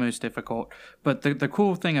the most difficult, but the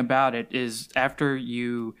cool thing about it is after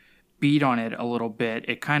you beat on it a little bit,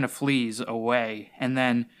 it kind of flees away, and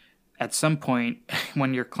then at some point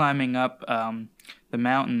when you're climbing up the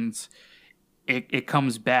mountains, it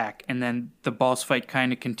comes back, and then the boss fight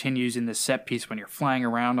kind of continues in the set piece when you're flying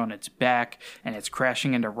around on its back and it's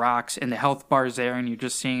crashing into rocks and the health bar's there and you're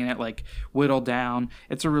just seeing it like whittle down.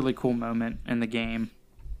 It's a really cool moment in the game.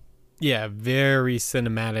 Yeah, very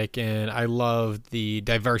cinematic, and I love the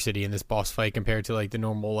diversity in this boss fight compared to like the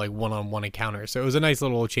normal like one-on-one encounter. So it was a nice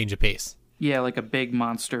little change of pace. Yeah, like a big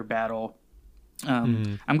monster battle.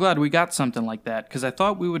 I'm glad we got something like that because I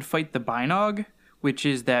thought we would fight the Binog, which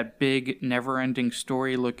is that big never-ending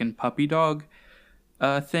story-looking puppy dog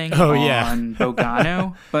thing on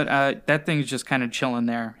Bogano. But that thing's just kind of chilling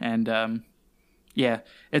there, and yeah,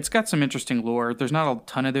 it's got some interesting lore. There's not a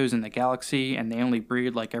ton of those in the galaxy, and they only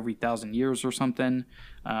breed like every 1,000 years or something.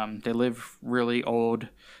 They live really old.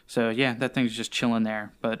 So yeah, that thing's just chilling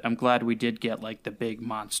there. But I'm glad we did get like the big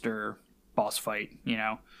monster boss fight,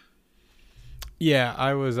 Yeah,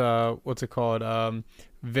 I was what's it called?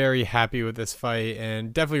 Very happy with this fight,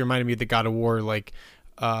 and definitely reminded me of the God of War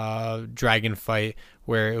dragon fight,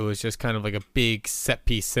 where it was just kind of like a big set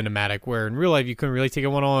piece cinematic, where in real life you couldn't really take it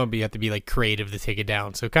one on, but you have to be like creative to take it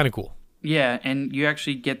down. So kind of cool. Yeah, and you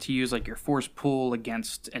actually get to use like your force pull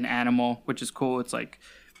against an animal, which is cool. It's like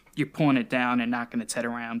you're pulling it down and knocking its head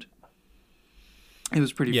around. It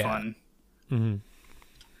was pretty fun.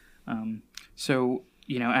 Mm-hmm. So,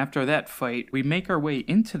 after that fight, we make our way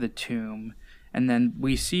into the tomb, and then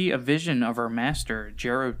we see a vision of our master,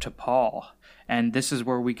 Jero Tapal. And this is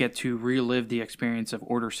where we get to relive the experience of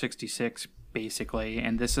Order 66, basically.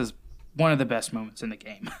 And this is one of the best moments in the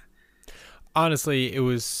game. Honestly, it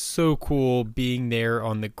was so cool being there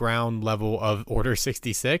on the ground level of Order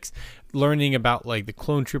 66, learning about like the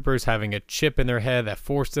clone troopers having a chip in their head that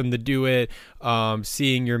forced them to do it,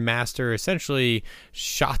 seeing your master essentially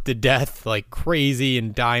shot to death like crazy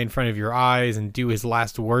and die in front of your eyes and do his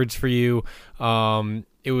last words for you.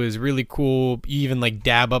 It was really cool. You even like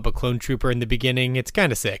dab up a clone trooper in the beginning. It's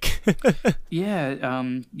kind of sick. Yeah,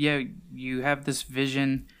 you have this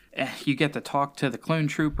vision. You get to talk to the clone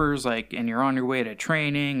troopers, like, and you're on your way to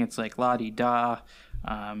training. It's like la-di-da.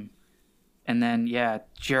 And then,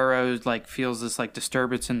 Jero, like, feels this, like,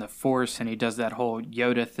 disturbance in the Force, and he does that whole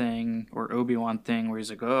Yoda thing, or Obi-Wan thing, where he's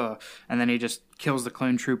like, oh, and then he just kills the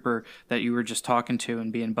clone trooper that you were just talking to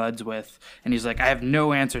and being buds with, and he's like, I have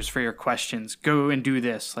no answers for your questions. Go and do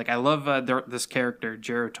this. Like, I love this character,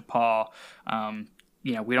 Jero Tapal.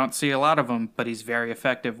 We don't see a lot of him, but he's very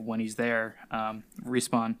effective when he's there.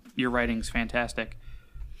 Respawn, your writing's fantastic.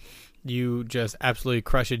 You just absolutely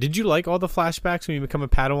crush it. Did you like all the flashbacks when you become a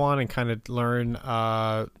Padawan and kind of learn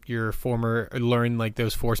learn like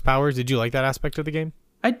those Force powers? Did you like that aspect of the game?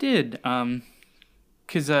 I did,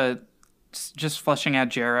 because just fleshing out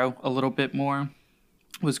Jero a little bit more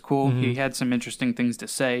was cool. Mm-hmm. He had some interesting things to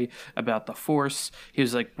say about the Force. He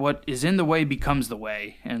was like, what is in the way becomes the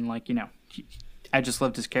way. And like, I just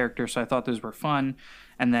loved his character, so I thought those were fun.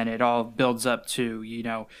 And then it all builds up to,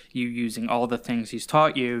 you using all the things he's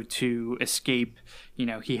taught you to escape.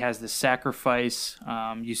 He has this sacrifice.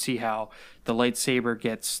 You see how the lightsaber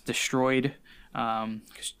gets destroyed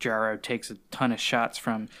because Jaro takes a ton of shots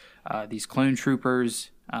from these clone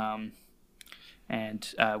troopers.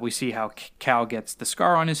 And we see how Cal gets the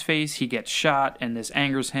scar on his face. He gets shot, and this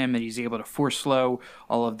angers him, and he's able to force slow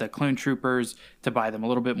all of the clone troopers to buy them a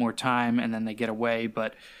little bit more time, and then they get away.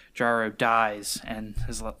 But Jaro dies, and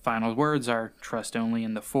his final words are, trust only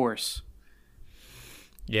in the Force.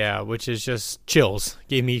 Yeah, which is just chills.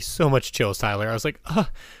 Gave me so much chills, Tyler. I was like,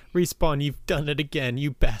 Respawn, you've done it again,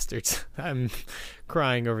 you bastards. I'm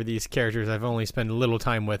crying over these characters I've only spent a little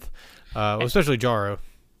time with, especially Jaro.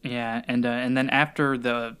 Yeah, and then after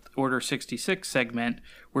the Order 66 segment,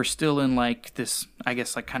 we're still in like this, I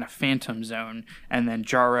guess, like kind of phantom zone, and then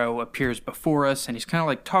Jaro appears before us, and he's kind of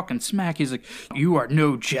like talking smack. He's like, you are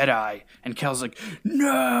no Jedi, and Cal's like,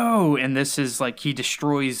 no, and this is like he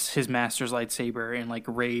destroys his master's lightsaber in like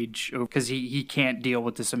rage because he can't deal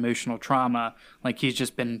with this emotional trauma. Like he's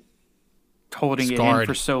just been holding it in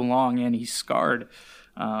for so long, and he's scarred.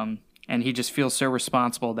 And he just feels so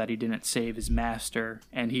responsible that he didn't save his master.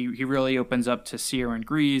 And he really opens up to Seer and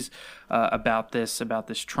Grease about this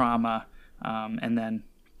trauma. And then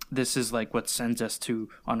this is like what sends us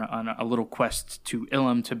on a little quest to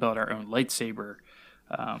Ilum to build our own lightsaber.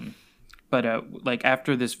 But like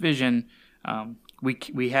after this vision,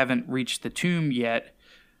 we haven't reached the tomb yet.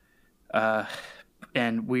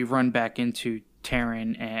 And we run back into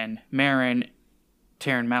Terran and Marin.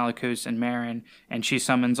 Terran Malicos and Marin, and she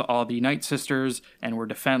summons all the Night Sisters, and we're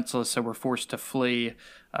defenseless, so we're forced to flee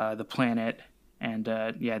the planet. And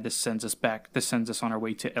this sends us back. This sends us on our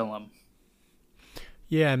way to Ilum.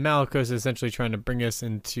 Yeah, Malicos is essentially trying to bring us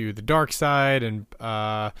into the dark side, and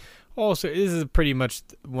also this is pretty much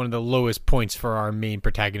one of the lowest points for our main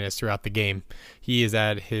protagonist throughout the game. He is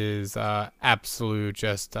at his absolute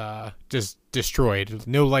just destroyed.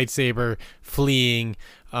 No lightsaber, fleeing,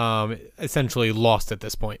 essentially lost at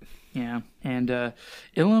this point. Yeah, and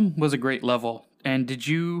Ilum was a great level. And did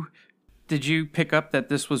you pick up that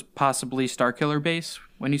this was possibly Starkiller Base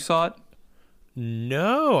when you saw it?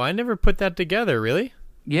 No, I never put that together. Really?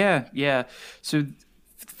 Yeah. So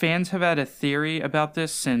fans have had a theory about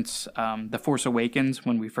this since The Force Awakens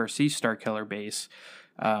when we first see Starkiller Base.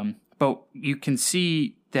 But you can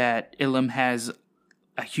see that Ilum has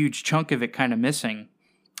a huge chunk of it kind of missing.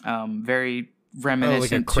 Very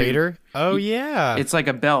reminiscent. Like a crater? Yeah. It's like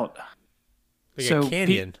a belt. Like a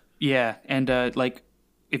canyon. And like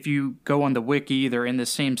if you go on the wiki, they're in the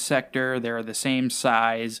same sector. They're the same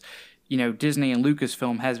size. Disney and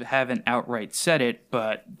Lucasfilm haven't outright said it,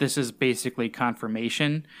 but this is basically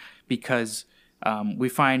confirmation because we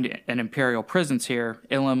find an Imperial presence here.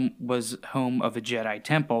 Ilum was home of a Jedi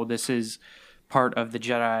temple. This is part of the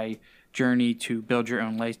Jedi journey to build your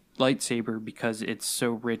own lightsaber because it's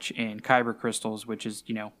so rich in kyber crystals, which is,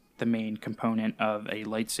 the main component of a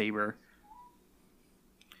lightsaber.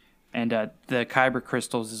 And the kyber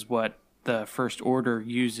crystals is what the First Order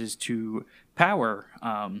uses to power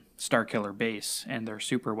Starkiller Base and their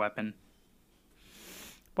super weapon.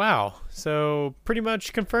 Wow. So pretty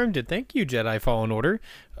much confirmed it. Thank you, Jedi Fallen Order.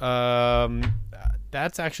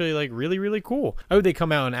 That's actually like really, really cool. I hope they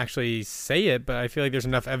come out and actually say it, but I feel like there's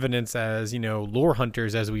enough evidence as, lore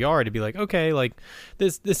hunters as we are to be like, okay, like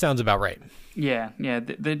this sounds about right. Yeah.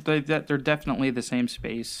 They're definitely the same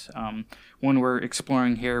space. When we're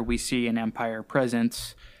exploring here, we see an Empire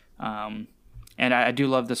presence. And I do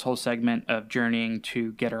love this whole segment of journeying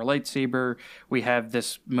to get our lightsaber. We have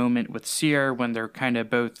this moment with Seer when they're kind of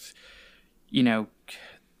both,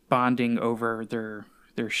 bonding over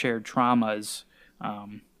their shared traumas.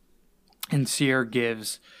 And Seer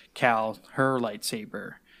gives Cal her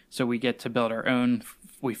lightsaber. So we get to build our own.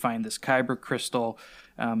 We find this kyber crystal.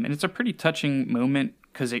 And it's a pretty touching moment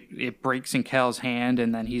because it breaks in Cal's hand,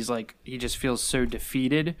 and then he just feels so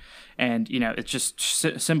defeated. And, it's just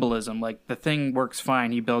symbolism. Like, the thing works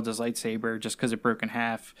fine. He builds his lightsaber. Just because it broke in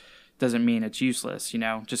half doesn't mean it's useless,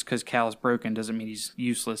 Just because Cal's broken doesn't mean he's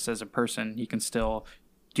useless as a person. He can still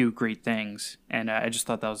do great things. And I just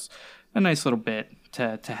thought that was a nice little bit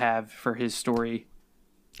to have for his story.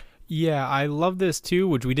 Yeah, I love this too,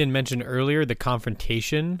 which we didn't mention earlier, the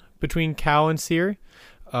confrontation between Cal and Seer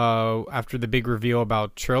after the big reveal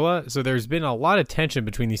about Trilla. So there's been a lot of tension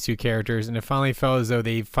between these two characters, and it finally felt as though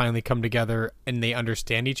they finally come together and they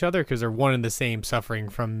understand each other because they're one and the same, suffering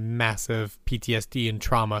from massive PTSD and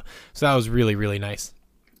trauma. So that was really, really nice.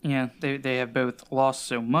 Yeah, they have both lost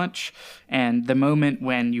so much, and the moment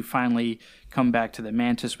when you finally come back to the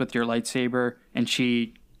Mantis with your lightsaber and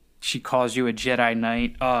she calls you a Jedi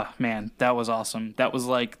Knight, oh man, that was awesome. That was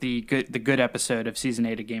like the good episode of season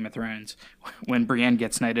 8 of Game of Thrones when Brienne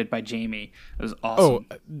gets knighted by Jaime. It was awesome.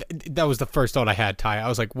 Oh, that was the first thought I had, Ty. I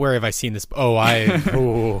was like, where have I seen this?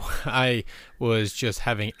 I was just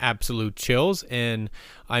having absolute chills, and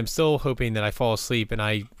I'm still hoping that I fall asleep and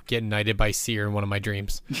I get knighted by Seer in one of my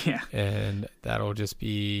dreams. Yeah. And that'll just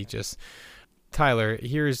be Tyler,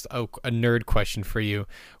 here's a nerd question for you.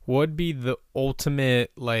 What would be the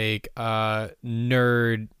ultimate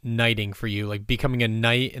nerd knighting for you? Like becoming a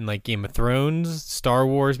knight in like Game of Thrones, Star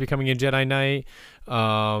Wars, becoming a Jedi Knight,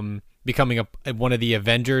 becoming one of the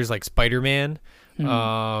Avengers like Spider-Man.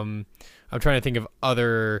 I'm trying to think of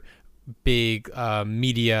other big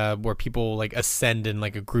media where people like ascend in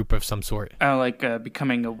like a group of some sort. Oh, like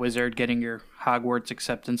becoming a wizard, getting your Hogwarts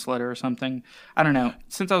acceptance letter or something. I don't know.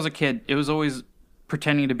 Since I was a kid, it was always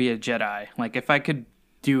pretending to be a Jedi. Like if I could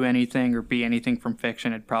do anything or be anything from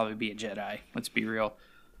fiction, it'd probably be a Jedi. Let's be real.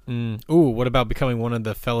 Ooh, what about becoming one of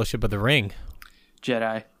the Fellowship of the Ring?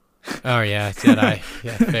 Jedi. Oh yeah, Jedi.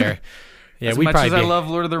 Yeah, fair. Yeah, as much as I love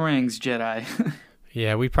Lord of the Rings, Jedi.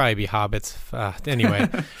 Yeah, we'd probably be hobbits. Anyway,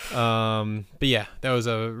 but yeah, that was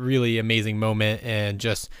a really amazing moment and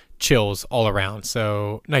just chills all around.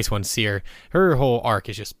 So nice one, Seer. Her whole arc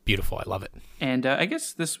is just beautiful. I love it. And I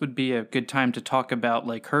guess this would be a good time to talk about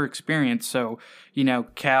like her experience. So,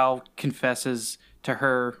 Cal confesses to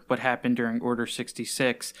her what happened during Order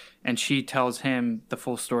 66, and she tells him the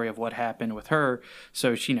full story of what happened with her.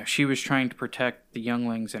 So she was trying to protect the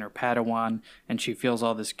younglings and her Padawan, and she feels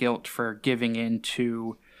all this guilt for giving in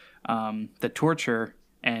to the torture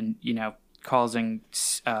and causing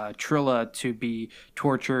Trilla to be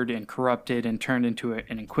tortured and corrupted and turned into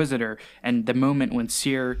an Inquisitor. And the moment when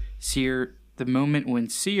Seer sees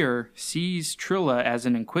Trilla as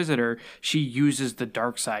an Inquisitor, she uses the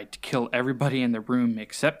dark side to kill everybody in the room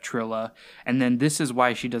except Trilla. And then this is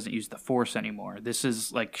why she doesn't use the Force anymore. This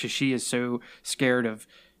is like, 'cause she is so scared of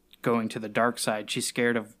going to the dark side. She's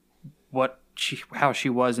scared of how she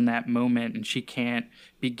was in that moment, and she can't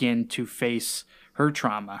begin to face her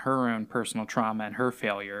trauma, her own personal trauma and her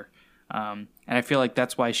failure. And I feel like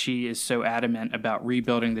that's why she is so adamant about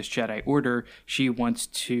rebuilding this Jedi Order. She wants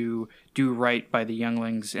to do right by the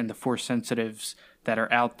younglings and the Force sensitives that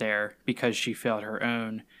are out there because she failed her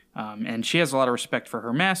own. And she has a lot of respect for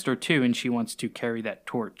her master, too, and she wants to carry that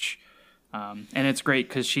torch. And it's great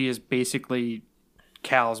because she is basically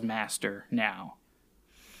Cal's master now.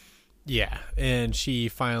 Yeah, and she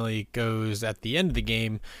finally goes at the end of the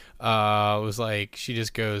game, she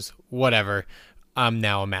just goes, whatever, I'm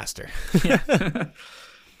now a master.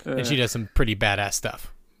 And she does some pretty badass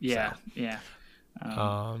stuff. Yeah, yeah.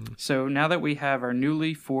 Um, So now that we have our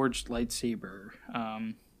newly forged lightsaber,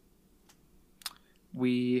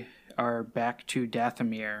 we are back to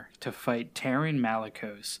Dathomir to fight Terran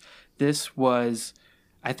Malicos. This was,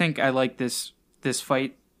 I think I like this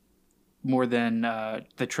fight more than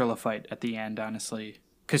the Trilla fight at the end, honestly,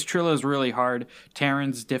 because Trilla is really hard.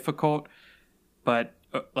 Terran's difficult, but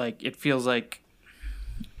like it feels like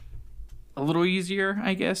a little easier,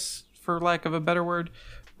 I guess, for lack of a better word.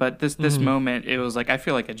 But this moment, it was like I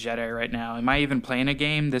feel like a Jedi right now. Am I even playing a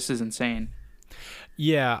game? This is insane.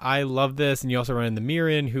 yeah, I love this. And you also run into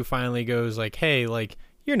Mirren, who finally goes like, hey, like,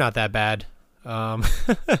 you're not that bad. Um,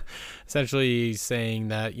 essentially saying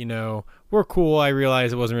that, we're cool. I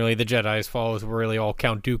realize it wasn't really the Jedi's fault. It was really all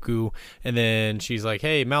Count Dooku. And then she's like,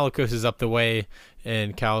 hey, Malicos is up the way.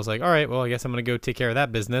 And Cal's like, all right, well, I guess I'm going to go take care of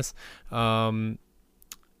that business.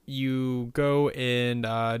 You go and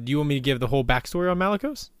do you want me to give the whole backstory on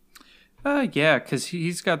Malicos? Yeah, because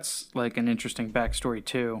he's got like an interesting backstory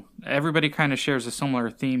too. Everybody kind of shares a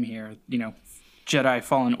similar theme here. Jedi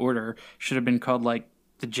Fallen Order should have been called like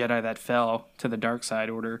the Jedi that fell to the dark side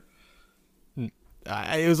order.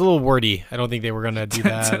 It was a little wordy. I don't think they were going to do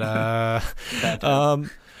that.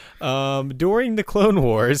 During the Clone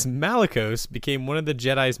Wars, Malicos became one of the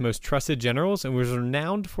Jedi's most trusted generals and was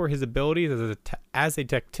renowned for his abilities as a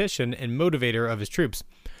tactician and motivator of his troops.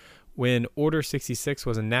 When Order 66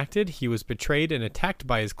 was enacted, he was betrayed and attacked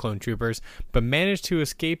by his clone troopers, but managed to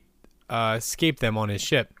escape them on his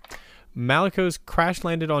ship. Malicos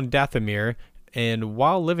crash-landed on Dathomir, and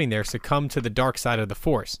while living there, succumbed to the dark side of the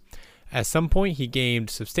Force. At some point, he gained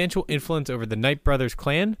substantial influence over the Knight Brothers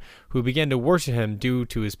clan, who began to worship him due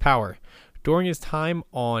to his power. During his time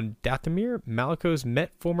on Dathomir, Malicos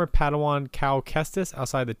met former Padawan Cal Kestis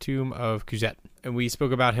outside the tomb of Kujet. And we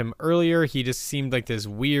spoke about him earlier. He just seemed like this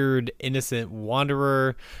weird, innocent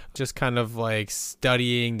wanderer, just kind of like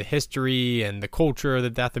studying the history and the culture of the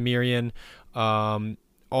Dathomirian,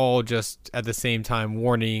 all just at the same time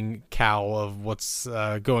warning Cal of what's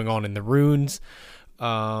going on in the runes.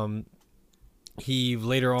 He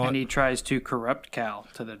later on, and he tries to corrupt Cal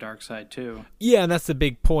to the dark side too. Yeah, and that's the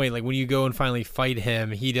big point. Like when you go and finally fight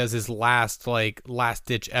him, he does his last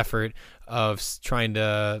ditch effort of trying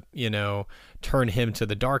to, turn him to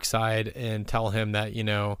the dark side and tell him that,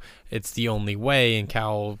 it's the only way. And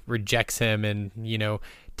Cal rejects him and,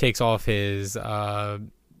 takes off his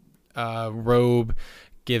robe,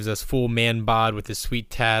 gives us full man bod with his sweet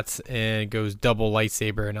tats, and goes double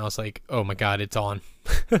lightsaber. And I was like, oh my God, it's on.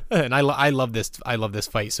 And I love this. I love this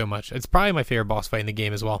fight so much. It's probably my favorite boss fight in the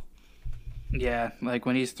game as well. Yeah, like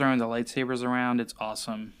when he's throwing the lightsabers around, it's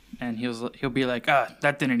awesome. And he'll be like,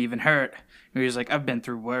 that didn't even hurt. And he's like, I've been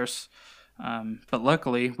through worse. But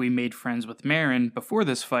luckily, we made friends with Merrin before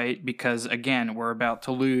this fight because, again, we're about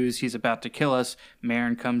to lose. He's about to kill us.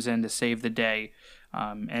 Merrin comes in to save the day.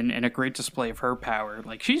 And a great display of her power.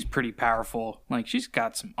 Like, she's pretty powerful. Like, she's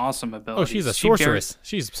got some awesome abilities. Oh, she's a sorceress.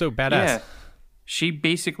 She's so badass. Yeah. She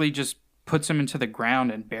basically just puts him into the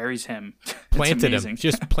ground and buries him. Planted him.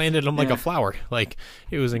 Just planted him like a flower. Like,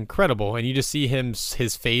 it was incredible. And you just see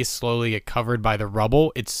his face slowly get covered by the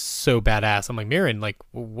rubble. It's so badass. I'm like, Mirren, like,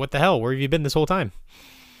 what the hell? Where have you been this whole time?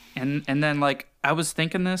 And then, like, I was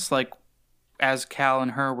thinking this, like, as Cal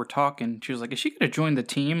and her were talking, she was like, is she going to join the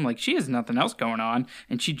team? Like, she has nothing else going on.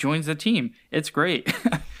 And she joins the team. It's great.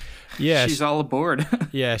 Yeah, she's all aboard.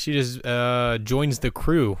 Yeah, she just joins the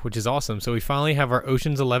crew, which is awesome. So we finally have our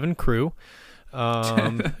Ocean's 11 crew,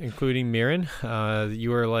 including Mirren.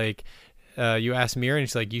 You were like, you asked Mirren,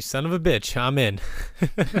 she's like, you son of a bitch, I'm in.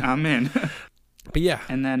 I'm in. But yeah.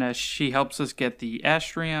 And then she helps us get the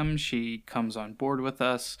Astrium. She comes on board with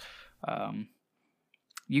us.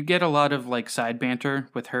 You get a lot of like side banter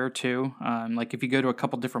with her too. Like if you go to a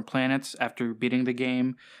couple different planets after beating the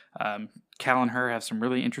game, Cal and her have some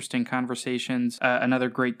really interesting conversations. Another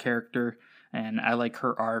great character, and I like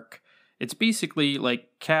her arc. It's basically like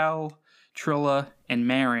Cal, Trilla, and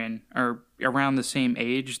Merrin are around the same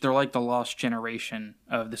age. They're like the lost generation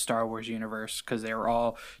of the Star Wars universe because they were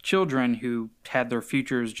all children who had their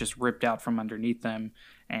futures just ripped out from underneath them.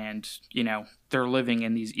 And, they're living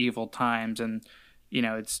in these evil times, and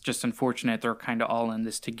it's just unfortunate they're kind of all in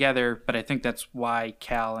this together, but I think that's why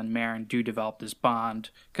Cal and Merrin do develop this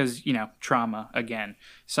bond, because, trauma, again,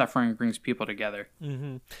 suffering brings people together.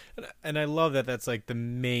 Mm-hmm. And I love that that's like the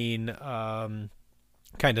main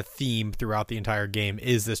kind of theme throughout the entire game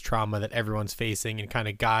is this trauma that everyone's facing and kind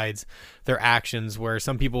of guides their actions, where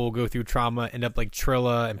some people will go through trauma, end up like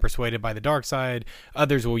Trilla and persuaded by the dark side.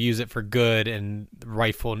 Others will use it for good and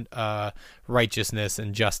rightful righteousness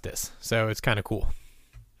and justice. So it's kind of cool.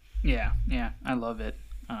 Yeah, I love it.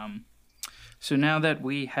 So now that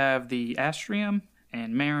we have the Astrium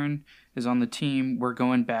and Marin is on the team, we're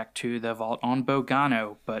going back to the vault on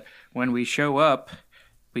Bogano. But when we show up,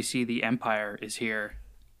 we see the Empire is here.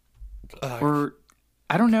 Or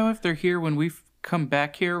I don't know if they're here when we come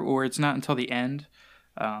back here, or it's not until the end.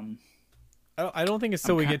 I don't think it's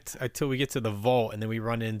until we get to the vault, and then we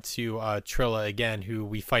run into Trilla again, who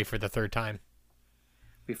we fight for the third time.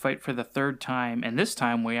 We fight for the third time, and this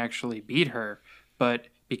time we actually beat her. But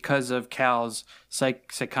because of Cal's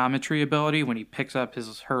psychometry ability, when he picks up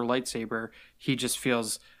her lightsaber, he just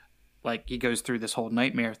feels like he goes through this whole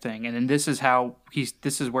nightmare thing. And then this is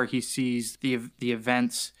where he sees the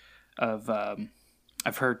events of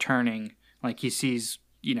her turning. Like he sees,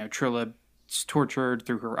 Trilla tortured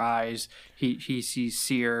through her eyes. He sees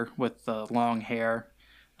Seer with the long hair.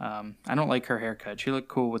 I don't like her haircut. She looked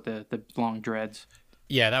cool with the long dreads.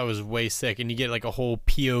 Yeah, that was way sick. And you get like a whole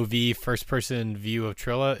POV first-person view of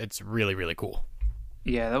Trilla. It's really, really cool.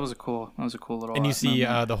 Yeah, that was a cool little. And you see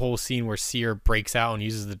the whole scene where Seer breaks out and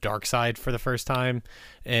uses the dark side for the first time,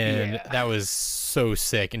 and that was so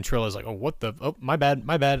sick. And Trilla's like, "Oh, my bad.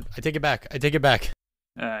 I take it back.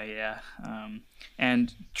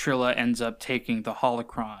 And Trilla ends up taking the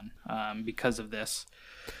holocron because of this.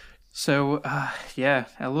 So, a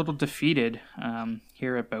little defeated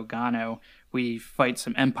here at Bogano. We fight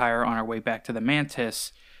some Empire on our way back to the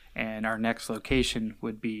Mantis, and our next location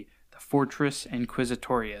would be the Fortress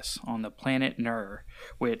Inquisitorius on the planet Nur,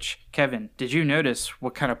 which, Kevin, did you notice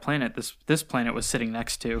what kind of planet this planet was sitting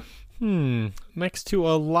next to? Next to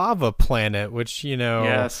a lava planet, which,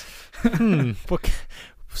 Yes. What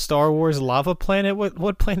Star Wars lava planet?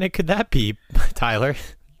 What planet could that be, Tyler?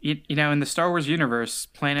 In the Star Wars universe,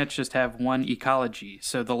 planets just have one ecology.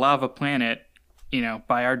 So the lava planet,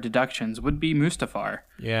 by our deductions, would be Mustafar.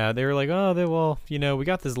 Yeah, they were like, we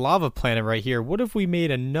got this lava planet right here. What if we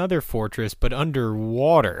made another fortress, but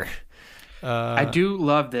underwater? I do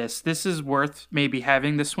love this. This is worth maybe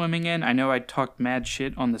having the swimming in. I know I talked mad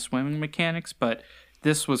shit on the swimming mechanics, but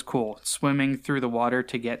this was cool. Swimming through the water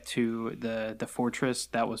to get to the fortress,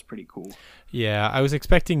 that was pretty cool. Yeah, I was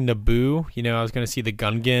expecting Naboo. I was going to see the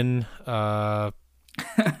Gungan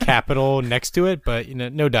capital next to it, but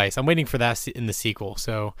no dice. I'm waiting for that in the sequel.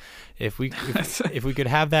 So if we could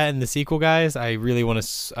have that in the sequel, guys, I really want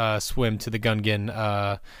to swim to the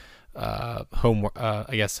Gungan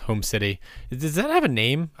home city. Does that have a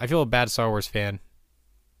name? I feel a bad Star Wars fan.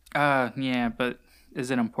 Yeah, but is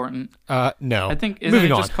it important? No. I think isn't it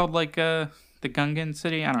just called like the Gungan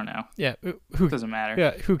city? I don't know. Yeah, doesn't matter.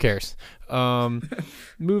 Yeah, who cares?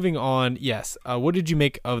 Moving on. Yes. What did you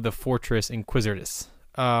make of the Fortress Inquisitorius?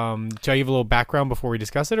 Should I give a little background before we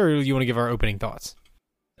discuss it, or do you want to give our opening thoughts?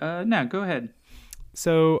 No, go ahead.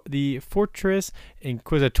 So the Fortress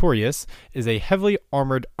Inquisitorius is a heavily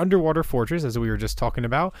armored underwater fortress, as we were just talking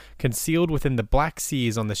about, concealed within the Black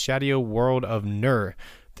Seas on the shadow world of Nur.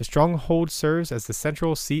 The stronghold serves as the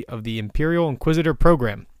central seat of the Imperial Inquisitor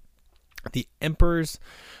program, the Emperor's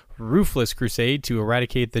ruthless crusade to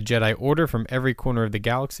eradicate the Jedi Order from every corner of the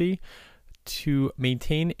galaxy. To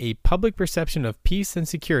maintain a public perception of peace and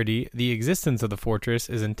security, the existence of the fortress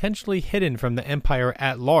is intentionally hidden from the Empire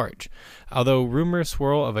at large, although rumors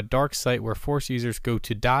swirl of a dark site where Force users go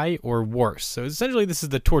to die or worse. So essentially this is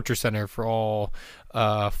the torture center for all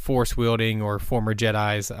Force-wielding or former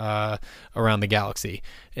Jedis around the galaxy.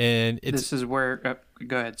 And this is where...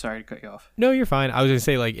 go ahead, sorry to cut you off. No, you're fine. I was going to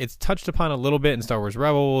say, it's touched upon a little bit in Star Wars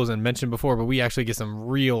Rebels and mentioned before, but we actually get some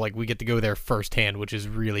real, we get to go there firsthand, which is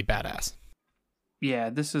really badass.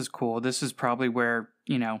 Yeah, this is cool. This is probably where,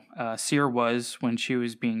 Seer was when she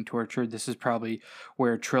was being tortured. This is probably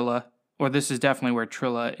where Trilla, or this is definitely where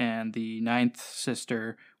Trilla and the ninth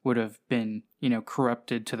sister would have been,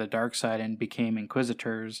 corrupted to the dark side and became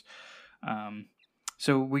Inquisitors.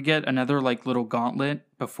 So we get another, little gauntlet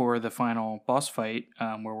before the final boss fight,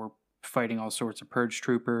 where we're fighting all sorts of purge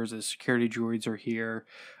troopers. The security droids are here.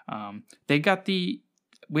 They got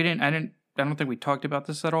I don't think we talked about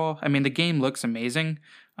this at all. I mean, the game looks amazing.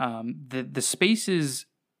 The spaces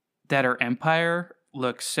that are Empire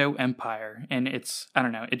look so Empire, and I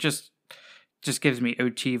don't know, it just gives me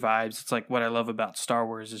OT vibes. It's like what I love about Star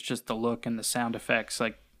Wars is just the look and the sound effects.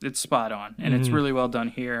 It's spot on, and it's really well done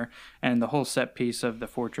here. And the whole set piece of the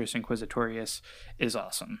Fortress Inquisitorius is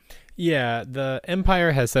awesome. Yeah, the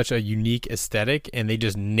Empire has such a unique aesthetic, and they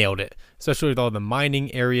just nailed it. Especially with all the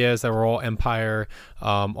mining areas that were all Empire,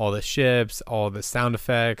 all the ships, all the sound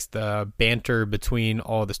effects, the banter between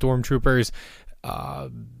all the stormtroopers.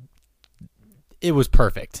 It was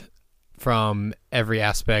perfect. from every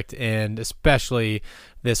aspect, and especially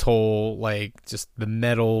this whole like just the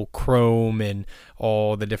metal chrome and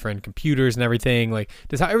all the different computers and everything. Like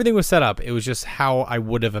just how everything was set up, it was just how I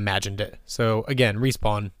would have imagined it. So again,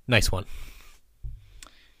 Respawn, nice one.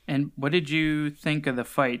 And what did you think of the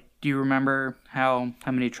fight? Do you remember how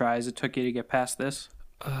many tries it took you to get past this?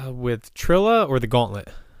 With Trilla or the Gauntlet?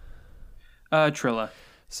 Trilla.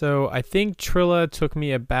 So I think Trilla took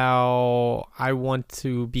me about, I want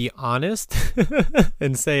to be honest,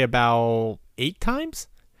 and say about 8 times.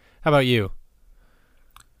 How about you?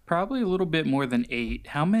 Probably a little bit more than 8.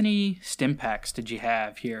 How many stim packs did you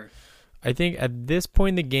have here? I think at this point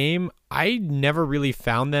in the game, I never really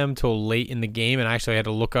found them till late in the game, and I actually had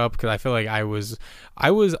to look up because I feel like I was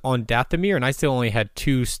on Dathomir, and I still only had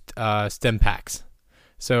 2 stim packs.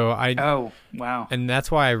 So Oh, wow. And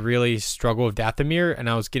that's why I really struggled with Dathomir, and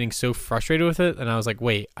I was getting so frustrated with it, and I was like,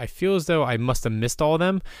 wait, I feel as though I must have missed all of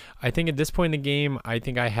them. I think at this point in the game, I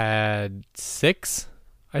think I had 6,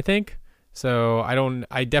 I think. So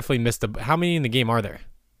I definitely missed how many in the game are there?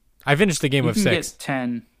 I finished the game with 6. You can get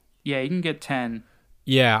 10. Yeah, you can get 10.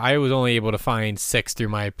 Yeah, I was only able to find 6 through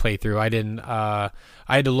my playthrough. I didn't, I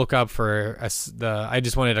had to look up for I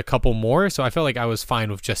just wanted a couple more, so I felt like I was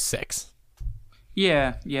fine with just 6.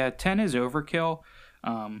 Yeah, 10 is overkill.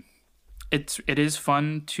 It is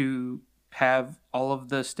fun to have all of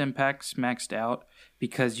the stim packs maxed out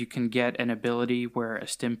because you can get an ability where a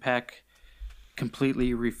stim pack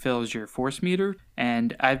completely refills your force meter.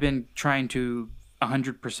 And I've been trying to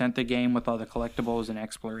 100% the game with all the collectibles and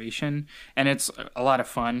exploration, and it's a lot of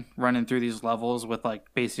fun running through these levels with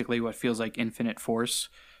like basically what feels like infinite force.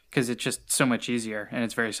 Because it's just so much easier, and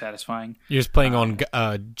it's very satisfying. You're just playing on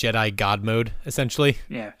Jedi God mode, essentially?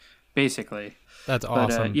 Yeah, basically. That's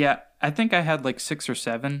awesome. But, yeah, I think I had like 6 or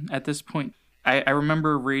 7 at this point. I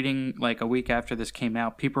remember reading like a week after this came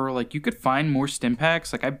out, people were like, you could find more stim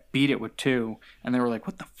packs. Like, I beat it with 2, and they were like,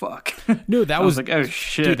 what the fuck? No, that was like, oh,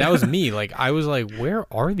 shit. Dude, that was me. Like, I was like,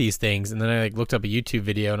 where are these things? And then I like looked up a YouTube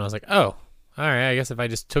video, and I was like, oh, all right, I guess if I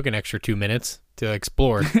just took an extra 2 minutes to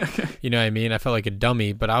explore, you know what I mean? I felt like a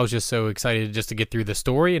dummy, but I was just so excited just to get through the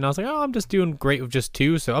story, and I was like, oh, I'm just doing great with just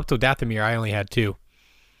 2, so up till Dathomir, I only had 2.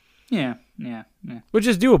 Yeah. Which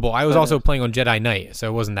is doable. I was also playing on Jedi Knight, so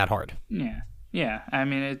it wasn't that hard. Yeah. I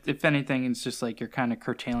mean, if anything, it's just like you're kind of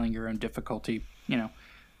curtailing your own difficulty,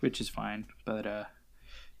 which is fine. But,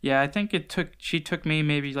 yeah, I think she took me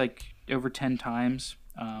maybe like over 10 times.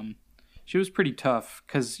 She was pretty tough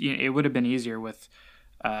because it would have been easier with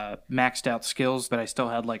maxed out skills, but I still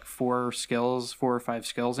had like 4 or 5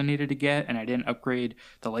 skills I needed to get, and I didn't upgrade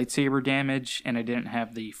the lightsaber damage, and I didn't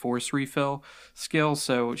have the force refill skill,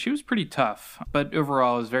 so she was pretty tough. But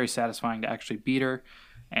overall, it was very satisfying to actually beat her,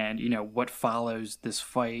 and what follows this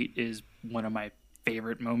fight is one of my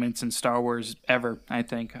favorite moments in Star Wars ever, I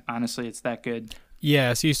think. Honestly, it's that good.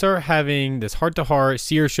 Yeah, so you start having this heart-to-heart.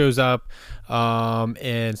 Seer shows up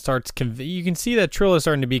and starts... you can see that Trill is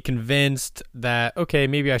starting to be convinced that, okay,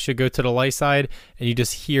 maybe I should go to the light side, and you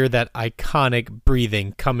just hear that iconic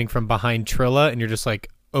breathing coming from behind Trilla, and you're just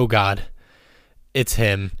like, oh god, it's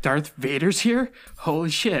him. Darth Vader's here?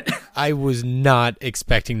 Holy shit. I was not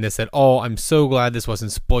expecting this at all. I'm so glad this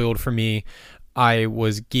wasn't spoiled for me. I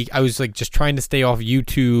was like just trying to stay off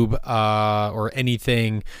YouTube or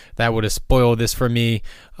anything that would have spoiled this for me,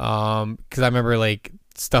 because I remember like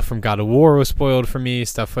stuff from God of War was spoiled for me,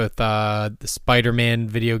 stuff with the Spider-Man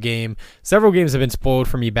video game. Several games have been spoiled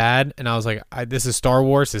for me bad, and I was like, this is Star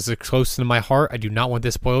Wars, this is close to my heart, I do not want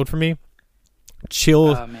this spoiled for me.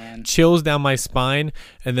 Chills down my spine,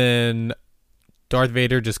 and then Darth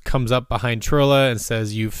Vader just comes up behind Trilla and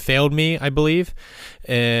says, "You failed me, I believe."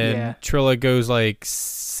 And Trilla goes like,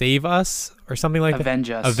 "Save us," or something like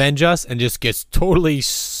that. Avenge us, and just gets totally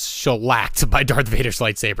shellacked by Darth Vader's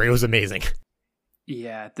lightsaber. It was amazing.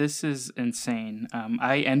 Yeah, this is insane.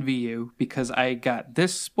 I envy you because I got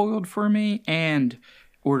this spoiled for me and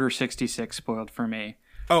Order 66 spoiled for me.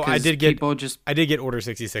 Oh, I did get Order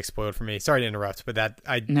 66 spoiled for me. Sorry to interrupt, but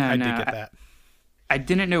I did get that. I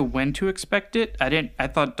didn't know when to expect it. I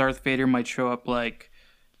thought Darth Vader might show up like,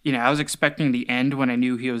 I was expecting the end when I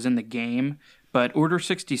knew he was in the game. But Order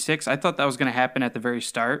 66, I thought that was going to happen at the very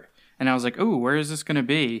start. And I was like, oh, where is this going to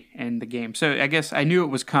be in the game? So I guess I knew it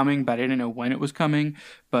was coming, but I didn't know when it was coming.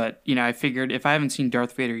 But, I figured if I haven't seen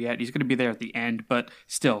Darth Vader yet, he's going to be there at the end. But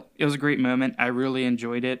still, it was a great moment. I really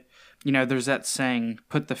enjoyed it. There's that saying,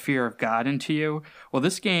 put the fear of God into you. Well,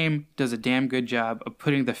 this game does a damn good job of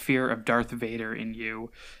putting the fear of Darth Vader in you.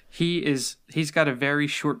 He's got a very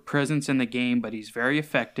short presence in the game, but he's very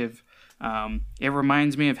effective. It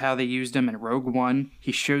reminds me of how they used him in Rogue One.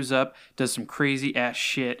 He shows up, does some crazy ass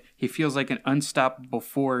shit. He feels like an unstoppable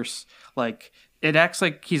force. Like, it acts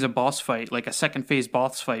like he's a boss fight, like a second phase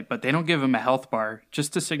boss fight, but they don't give him a health bar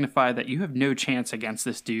just to signify that you have no chance against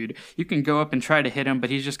this dude. You can go up and try to hit him, but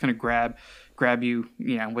he's just going to grab you,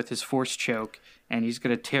 with his force choke, and he's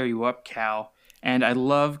going to tear you up, Cal. And I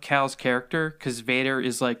love Cal's character because Vader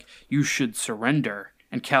is like, you should surrender.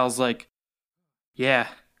 And Cal's like, yeah,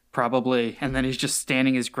 probably. And then he's just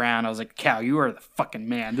standing his ground. I was like, Cal, you are the fucking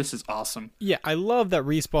man. This is awesome. Yeah, I love that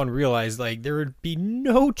Respawn realized like there would be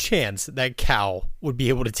no chance that Cal would be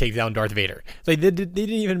able to take down Darth Vader. Like they didn't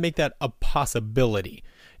even make that a possibility.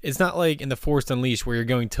 It's not like in the Force Unleashed where you're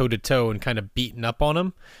going toe to toe and kind of beating up on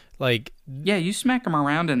him. Like, yeah, you smack him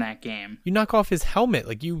around in that game. You knock off his helmet,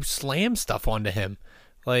 like you slam stuff onto him.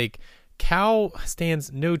 Like Cal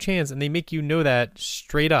stands no chance, and they make you know that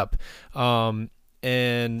straight up.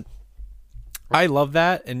 And I love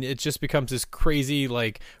that, and it just becomes this crazy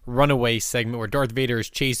like runaway segment where Darth Vader is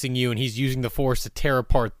chasing you, and he's using the Force to tear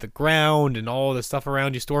apart the ground and all the stuff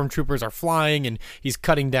around you. Stormtroopers are flying, and he's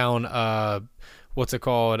cutting down what's it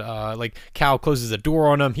called? Like Cal closes a door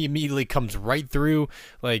on him. He immediately comes right through.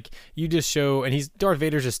 Like you just show, and Darth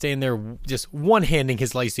Vader's just standing there, just one-handing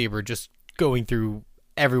his lightsaber, just going through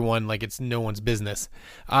everyone like it's no one's business.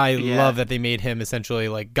 I love that they made him essentially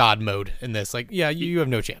like God mode in this. Like, yeah, you have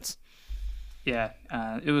no chance. Yeah,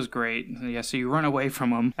 it was great. Yeah, so you run away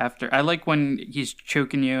from him after. I like when he's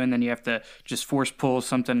choking you, and then you have to just force pull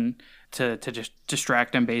something to just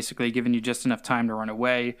distract him, basically, giving you just enough time to run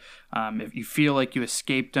away. If you feel like you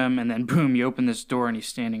escaped him, and then boom, you open this door, and he's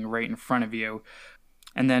standing right in front of you.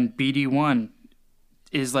 And then BD-1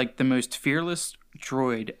 is like the most fearless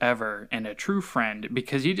droid ever and a true friend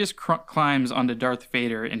because he just climbs onto Darth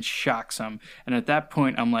Vader and shocks him. And at that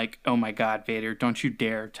point, I'm like, oh my God, Vader, don't you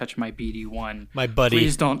dare touch my BD-1. My buddy.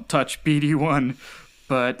 Please don't touch BD-1.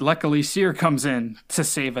 But luckily, Seer comes in to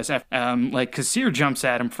save us. Because Seer jumps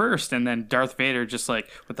at him first, and then Darth Vader just like,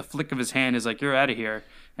 with the flick of his hand, is like, you're out of here.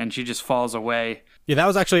 And she just falls away. Yeah, that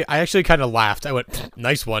was I actually kind of laughed. I went,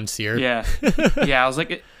 nice one, Seer. Yeah. Yeah, I was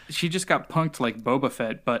like, she just got punked like Boba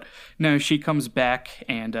Fett. But no, she comes back,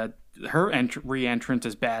 and her re-entrance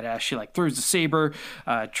is badass. She like throws the saber,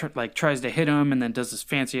 tries to hit him, and then does this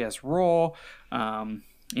fancy-ass roll.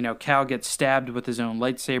 Cal gets stabbed with his own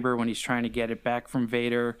lightsaber when he's trying to get it back from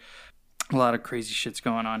Vader. A lot of crazy shit's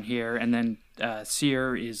going on here. And then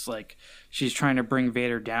Seer is like, she's trying to bring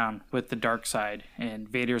Vader down with the dark side. And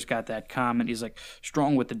Vader's got that comment. He's like,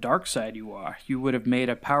 strong with the dark side you are. You would have made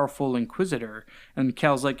a powerful Inquisitor. And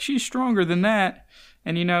Cal's like, she's stronger than that.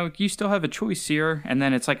 And, you still have a choice here. And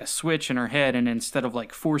then it's like a switch in her head. And instead of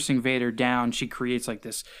like forcing Vader down, she creates like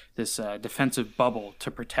this defensive bubble to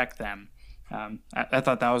protect them. I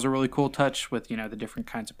thought that was a really cool touch with, the different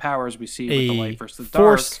kinds of powers we see with the light versus the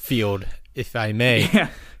dark. Force field, if I may. Yeah.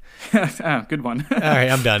 Oh, good one. All right,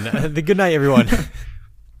 I'm done. Good night, everyone.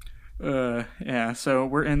 Yeah, so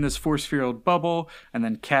we're in this force field bubble, and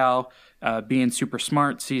then Cal, being super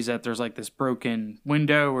smart, sees that there's like this broken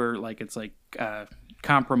window or like it's like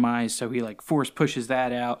compromised, so he like force pushes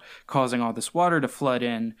that out, causing all this water to flood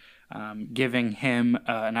in, giving him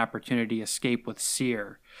an opportunity to escape with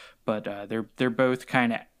Seer. But they're both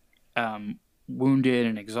kind of wounded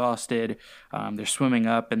and exhausted. They're swimming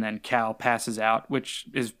up, and then Cal passes out, which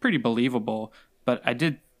is pretty believable. But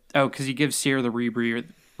because he gives Seer the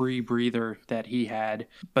rebreather that he had.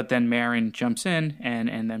 But then Marin jumps in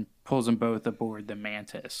and then pulls them both aboard the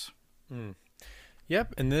Mantis. Mm.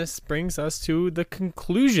 Yep, and this brings us to the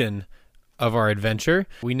conclusion of our adventure.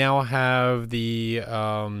 We now have the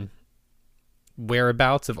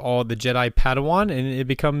whereabouts of all the Jedi Padawan, and it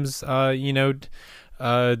becomes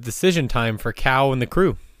decision time for Cal and the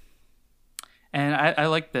crew. And I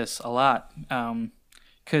like this a lot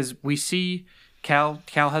because we see Cal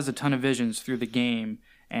has a ton of visions through the game,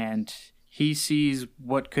 and he sees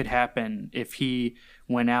what could happen if he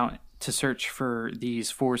went out to search for these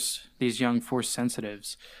young Force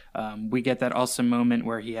sensitives. We get that awesome moment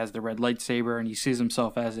where he has the red lightsaber and he sees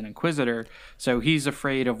himself as an Inquisitor, so he's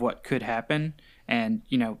afraid of what could happen. And,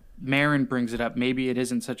 Marin brings it up. Maybe it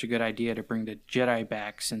isn't such a good idea to bring the Jedi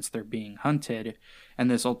back since they're being hunted.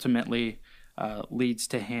 And this ultimately leads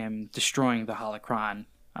to him destroying the holocron,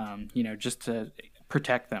 just to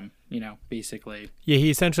protect them, basically. Yeah, he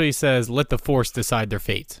essentially says, let the Force decide their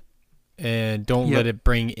fate. And don't let it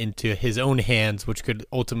bring into his own hands, which could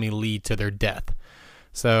ultimately lead to their death.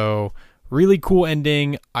 So, really cool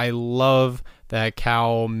ending. I love that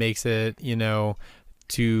Cal makes it,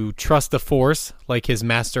 to trust the Force like his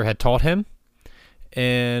master had taught him.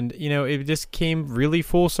 and it just came really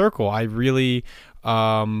full circle. I really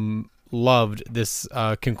loved this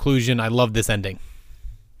conclusion. I love this ending.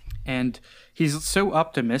 And he's so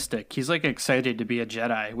optimistic. He's like excited to be a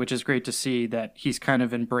Jedi, which is great to see that he's kind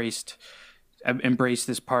of embraced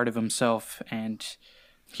this part of himself. And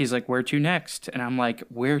he's like, where to next? And I'm like,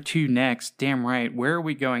 where to next? Damn right. Where are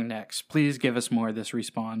we going next? Please give us more of this,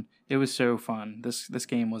 Respawn. It was so fun. This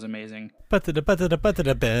game was amazing. Yeah,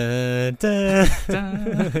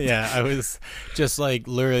 I was just like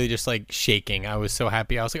literally just like shaking. I was so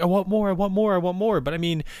happy. I was like, I want more, I want more, I want more. But I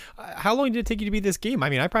mean, how long did it take you to beat this game? I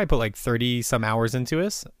mean, I probably put like 30 some hours into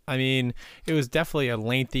this. I mean, it was definitely a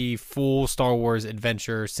lengthy, full Star Wars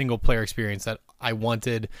adventure, single player experience that I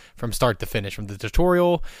wanted from start to finish, from the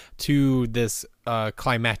tutorial to this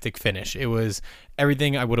climactic finish. It was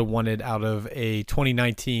everything I would have wanted out of a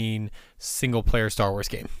 2019 single player Star Wars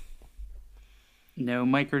game. No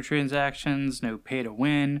microtransactions, no pay to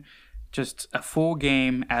win, just a full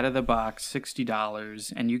game out of the box,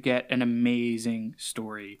 $60, and you get an amazing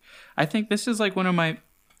story. I think this is like one of my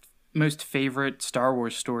most favorite Star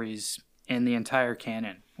Wars stories in the entire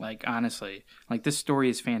canon. Like, honestly, like this story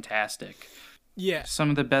is fantastic. Yeah. Some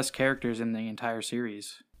of the best characters in the entire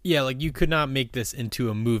series. Yeah, like you could not make this into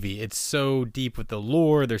a movie. It's so deep with the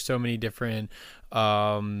lore. There's so many different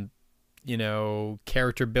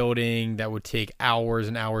character building that would take hours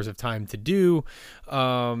and hours of time to do.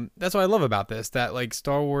 That's what I love about this, that like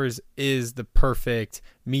Star Wars is the perfect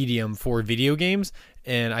medium for video games,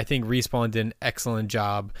 and I think Respawn did an excellent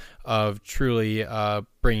job of truly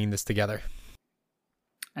bringing this together.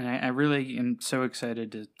 And I really am so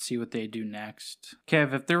excited to see what they do next.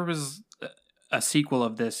 Kev, if there was a sequel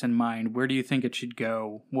of this in mind, where do you think it should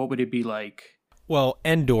go? What would it be like? Well,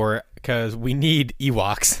 Endor, because we need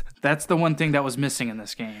Ewoks. That's the one thing that was missing in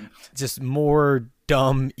this game. Just more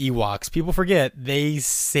dumb Ewoks. People forget they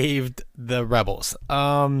saved the rebels.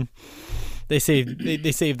 They saved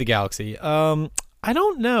the galaxy. I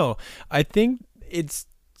don't know. I think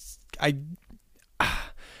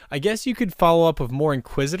I guess you could follow up with more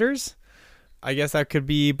Inquisitors. I guess that could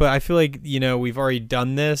be, but I feel like, we've already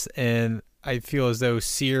done this, and I feel as though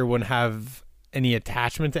Seer wouldn't have any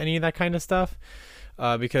attachment to any of that kind of stuff,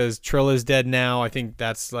 because Trilla's dead now. I think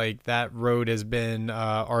that's like that road has been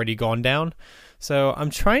already gone down. So I'm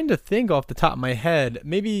trying to think off the top of my head.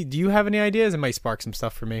 Maybe, do you have any ideas? It might spark some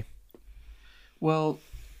stuff for me. Well,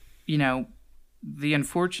 the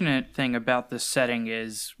unfortunate thing about this setting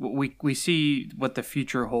is we see what the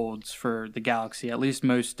future holds for the galaxy, at least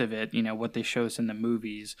most of it, what they show us in the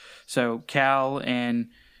movies. So Cal and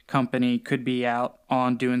company could be out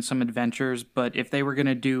on doing some adventures, but if they were going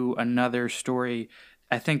to do another story,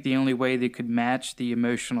 I think the only way they could match the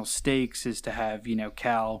emotional stakes is to have,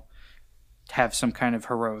 Cal have some kind of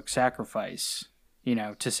heroic sacrifice,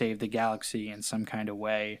 to save the galaxy in some kind of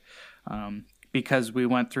way. Because we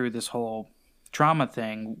went through this whole trauma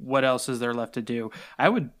thing, what else is there left to do? I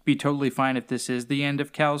would be totally fine if this is the end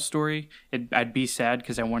of Cal's story. I'd be sad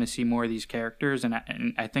because I want to see more of these characters, and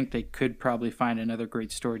I think they could probably find another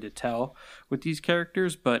great story to tell with these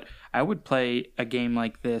characters, but I would play a game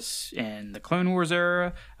like this in the Clone Wars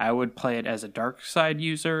era. I would play it as a dark side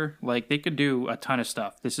user. Like, they could do a ton of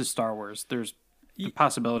stuff. This is Star Wars. The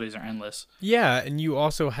possibilities are endless. Yeah, and you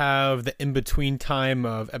also have the in-between time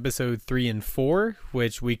of episode 3 and 4,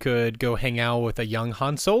 which we could go hang out with a young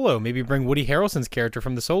Han Solo. Maybe bring Woody Harrelson's character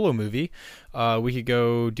from the Solo movie. We could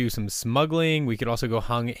go do some smuggling. We could also go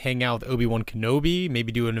hang out with Obi-Wan Kenobi.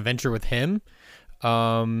 Maybe do an adventure with him.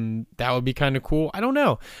 That would be kind of cool. I don't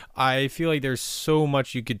know. I feel like there's so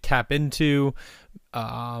much you could tap into.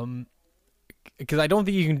 Because I don't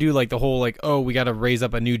think you can do like the whole like, oh, we got to raise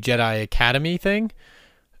up a new Jedi Academy thing,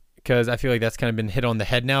 because I feel like that's kind of been hit on the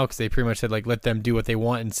head now, because they pretty much said like let them do what they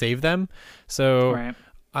want and save them. So right.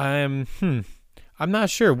 I'm not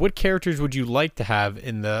sure. What characters would you like to have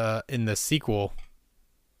in the sequel?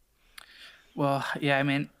 Well, yeah, I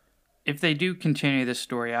mean, if they do continue this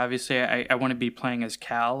story, obviously I want to be playing as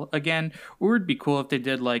Cal again. Or it'd be cool if they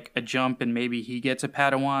did like a jump and maybe he gets a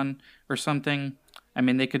Padawan or something. I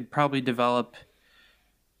mean, they could probably develop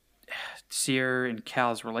Seer and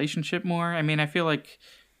Cal's relationship more. I mean, I feel like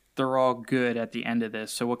they're all good at the end of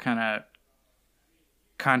this. So what kind of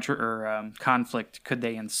conflict could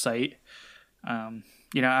they incite? I'm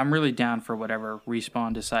really down for whatever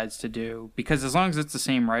Respawn decides to do, because as long as it's the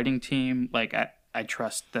same writing team, like I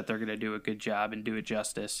trust that they're going to do a good job and do it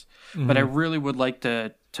justice. Mm-hmm. But I really would like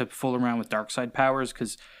to fool around with dark side powers,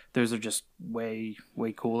 because those are just way,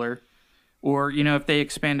 way cooler. Or, if they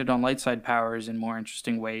expanded on light side powers in more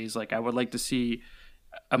interesting ways, like I would like to see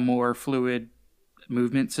a more fluid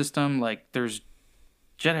movement system. Like there's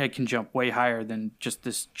Jedi can jump way higher than just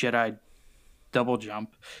this Jedi double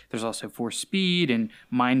jump. There's also force speed and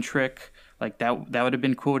mind trick. Like that would have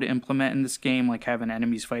been cool to implement in this game, like having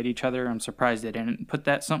enemies fight each other. I'm surprised they didn't put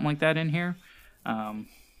something like that in here.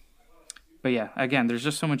 But yeah, again, there's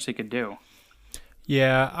just so much they could do.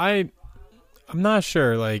 Yeah, I'm not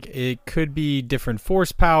sure. Like, it could be different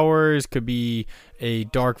force powers, could be a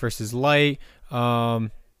dark versus light.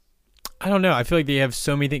 I don't know. I feel like they have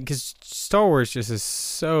so many things because Star Wars just is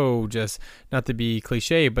so just, not to be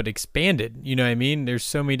cliche, but expanded. You know what I mean? There's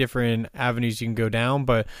so many different avenues you can go down,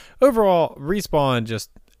 but overall, Respawn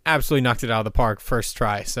just absolutely knocked it out of the park first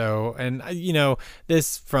try. So, and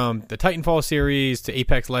this from the Titanfall series to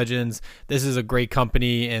Apex Legends, this is a great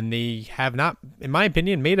company, and they have not, in my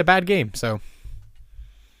opinion, made a bad game. So,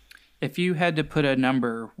 if you had to put a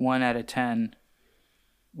number 1 out of 10,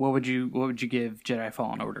 what would you give Jedi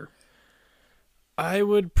Fallen Order? I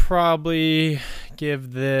would probably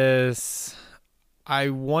give this, I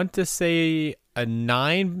want to say a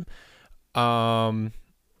 9.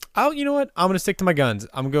 You know what? I'm going to stick to my guns.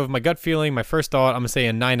 I'm going to go with my gut feeling, my first thought. I'm going to say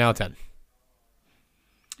a 9 out of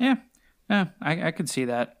 10. Yeah, I could see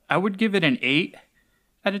that. I would give it an 8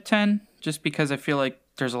 out of 10, just because I feel like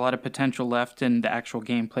there's a lot of potential left in the actual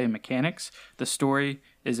gameplay mechanics. The story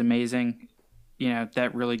is amazing.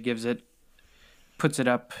 That really puts it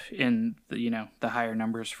up in the higher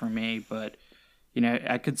numbers for me. But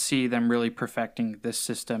I could see them really perfecting this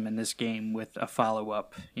system in this game with a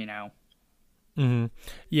follow-up. Mm-hmm.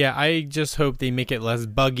 Yeah, I just hope they make it less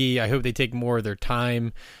buggy. I hope they take more of their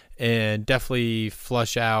time and definitely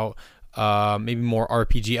flush out maybe more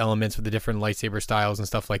RPG elements with the different lightsaber styles and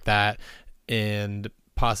stuff like that, and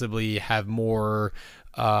possibly have more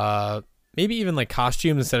maybe even like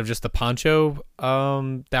costumes instead of just the poncho.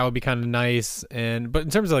 That would be kind of nice. But in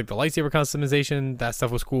terms of like the lightsaber customization, that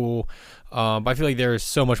stuff was cool. But I feel like there's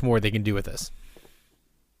so much more they can do with this.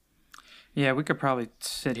 Yeah, we could probably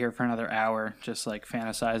sit here for another hour just like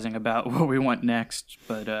fantasizing about what we want next.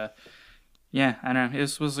 But yeah, I know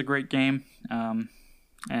this was a great game, and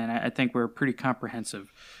I think we're pretty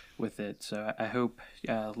comprehensive with it. So I hope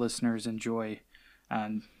listeners enjoy.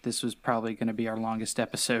 This was probably going to be our longest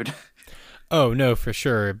episode. Oh, no, for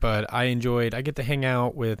sure. But I get to hang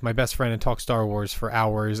out with my best friend and talk Star Wars for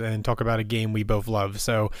hours and talk about a game we both love.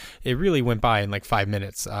 So it really went by in like 5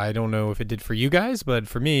 minutes. I don't know if it did for you guys, but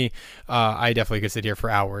for me, I definitely could sit here for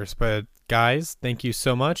hours. But guys, thank you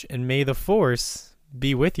so much. And may the Force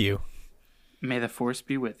be with you. May the Force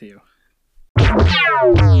be with you.